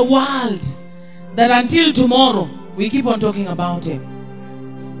impacted the world that until tomorrow, we keep on talking about him.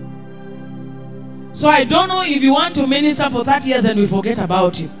 So I don't know if you want to minister for 30 years and we forget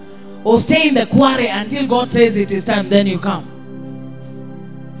about you, or stay in the quarry until God says it is time, then you come.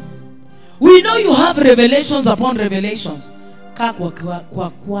 We know you have revelations upon revelations. Kaa kwa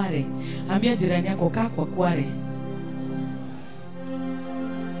kware. Ambia jirani yako kaa kwa kware.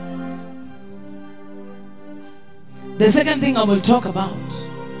 The second thing I will talk about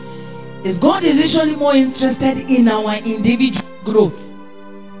is God is usually more interested in our individual growth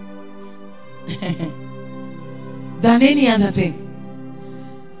than any other thing.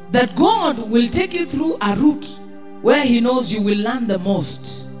 That God will take you through a route where He knows you will learn the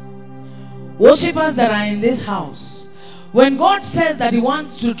most. Worshippers that are in this house, when God says that He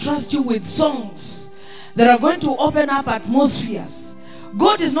wants to trust you with songs that are going to open up atmospheres,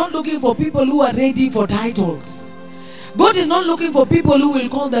 God is not looking for people who are ready for titles. God is not looking for people who will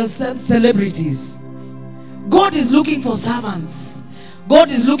call themselves celebrities. God is looking for servants. God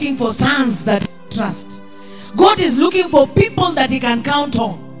is looking for sons that He trusts. God is looking for people that He can count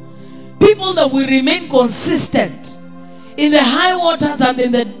on. People that will remain consistent in the high waters and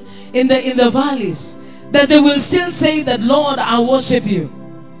in the valleys. That they will still say that, Lord, I worship you.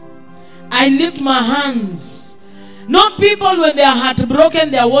 I lift my hands. Not people when they are heartbroken,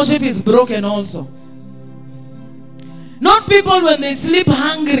 their worship is broken also. Not people when they sleep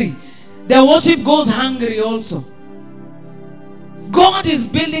hungry, their worship goes hungry also. God is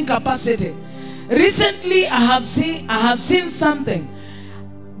building capacity. Recently, I have seen something.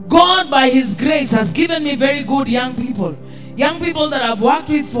 God, by His grace, has given me very good young people. Young people that I've worked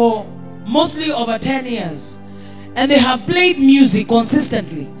with for mostly over 10 years. And they have played music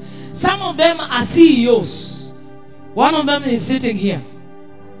consistently. Some of them are CEOs. One of them is sitting here.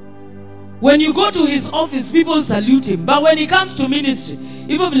 When you go to his office, people salute him. But when he comes to ministry,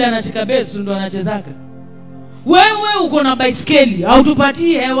 hivyo vile anashika bass ndo anachezaka. Wewe uko na baiskeli,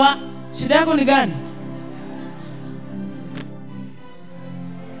 hautupatii hewa, shida yako ni gani?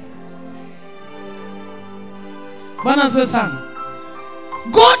 Bwana asifiwe sana.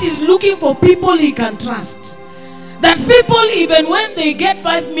 God is looking for people He can trust. That people, even when they get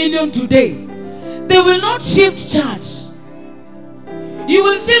 5 million today, they will not shift church. You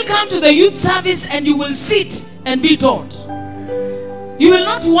will still come to the youth service and you will sit and be taught. You will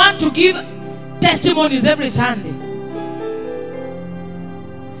not want to give testimonies every Sunday.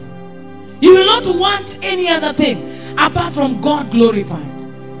 You will not want any other thing apart from God glorified.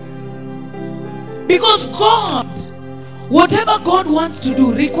 Because God, whatever God wants to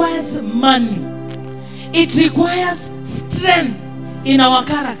do requires money. It requires strength in our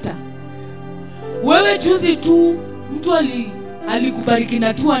character. Wewe juzi tu mtu alikubariki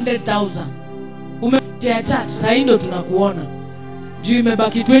na 200,000. Umetea church, sasa ndo tunakuona. Juu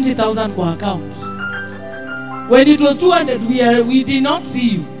imebaki 20,000 kwa account. When it was 200, we did not see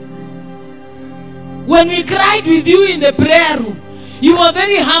you. When we cried with you in the prayer room, you were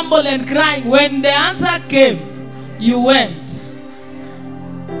very humble and crying. When the answer came, you went.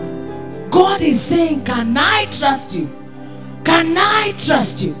 God is saying, can I trust you? Can I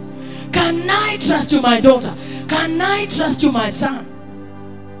trust you? Can I trust you, my daughter? Can I trust you, my son?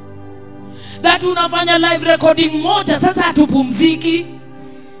 That unafanya live recording moja, sasa hatupumziki.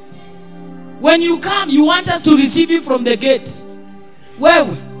 When you come, you want us to receive you from the gate.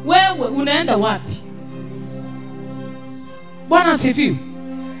 Wewe, unaenda wapi? Bwana asifiwe.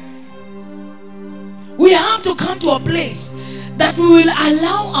 We have to come to a place that we will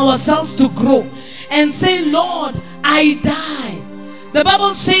allow ourselves to grow and say, Lord, I die. The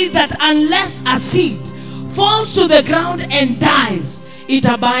Bible says that unless a seed falls to the ground and dies, it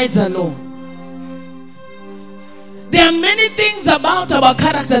abides alone. There are many things about our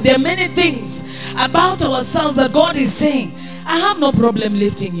character. There are many things about ourselves that God is saying, I have no problem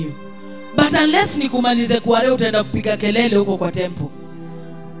lifting you. But unless nikumalize kuare utaenda kupiga kelele huko kwa tempo.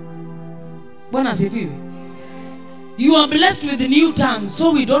 Bwana asifiwe. You are blessed with new tongues,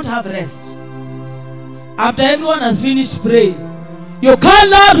 so we don't have rest. After everyone has finished praying, you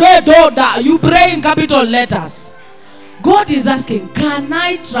pray in capital letters. God is asking, can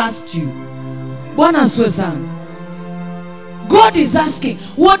I trust you? Bwana asifiwe sana. God is asking,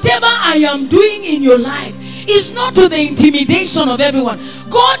 whatever I am doing in your life is not to the intimidation of everyone.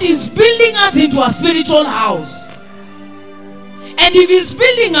 God is building us into a spiritual house. And if He's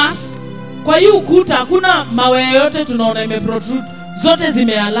building us, kwa hii ukuta hakuna mawe yote tunaona imeprotrude, zote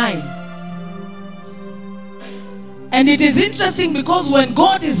zimealign. And it is interesting because when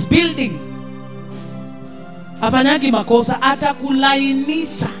God is building, hafanyagi makosa,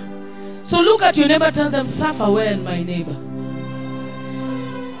 atakulainisha. So look at your neighbor, tell them, suffer well, my neighbor.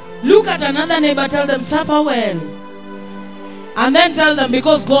 Look at another neighbor, tell them, suffer well. And then tell them,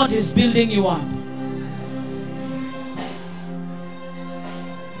 because God is building you up.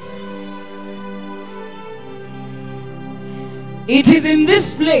 It is in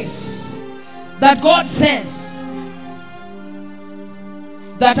this place that God says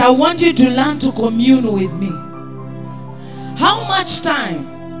that I want you to learn to commune with me. How much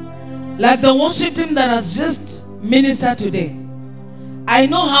time, like the worship team that has just ministered today, I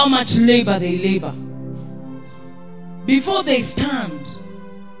know how much labor they labor before they stand.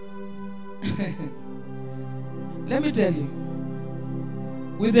 Let me tell you,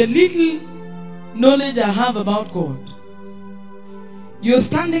 with the little knowledge I have about God, you're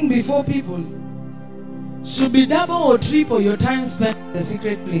standing before people should be double or triple your time spent in the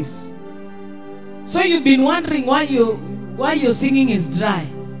secret place. So you've been wondering why your singing is dry.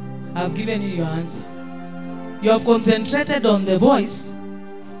 I've given you your answer. You have concentrated on the voice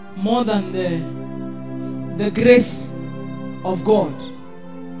more than the grace of God.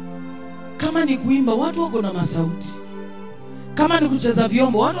 Kama ni kuimba, watu wako na masauti. Kama ni kucheza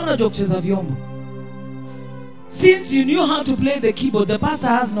vyombo, watu wanajua kucheza vyombo. Since you knew how to play the keyboard, the pastor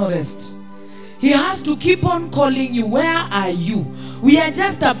has no rest. He has to keep on calling you. Where are you? We are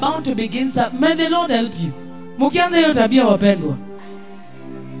just about to begin. May the Lord help you. Mukianza hiyo tabia wapendwa.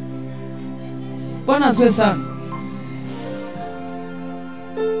 Bwana asifiwe sana.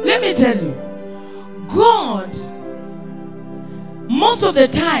 Let me tell you, God, most of the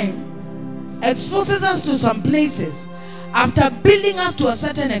time, exposes us to some places after building us to a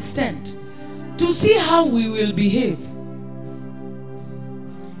certain extent to see how we will behave.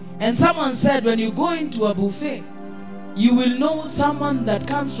 And someone said, when you go into a buffet, you will know someone that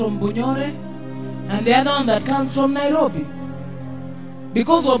comes from Bunyore and the other one that comes from Nairobi.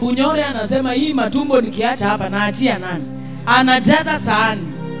 Because wa Bunyore anasema hii matumbo nikiacha hapa naachia nani? Anajaza sahani.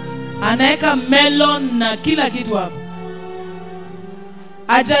 Anaeka melon na kila kitu hapa.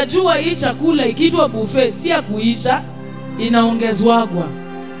 Ajajua hii chakula ikiitwa buffet si ya kuisha, inaongezwagwa.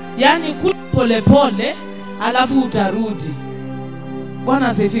 Yaani kula pole pole alafu utarudi. Bwana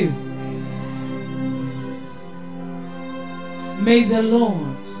asifiwe. May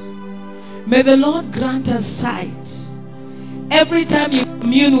the Lord grant us sight. Every time you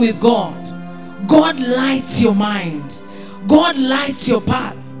commune with God, God lights your mind. God lights your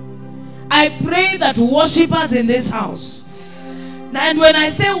path. I pray that worshipers in this house, and when I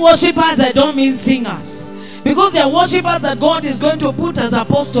say worshipers, I don't mean singers, because there are worshipers that God is going to put as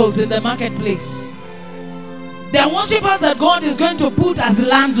apostles in the marketplace. There are worshipers that God is going to put as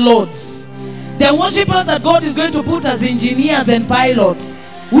landlords. There are worshipers that God is going to put as engineers and pilots.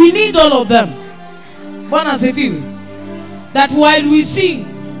 We need all of them. Bwana asifiwe. That while we sing,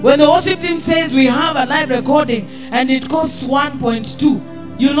 when the worship team says we have a live recording and it costs 1.2,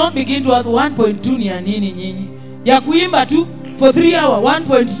 you'll not begin to ask 1.2 ni ya nini nyinyi? Ya kuimba tu for 3 hours,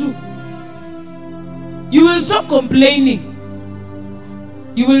 1.2. You will stop complaining.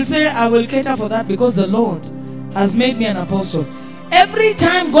 You will say, I will cater for that because the Lord has made me an apostle. Every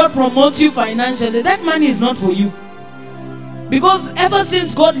time God promotes you financially, that money is not for you. Because ever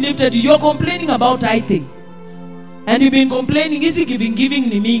since God lifted you, you're complaining about tithing. And you've been complaining, is he giving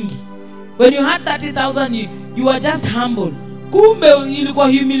ni mingi? When you had 30,000, you were just humble. Kumbe ilikuwa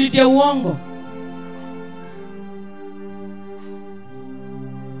humility ya uongo.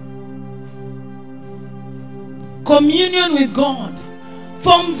 Communion with God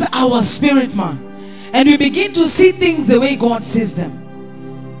forms our spirit man. And we begin to see things the way God sees them.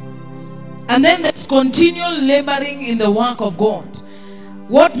 And then there's continual laboring in the work of God.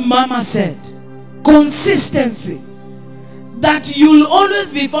 What Mama said, consistency. That you'll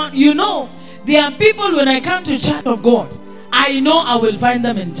always be found. You know, there are people when I come to church of God, I know I will find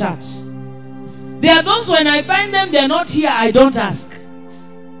them in church. There are those when I find them, they are not here, I don't ask.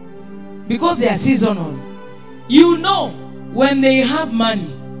 Because they are seasonal. You know when they have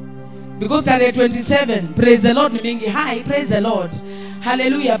money. Because tarehe 27, praise the Lord ni mingi. Hi, praise the Lord.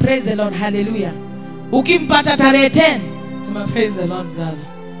 Hallelujah, praise the Lord, hallelujah. Ukimpata tarehe 10, sema praise the Lord, brother.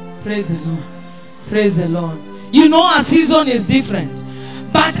 Praise the Lord. Praise the Lord. You know our season is different.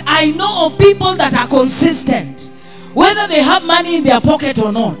 But I know of people that are consistent. Whether they have money in their pocket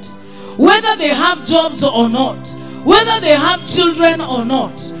or not. Whether they have jobs or not. Whether they have children or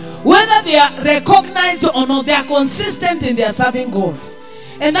not. Whether they are recognized or not. They are consistent in their serving God.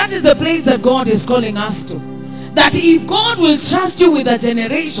 And that is the place that God is calling us to. That if God will trust you with a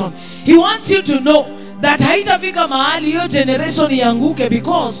generation, He wants you to know that haitafika mahali hiyo generation ianguke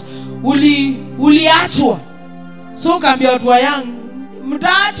because uliachwa. So kaambia watu yangu,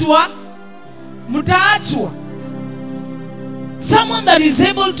 mtaachwa. Someone that is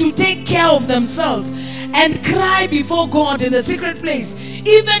able to take care of themselves and cry before God in the secret place,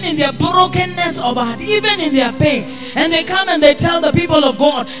 even in their brokenness of heart, even in their pain. And they come and they tell the people of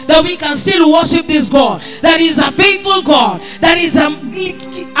God that we can still worship this God, that is a faithful God, that is a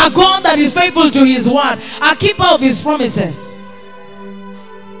God that is faithful to his word, a keeper of his promises.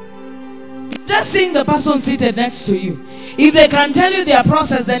 Just seeing the person seated next to you, if they can tell you their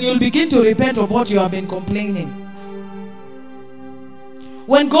process, then you'll begin to repent of what you have been complaining.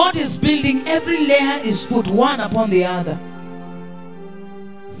 When God is building, every layer is put one upon the other.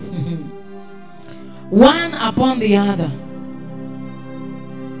 One upon the other.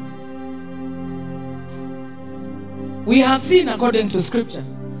 We have seen, according to scripture,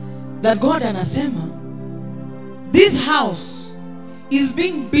 that God anasema, this house is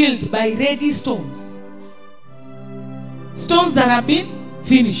being built by ready stones. Stones that have been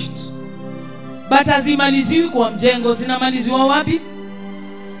finished. But hazimaliziwi kwa mjengo, zinamaliziwa wapi?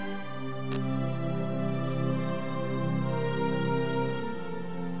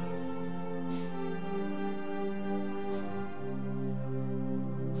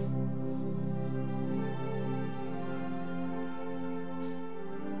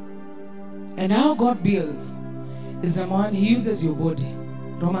 And how God builds is the one he uses your body.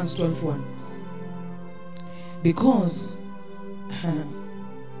 Romans 12:1. Because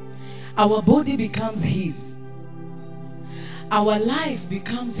our body becomes his. Our life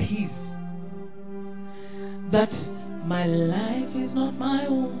becomes his. That my life is not my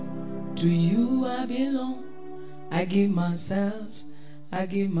own. To you I belong. I give myself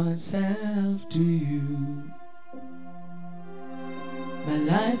to you. My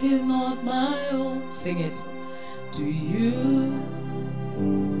life is not my own. Sing it. To you.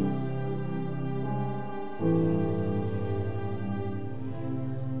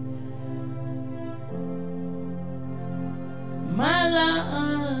 My life.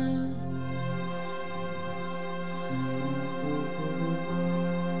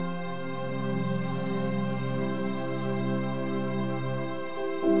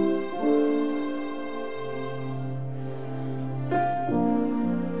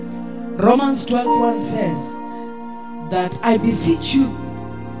 Romans 12:1 says that I beseech you,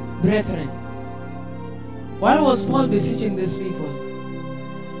 brethren. Why was Paul beseeching these people?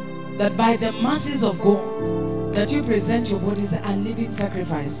 That by the mercies of God, that you present your bodies a living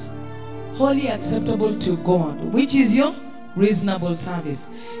sacrifice, wholly acceptable to God, which is your reasonable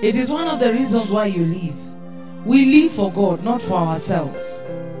service. It is one of the reasons why you live. We live for God, not for ourselves.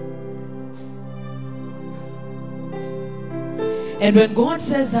 And when God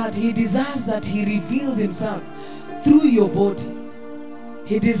says that, he desires that he reveals himself through your body.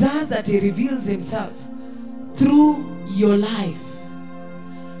 He desires that he reveals himself through your life.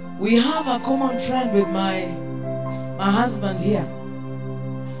 We have a common friend with my husband here.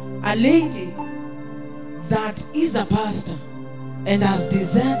 A lady that is a pastor and has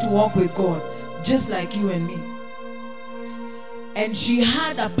desired to walk with God just like you and me. And she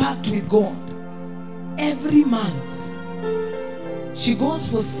had a pact with God. Every month she goes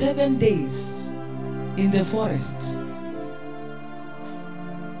for 7 days in the forest.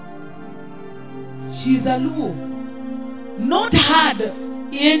 She's a Luo. Not hard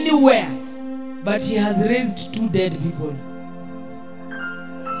anywhere, but she has raised 2 dead people.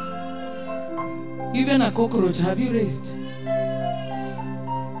 Even a cockroach, have you raised?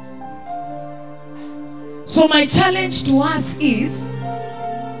 So my challenge to us is,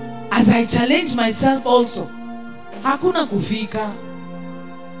 as I challenge myself also, hakuna kufika.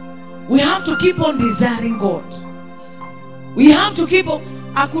 We have to keep on desiring God. We have to keep on.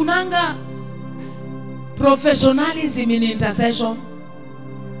 Akunanga professionalism in intercession.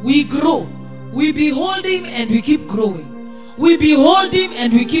 We grow. We behold him and we keep growing. We behold him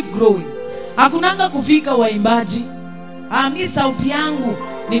and we keep growing. Akunanga kufika waimbaji. Mi sauti yangu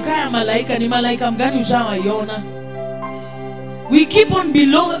ni kaya malaika. Ni malaika mgani ushawaiona? We keep on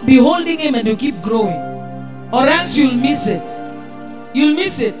beholding him and we keep growing. Or else you'll miss it. You'll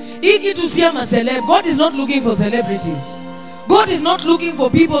miss it. God is not looking for celebrities. God is not looking for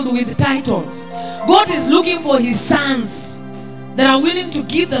people with titles. God is looking for his sons that are willing to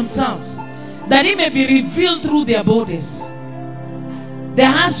give themselves, that he may be revealed through their bodies. There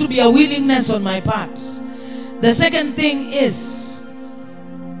has to be a willingness on my part. The second thing is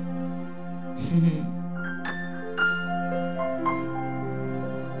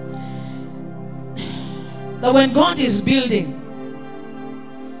that when God is building,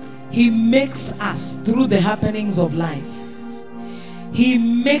 he makes us through the happenings of life. He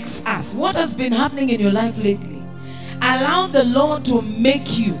makes us. What has been happening in your life lately? Allow the Lord to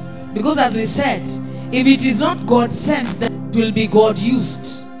make you. Because as we said, if it is not God sent, then it will be God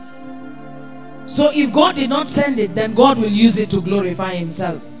used. So if God did not send it, then God will use it to glorify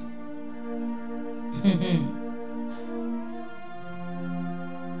himself.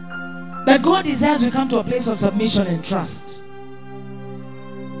 That God desires we come to a place of submission and trust.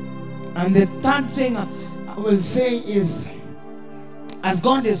 And the third thing I will say is, as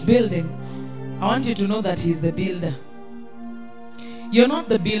God is building, I want you to know that he's the builder. You're not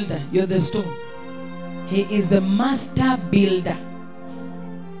the builder, you're the stone. He is the master builder.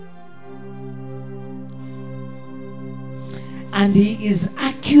 And he is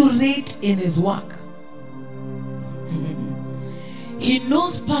accurate in his work. He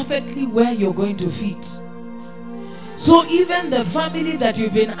knows perfectly where you're going to fit. So even the family that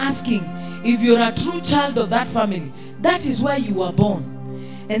you've been asking, if you're a true child of that family, that is where you were born.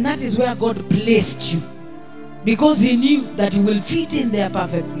 And that is where God placed you. Because he knew that you will fit in there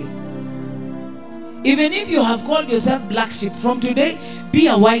perfectly. Even if you have called yourself black sheep, from today, be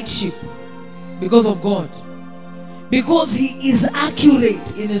a white sheep. Because of God. Because he is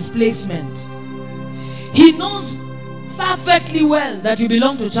accurate in his placement. He knows perfectly well that you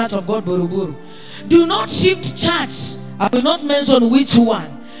belong to Church of God Buruburu. Do not shift church. I will not mention which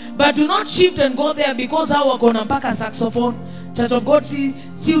one. But do not shift and go there because I work on a mpaka saxophone. Church of God si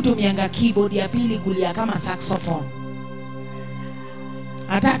utumianga keyboard ya pili kulia kama saxophone.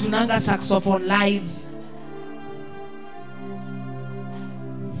 Hata tunanga saxophone live.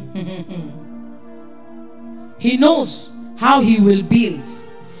 He knows how he will build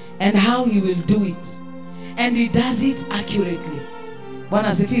and how he will do it. And he does it accurately. Bwana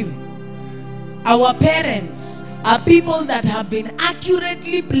asifiwe. Our parents are people that have been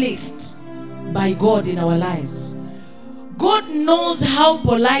accurately placed by God in our lives. God knows how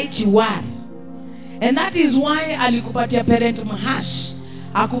polite you are. And that is why alikupatia parent mhash,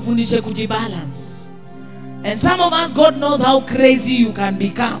 akufundishe kujibalance. And some of us, God knows how crazy you can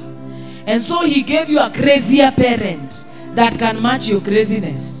become. And so he gave you a crazier parent that can match your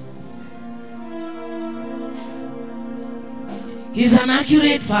craziness. He's an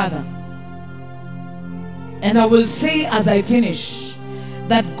accurate father. And I will say as I finish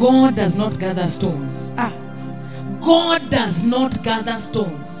that God does not gather stones. God does not gather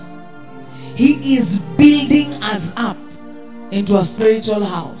stones. He is building us up into a spiritual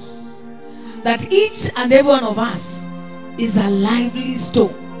house. That each and every one of us is a lively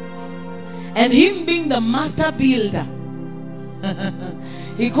stone. And him being the master builder,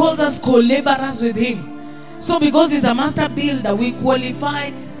 he calls us co-laborers with him. So because he's a master builder, we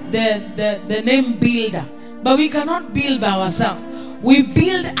qualify the name builder. But we cannot build by ourselves. We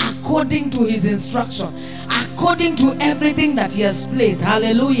build according to his instruction, according to everything that he has placed.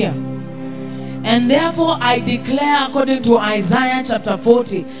 Hallelujah. And therefore I declare, according to Isaiah chapter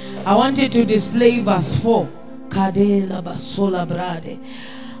 40, I want you to display verse 4. Kadela basola brade.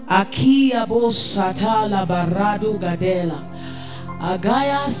 Akia bosatala baradu gadela.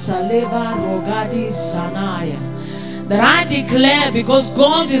 Agaya saleva rogadi sanaya. That I declare, because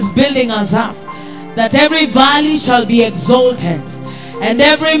God is building us up, that every valley shall be exalted, and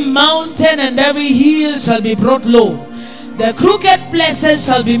every mountain and every hill shall be brought low. The crooked places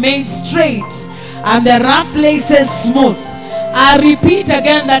shall be made straight, and the rough places smooth. I repeat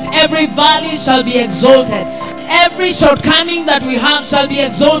again that every valley shall be exalted. Every shortcoming that we have shall be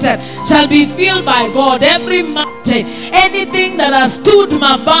exalted, shall be filled by God. Every mountain, anything that has stood,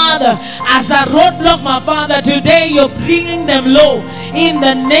 my Father, as a roadblock, my Father, today you're bringing them low. In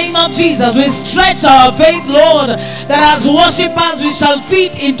the name of Jesus, we stretch our faith, Lord, that as worshippers we shall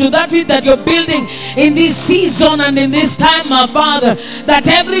fit into that which that you're building in this season and in this time, my Father. That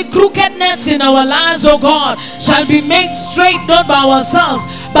every crookedness in our lives, oh God, shall be made straight, not by ourselves,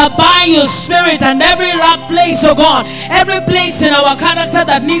 but by your Spirit. And every rough place, oh God, every place in our character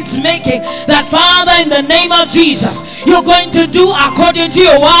that needs making, that Father, in the name of Jesus, you're going to do according to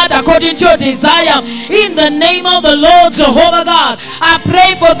your word, according to your desire, in the name of the Lord Jehovah God. I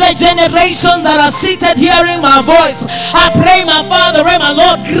pray for the generation that are seated hearing my voice. I pray, my Father and my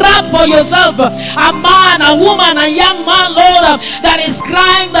Lord, grab for yourself a man, a woman, a young man, Lord, that is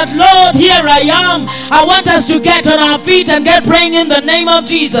crying that, Lord, here I am. I want us to get on our feet and get praying in the name of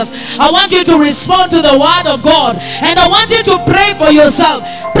Jesus. I want you to respond to the word of God, and I want you to pray for yourself.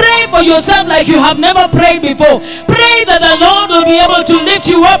 Pray for yourself like you have never prayed before. Pray that the Lord will be able to lift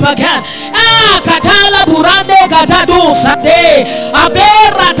you up again. Katala burande kadadu sade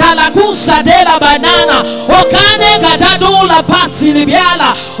abera talakusa de la banana okane kadadu la pasi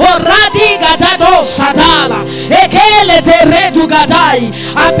libiala oradi kadado sadala ekele teredu kadai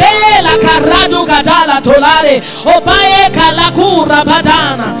abela karadu kadala tolare obaye kalakura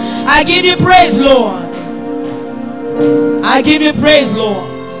badana. I give you praise, Lord. I give you praise, Lord.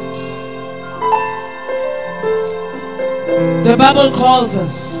 The Bible calls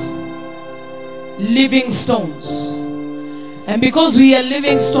us living stones. And because we are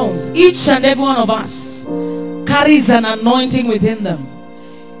living stones, each and every one of us carries an anointing within them.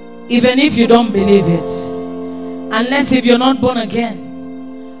 Even if you don't believe it. Unless if you're not born again.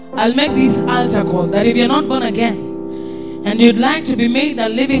 I'll make this altar call that if you're not born again and you'd like to be made a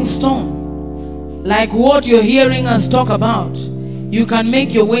living stone, like what you're hearing us talk about, you can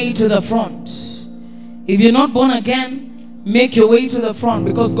make your way to the front. If you're not born again, make your way to the front,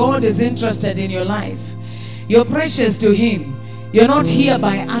 because God is interested in your life. You're precious to Him. You're not here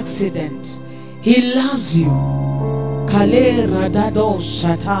by accident. He loves you. Kale radado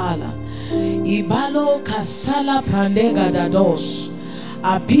shatala ibalo kasala prandega dados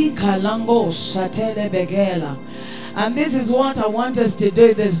apika lango satele begela. And this is what I want us to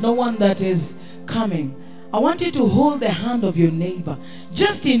do. There's no one that is coming. I want you to hold the hand of your neighbor,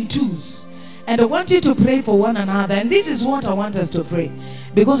 just in twos. And I want you to pray for one another. And this is what I want us to pray,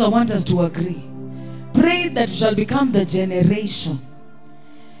 because I want us to agree. Pray that you shall become the generation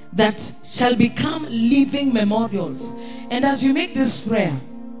that shall become living memorials. And as you make this prayer,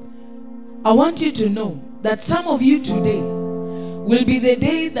 I want you to know that some of you today will be the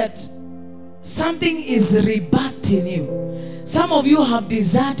day that something is rebirthed in you. Some of you have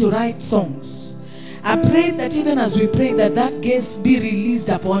desired to write songs. I pray that even as we pray, that grace be released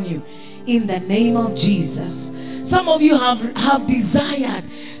upon you in the name of Jesus. Some of you have desired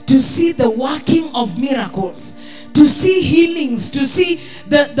to see the working of miracles, to see healings, to see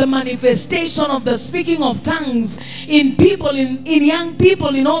the manifestation of the speaking of tongues in people, in young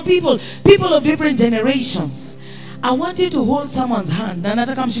people, in old people, people of different generations. I want you to hold someone's hand,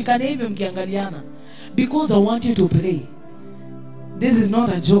 because I want you to pray. This is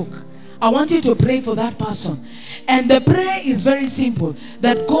not a joke. I want you to pray for that person. And the prayer is very simple.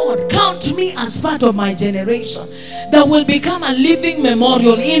 That God, count me as part of my generation that will become a living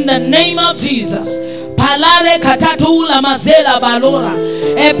memorial in the name of Jesus. Palare katatula mazela balora.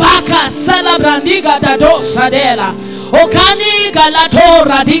 Ebaka salabrandiga dadosadela. Okani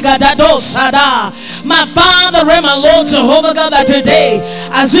galatora diga dadosada. My Father and my Lord Jehovah God, that today,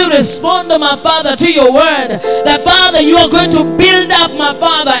 as we respond to my Father to your word, that Father, you are going to build up, my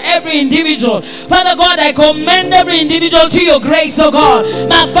Father, every individual. Father God, I commend every individual to your grace, oh God.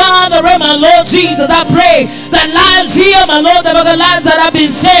 My Father and my Lord Jesus, I pray that lives here, my Lord, the lives that have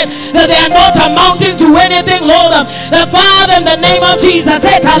been saved, that they are not amounting to anything, Lord. The Father, in the name of Jesus,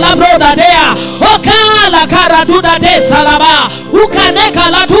 etalabroda dea, okala karaduda de salaba, ukaneka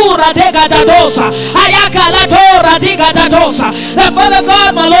latura de gadadosa. The Father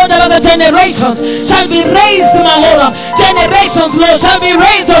God, my Lord, the generations shall be raised, my Lord. Generations, Lord, shall be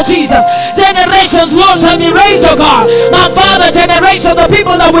raised, oh Jesus. Generations, Lord, shall be raised, oh God. My Father, generations of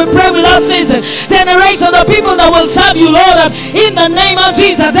people that will pray without ceasing. Generations of people that will serve you, Lord, in the name of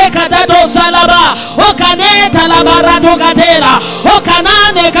Jesus.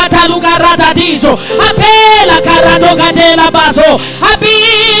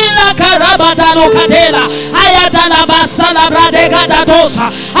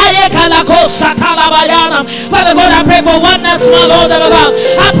 Father God, I pray for oneness, my Lord.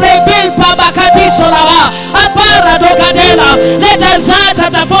 I pray, build Pabakati Solava, Aparadokadela. Let Isaiah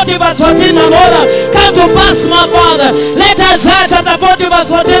chapter 40, verse 14, my Lord, come to pass, my Father. Let Isaiah chapter 40, verse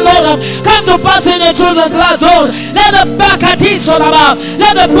 14, Lord, come to pass in the children's lives, Lord. Let the Bakati Solava,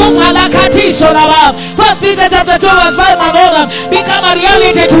 let the Bumalakati Solava, 1 Peter chapter 2, verse 5, my Lord, become a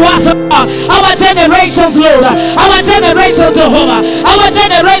reality to us. Our generations, Lord, our generations, Jehovah, our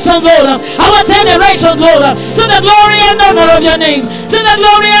generations, Lord, our generations, Lord, to the glory and honor of your name, to the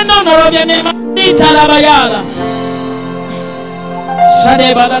glory and honor of your name.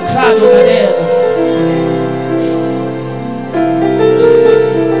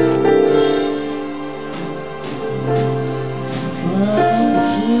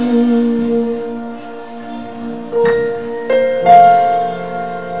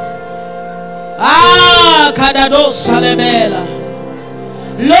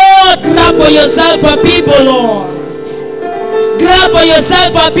 Lord, grab for yourself a people, Lord. Grab for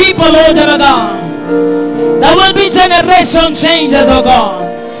yourself a people, Lord, oh God. There will be generation changes, oh God.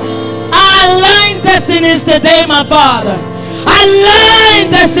 Align destinies today, my Father. Align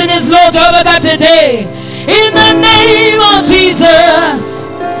destinies, Lord, oh God, today. In the name of Jesus.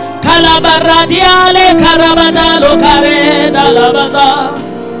 Kalabaradiale karabadalo kareda labaza.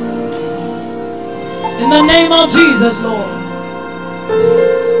 In the name of Jesus, Lord.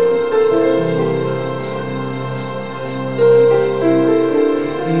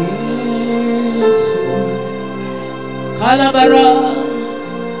 Kalabara.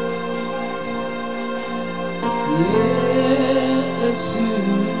 Yes,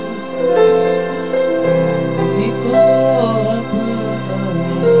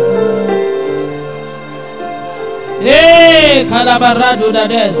 hey, Kalabara do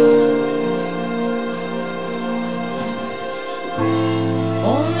that.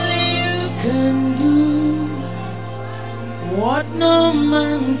 Only you can do what no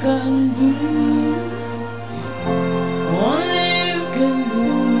man can do. Only you can do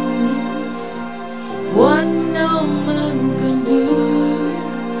what no man can do.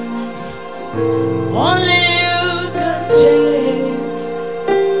 Only you can change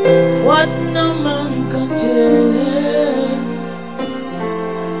what no man can change.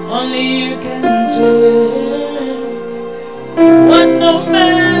 Only you can change what no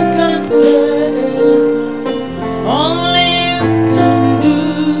man can change. Only you can do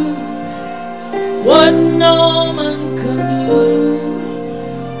what no man can do.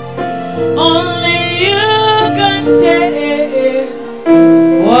 Only you can change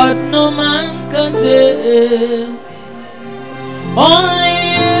what no man can change. Only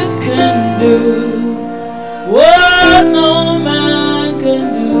you can do what no man can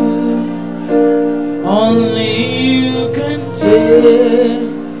do. Only you can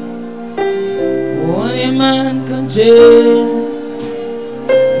change what a man can change.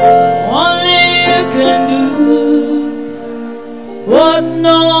 Only you can do what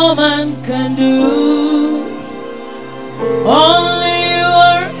no man can do. Only you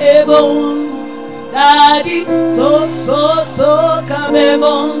are able, Daddy, so come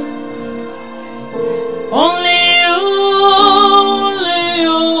able. Only you, only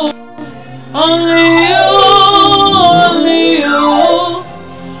you, only you, only you,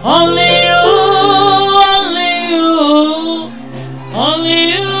 only you, only you, only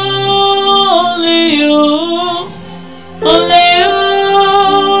you, only you, only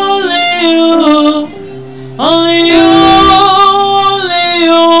you, only you, only you,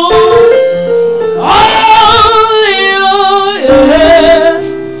 only you, yeah.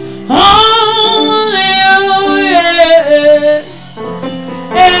 Only you, yeah.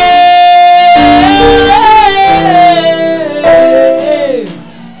 Hey.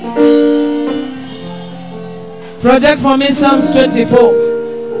 Project for me Psalms 24.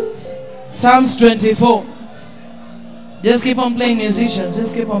 Psalms 24. Just keep on playing, musicians.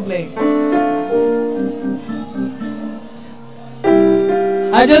 Just keep on playing.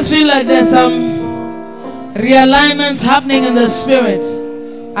 I just feel like there's some realignments happening in the spirit.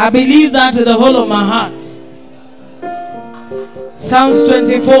 I believe that with the whole of my heart. Psalms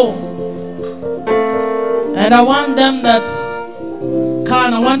 24. And I want them that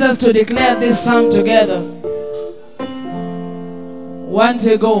can, I want us to declare this psalm together. One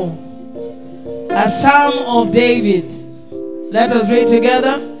to go. A psalm of David. Let us read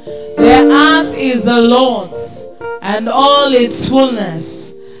together. The earth is the Lord's, and all its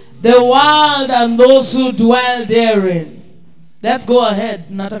fullness, the world and those who dwell therein. Let's go ahead.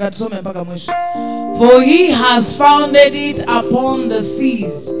 For he has founded it upon the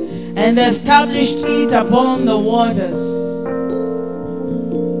seas and established it upon the waters.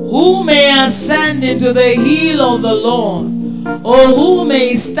 Who may ascend into the hill of the Lord, or who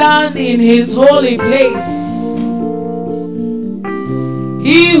may stand in his holy place?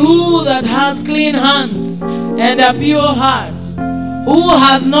 He who that has clean hands and a pure heart, who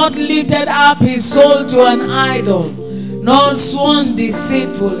has not lifted up his soul to an idol, nor sworn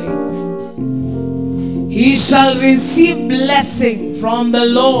deceitfully, he shall receive blessing from the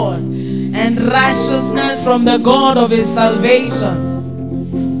Lord and righteousness from the God of his salvation.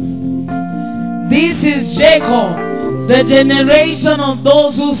 This is Jacob, the generation of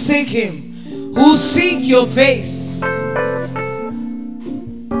those who seek him, who seek your face.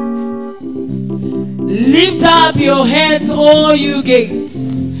 Lift up your heads, all you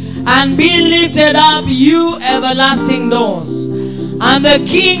gates, and be lifted up, you everlasting doors, and the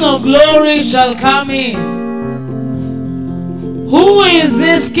King of glory shall come in. Who is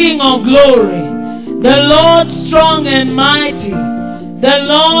this King of glory? The Lord strong and mighty, the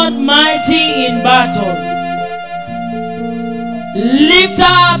Lord mighty in battle. Lift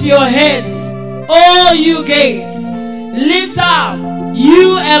up your heads, all you gates. Lift up,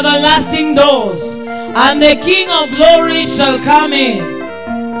 you everlasting doors, and the King of glory shall come in.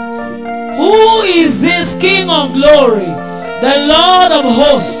 Who is this King of glory? The Lord of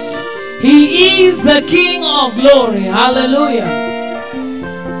hosts. He is the King of glory. Hallelujah.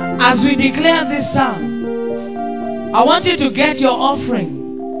 As we declare this psalm, I want you to get your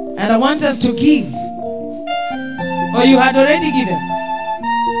offering, and I want us to give. Or you had already given.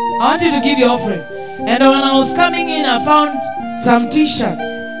 I want you to give your offering. And when I was coming in, I found some t-shirts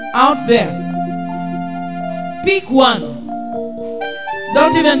out there. Pick one.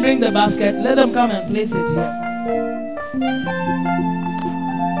 Don't even bring the basket. Let them come and place it here.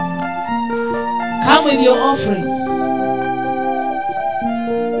 Come with your offering.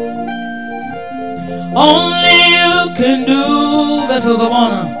 Only you can do, vessels of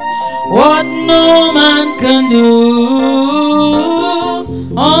honor, what no man can do.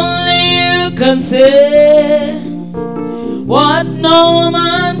 Only you can say what no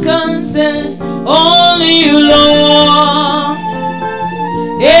man can say. Only you, Lord.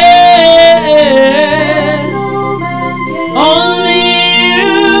 Yeah. Only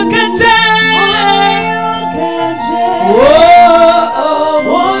you can change. Whoa.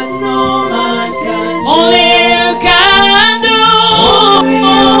 What no man can Only you can do. Only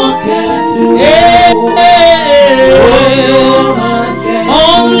you can do. Yeah. No man can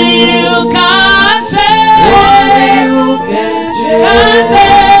Only you can change. Only you can change. What no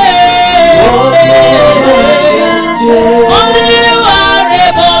man can change. Only you are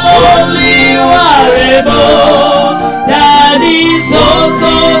able. Only you are able. That is so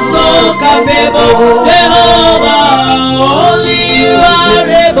capable. Jehovah. Only you are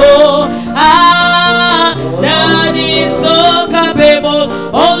able. That is so capable.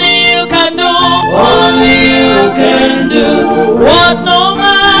 Only you can do. Only you can do what no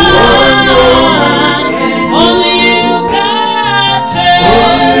man. Only you can change.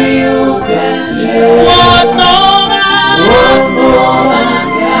 Only you can change. What no man. What no man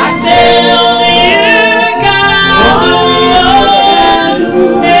I can say only you can do.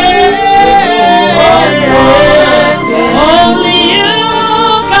 Only you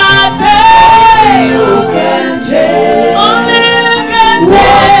can change. You can change. Only you can What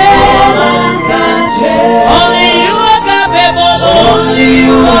change. no man can change. Only you are capable. Only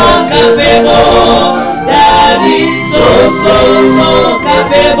you are capable. That is so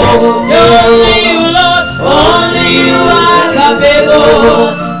capable. Only you, Lord. Only you are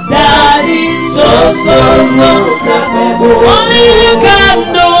capable. That is so capable. Only you can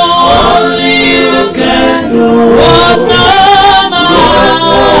do. Only you can do what no man.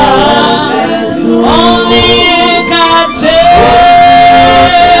 Only you can change.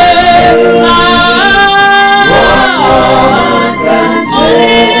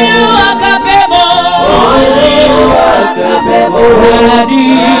 Only you are capable. Only you are capable. Daddy,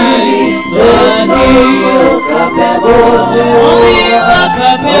 Capable. only you are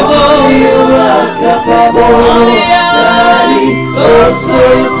capable. Only you are capable. Only you Daddy, so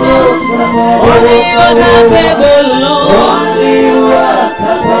capable. Only you are capable, Lord. Only you are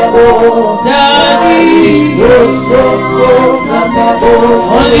capable. Daddy, So capable.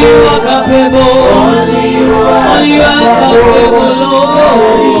 only you are capable. Only you are Only you are capable, Lord.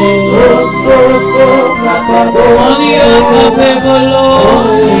 So capable. Only you are capable, Lord.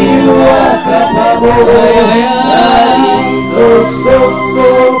 Only you are capable. So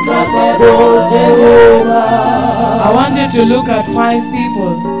capable, Jehovah. I want you to look at 5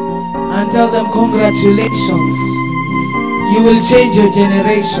 people and tell them congratulations. You will change your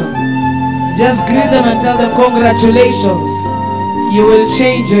generation. Just greet them and tell them congratulations. You will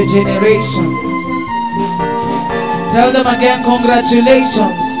change your generation. Tell them again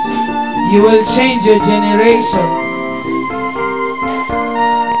congratulations. You will change your generation.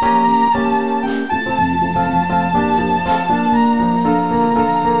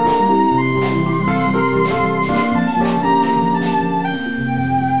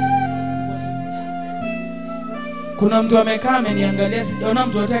 Kuna mtu amekaa ameniangalia, sijaona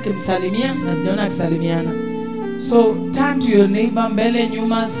mtu wote akimsalimia na sijaona akisalimiana. So turn to your neighbor, mbele,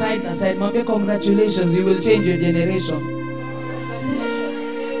 nyuma, side na side. Mwambie congratulations, you will change your generation.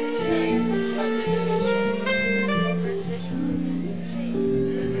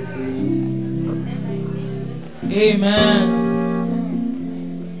 Amen.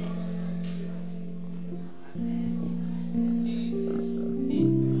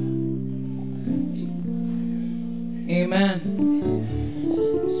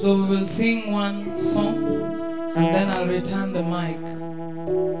 Amen. So we will sing one song and then I'll return the mic.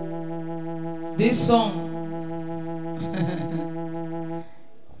 This song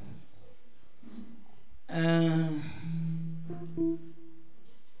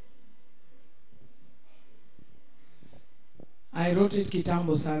I wrote it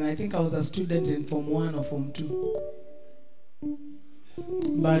kitambo sana. I think I was a student in Form 1 or Form 2.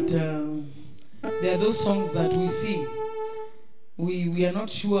 But there are those songs that we sing. We are not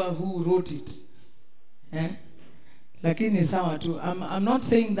sure who wrote it. Lakini sawa tu. I'm not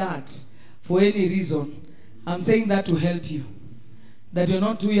saying that for any reason. I'm saying that to help you. That you're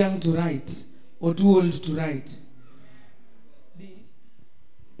not too young to write. or too old to write?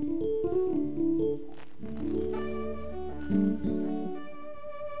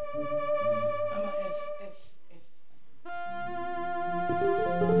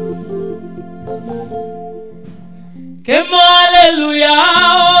 Hallelujah,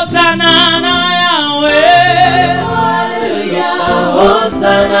 Hosanna Yahweh. Hallelujah,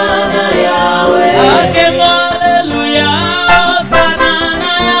 Hosanna Yahweh. Hallelujah, Hosanna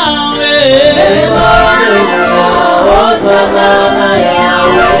Yahweh. Hallelujah, Hosanna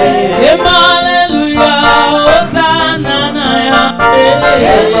Yahweh. Hallelujah, Hosanna Yahweh.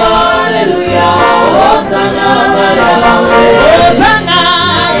 Hallelujah, Hosanna Yahweh. Hosanna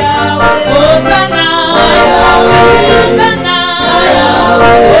Yahweh. Hosanna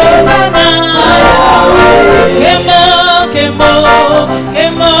Yahweh. Hosanna Yahweh. Kemo,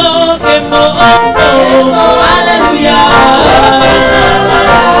 hallelujah.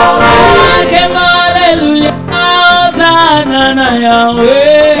 Kemo, hallelujah. Hosanna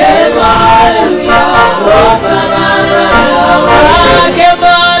Yahweh. Hallelujah, Hosanna Yahweh.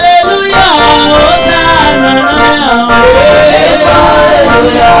 Kemo, hallelujah. Hosanna Yahweh.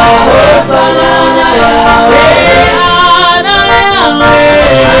 Hallelujah, Hosanna Yahweh.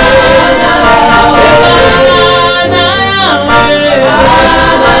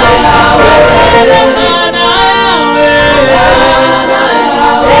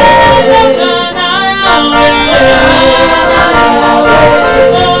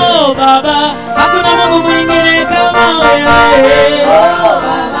 Oh Baba, hakuna Mungu mwingine kama wewe. Oh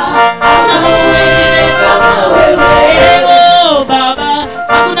Baba, hakuna Mungu mwingine kama wewe. Oh Baba,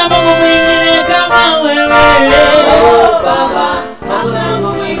 hakuna Mungu mwingine kama wewe. Oh Baba, hakuna Mungu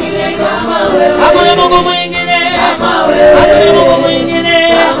mwingine kama wewe. Hakuna Mungu mwingine kama wewe. Hakuna Mungu mwingine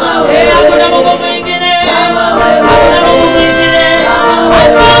kama wewe. Hakuna Mungu mwingine kama wewe. Hakuna Mungu mwingine kama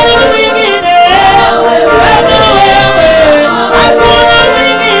wewe. Hakuna mwingine kama wewe. Hakuna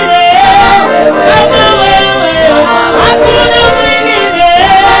mwingine kama wewe. Hakuna mwingine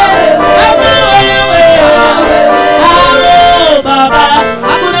kama wewe. Oh Baba,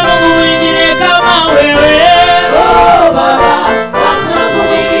 hakuna Mungu mwingine kama wewe. Oh Baba, hakuna Mungu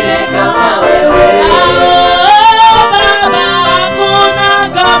mwingine kama wewe. Oh Baba, hakuna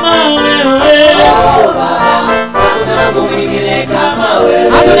kama wewe. Oh Baba, hakuna Mungu mwingine kama wewe.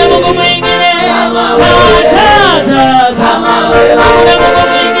 Hakuna Mungu mwingine kama wewe. Kama wewe. Hakuna Mungu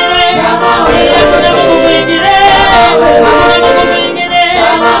mwingine kama wewe. Hakuna Mungu mwingine kama wewe. Hakuna Mungu mwingine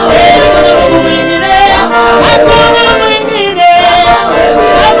kama wewe. Hakuna Mungu mwingine kama wewe.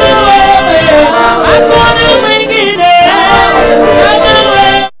 Hakuna mwingine kama wewe. Hakuna mwingine kama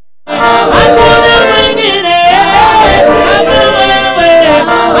wewe. Hakuna mwingine kama wewe.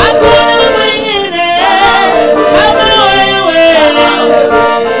 Hakuna mwingine kama wewe.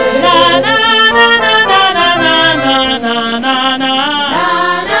 Na na na na na na na na na na.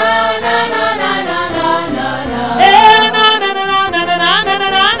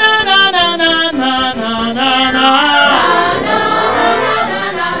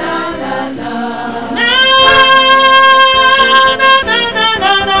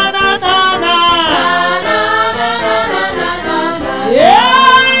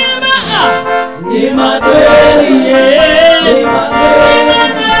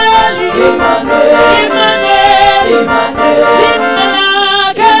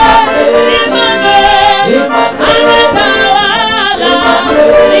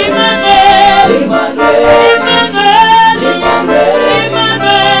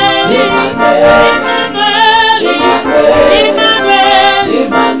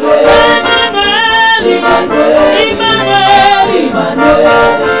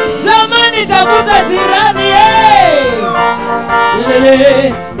 Zamani tafuta jirani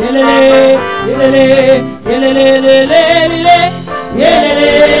yelele yelele yelele yelele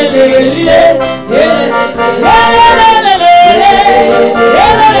yelele yelele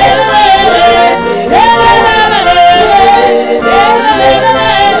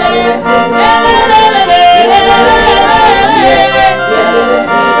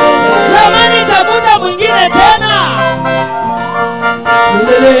zamani tafuta mwingine tena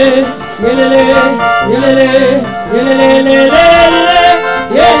yelele yelele yelele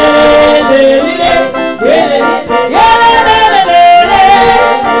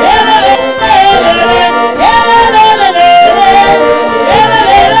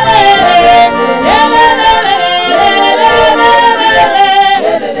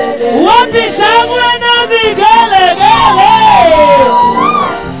wapi sangwe na vigelegele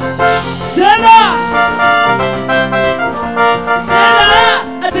sana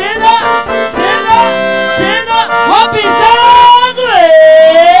tena wapi sangwe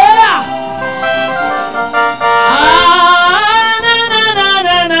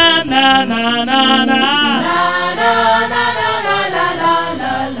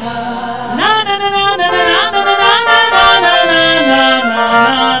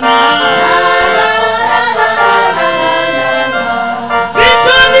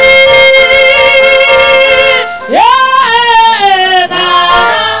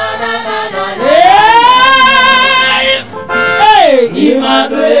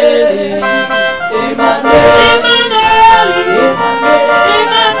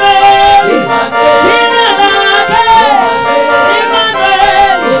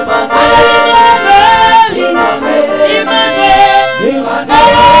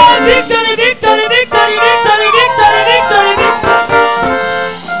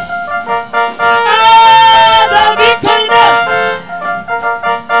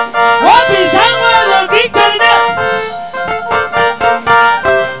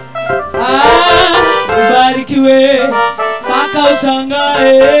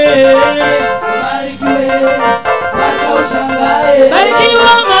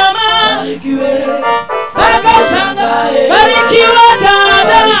Barikiwa mama, mpaka ushangae. Barikiwa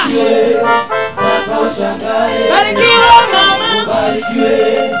dada, barikiwa mama,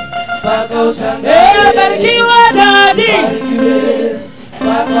 barikiwa dadi,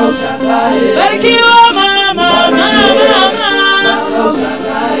 barikiwa mama,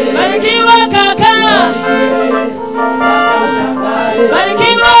 barikiwa kaka,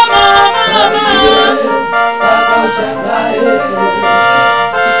 barikiwa mama,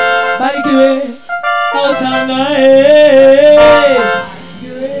 barikiwe ushangae,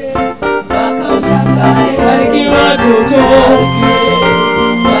 barikiwa toto,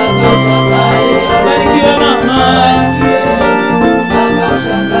 barikiwa mama.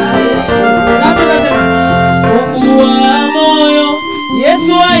 Fungua moyo,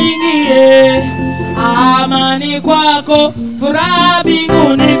 Yesu aingie, amani kwako, furaha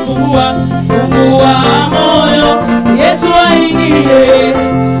mbinguni. Fungua moyo, Yesu aingie,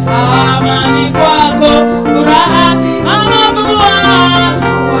 amani kwako, furaha. Mama fungua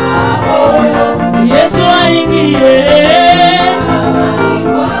moyo, Yesu aingie, amani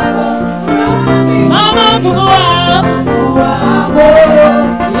kwako, furaha. Mama fungua moyo,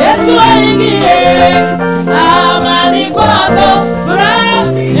 Yesu aingie, amani kwako, furaha.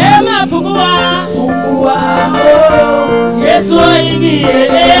 Ema fungua moyo, Yesu aingie,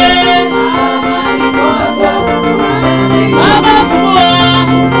 amani kwako, furaha. Mama fungua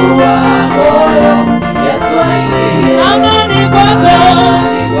moyo, Yesu aingie, amani kwako,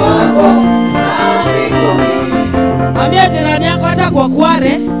 furaha mbinguni. Ambia jirani yako hata kwa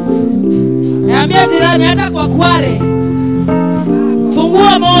kware. Ambia jirani hata kwa kware.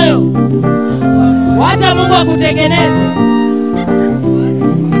 Fungua moyo. Wacha Mungu akutengeneze.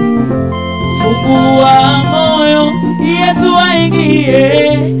 Fungua moyo, Yesu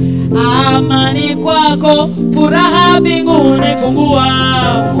aingie, amani kwako, furaha mbinguni. Fungua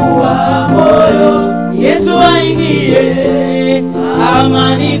moyo, Yesu aingie,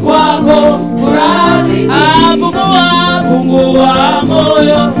 amani kwako, furaha. Fungua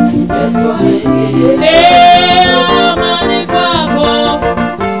moyo, Yesu aingie, amani kwako.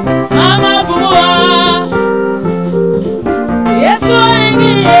 Mama fungua, Yesu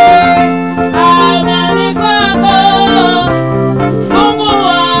aingie, amani kwako.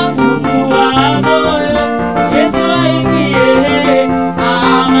 Fungua moyo, Yesu aingie,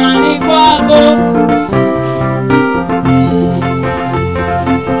 amani kwako.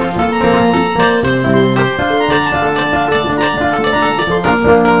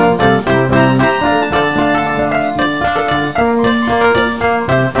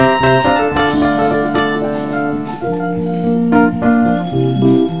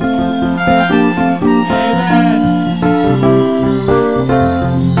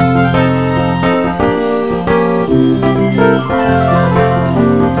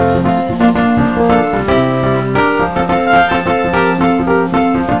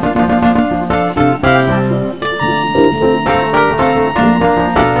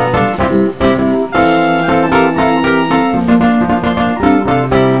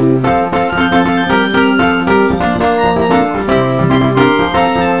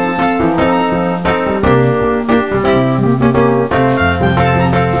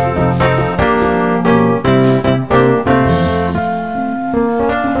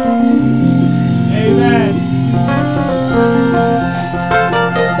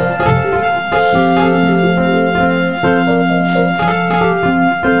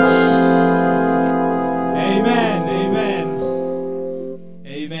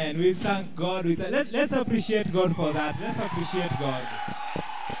 Let's appreciate God for that. Let's appreciate God.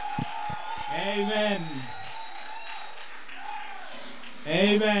 Amen.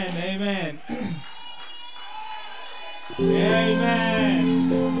 Amen. Amen.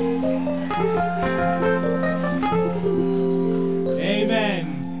 Amen. Amen.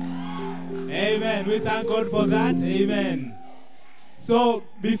 Amen. We thank God for that. Amen. So,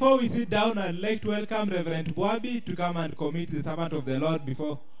 before we sit down, I'd like to welcome Reverend Boabi to come and commit the servant of the Lord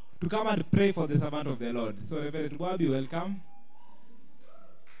to come and pray for the servant of the Lord. So, Reverend Boabi, welcome.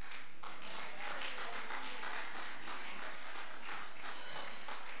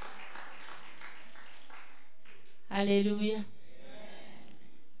 Hallelujah.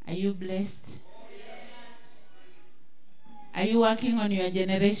 Are you blessed? Are you working on your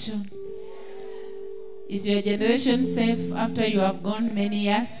generation? Is your generation safe after you have gone many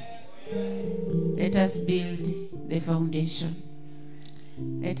years? Let us build the foundation.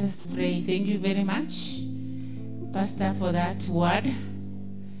 Let us pray. Thank you very much, Pastor, for that word.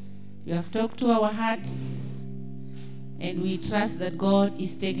 You have talked to our hearts, And we trust that God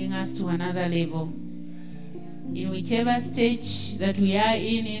is taking us to another level. In whichever stage that we are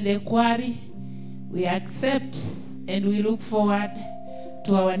in the quarry, we accept and we look forward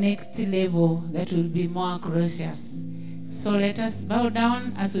to our next level that will be more gracious. So let us bow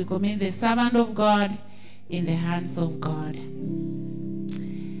down as we commit the servant of God in the hands of God.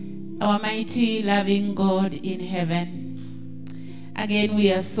 Our mighty, loving God in heaven, again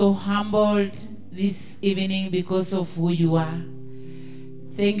we are so humbled this evening because of who you are.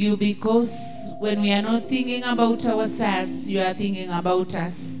 Thank you because when we are not thinking about ourselves, you are thinking about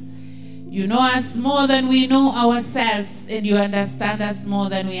us. You know us more than we know ourselves, and you understand us more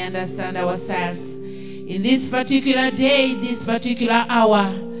than we understand ourselves. In this particular day, this particular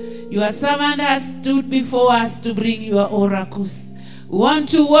hour, your servant has stood before us to bring your oracles. We want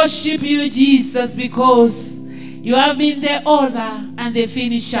to worship you, Jesus, because you have been the author and the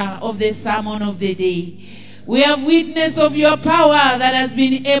finisher of the sermon of the day. We have witness of your power that has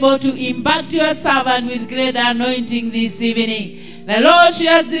been able to impact your servant with great anointing this evening. The Lord, she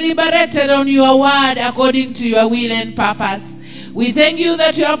has deliberated on your word according to your will and purpose. We thank you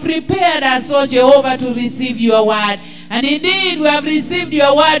that you have prepared us, O Jehovah, to receive your word. And indeed, we have received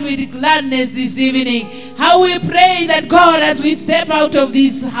your word with gladness this evening. How we pray that, God, as we step out of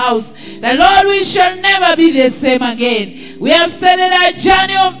this house, the Lord, we shall never be the same again. We have started a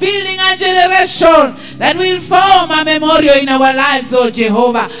journey of building a generation that will form a memorial in our lives, O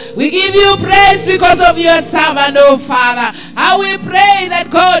Jehovah. We give you praise because of your servant, O Father. How we pray that,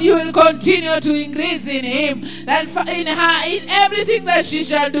 God, you will continue to increase in him, that in her, in everything that she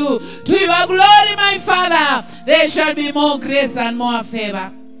shall do. To your glory, my Father, there shall be more grace and more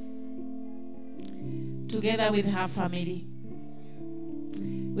favor. Together with her family,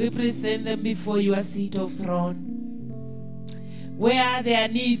 we present them before your seat of throne, where their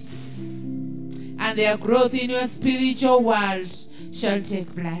needs and their growth in your spiritual world shall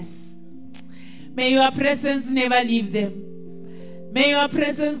take place. May your presence never leave them. May your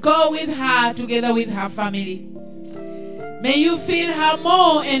presence go with her together with her family. May you fill her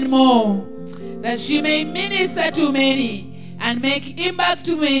more and more, that she may minister to many and make impact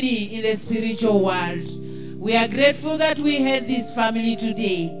to many in the spiritual world. We are grateful that we had this family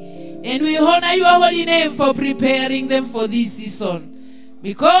today, and we honor your holy name for preparing them for this season,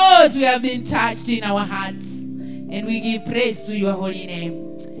 because we have been touched in our hearts, and we give praise to your holy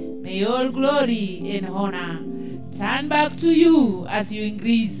name. May all glory and honor turn back to you as you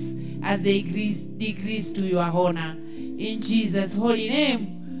increase, as they decrease to your honor. In Jesus' holy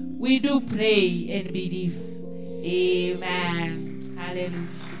name, we do pray and believe. Amen. Hallelujah.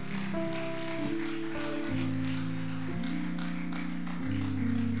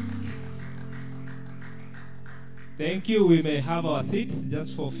 Thank you. We may have our seats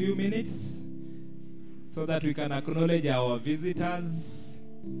just for a few minutes so that we can acknowledge our visitors.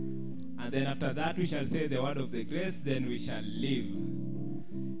 And then after that, we shall say the word of the grace, then we shall leave.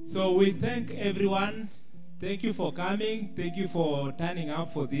 So we thank everyone. Thank you for coming. Thank you for turning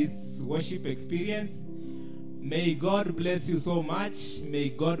up for this worship experience. May God bless you so much. May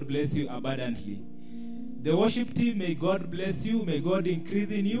God bless you abundantly. The worship team, may God bless you. May God increase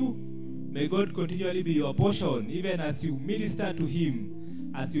in you. May God continually be your portion, even as you minister to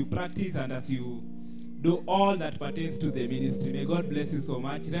him, as you practice and as you do all that pertains to the ministry. May God bless you so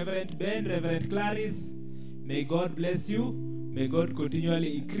much. Reverend Ben, Reverend Clarice, may God bless you. May God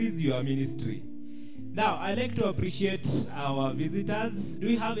continually increase your ministry. Now, I'd like to appreciate our visitors. Do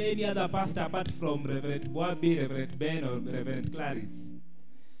we have any other pastor apart from Reverend Boabi, Reverend Ben, or Reverend Clarice?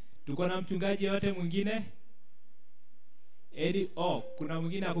 Tuko na mchungaji yote mwingine? Oh, kuna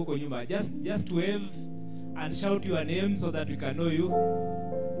mwingine huko nyuma. Just wave and shout your name so that we can know you.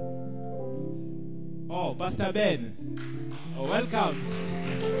 Oh, Pastor Ben. Oh, welcome.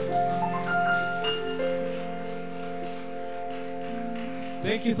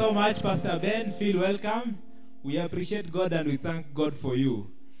 Thank you so much, Pastor Ben. Feel welcome. We appreciate God and we thank God for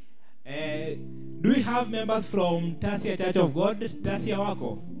you. Do we have members from Tasia Church of God? Tasia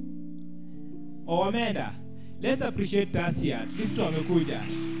wako? Or Amanda? Let's appreciate Tasia. At least wamekuja.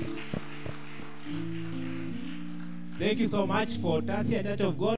 Thank you so much for Tasia Church of God.